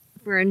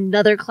for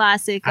another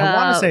classic I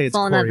want to say it's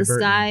Falling Corey Out of the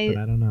Burton, Sky but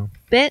I don't know.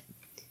 bit.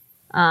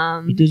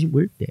 It doesn't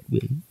work that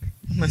way.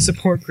 My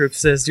support group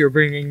says you're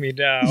bringing me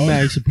down.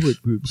 My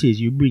support group says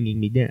you're bringing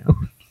me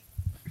down.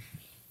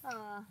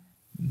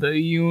 The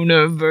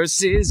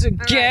universe is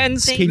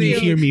against thank Can you you.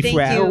 hear me, Thank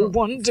Frau? No you,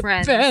 one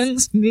friends.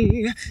 defends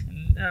me.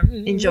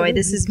 Enjoy.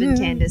 This has been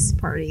Candace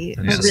Party,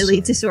 a Yes.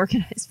 really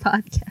disorganized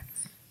podcast.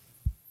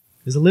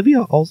 Is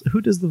Olivia also?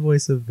 Who does the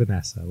voice of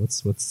Vanessa?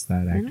 What's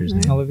that actor's know.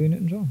 name? Olivia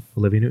Newton-John.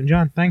 Olivia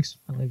Newton-John. Thanks.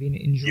 Olivia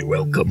Newton-John. You're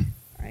welcome.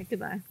 All right,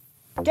 goodbye.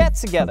 Get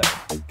together.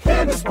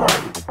 Candace Party.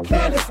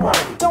 Candace Party.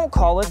 Don't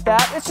call it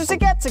that, it's just a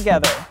get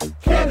together.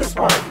 Candace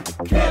Party.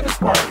 Candace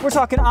Party. We're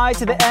talking I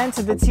to the N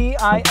to the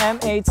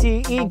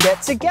T-I-M-A-T-E,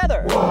 get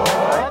together.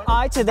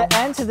 I to the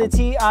N to the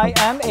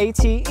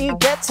T-I-M-A-T-E,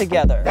 get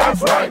together.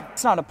 That's right.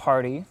 It's not a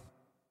party.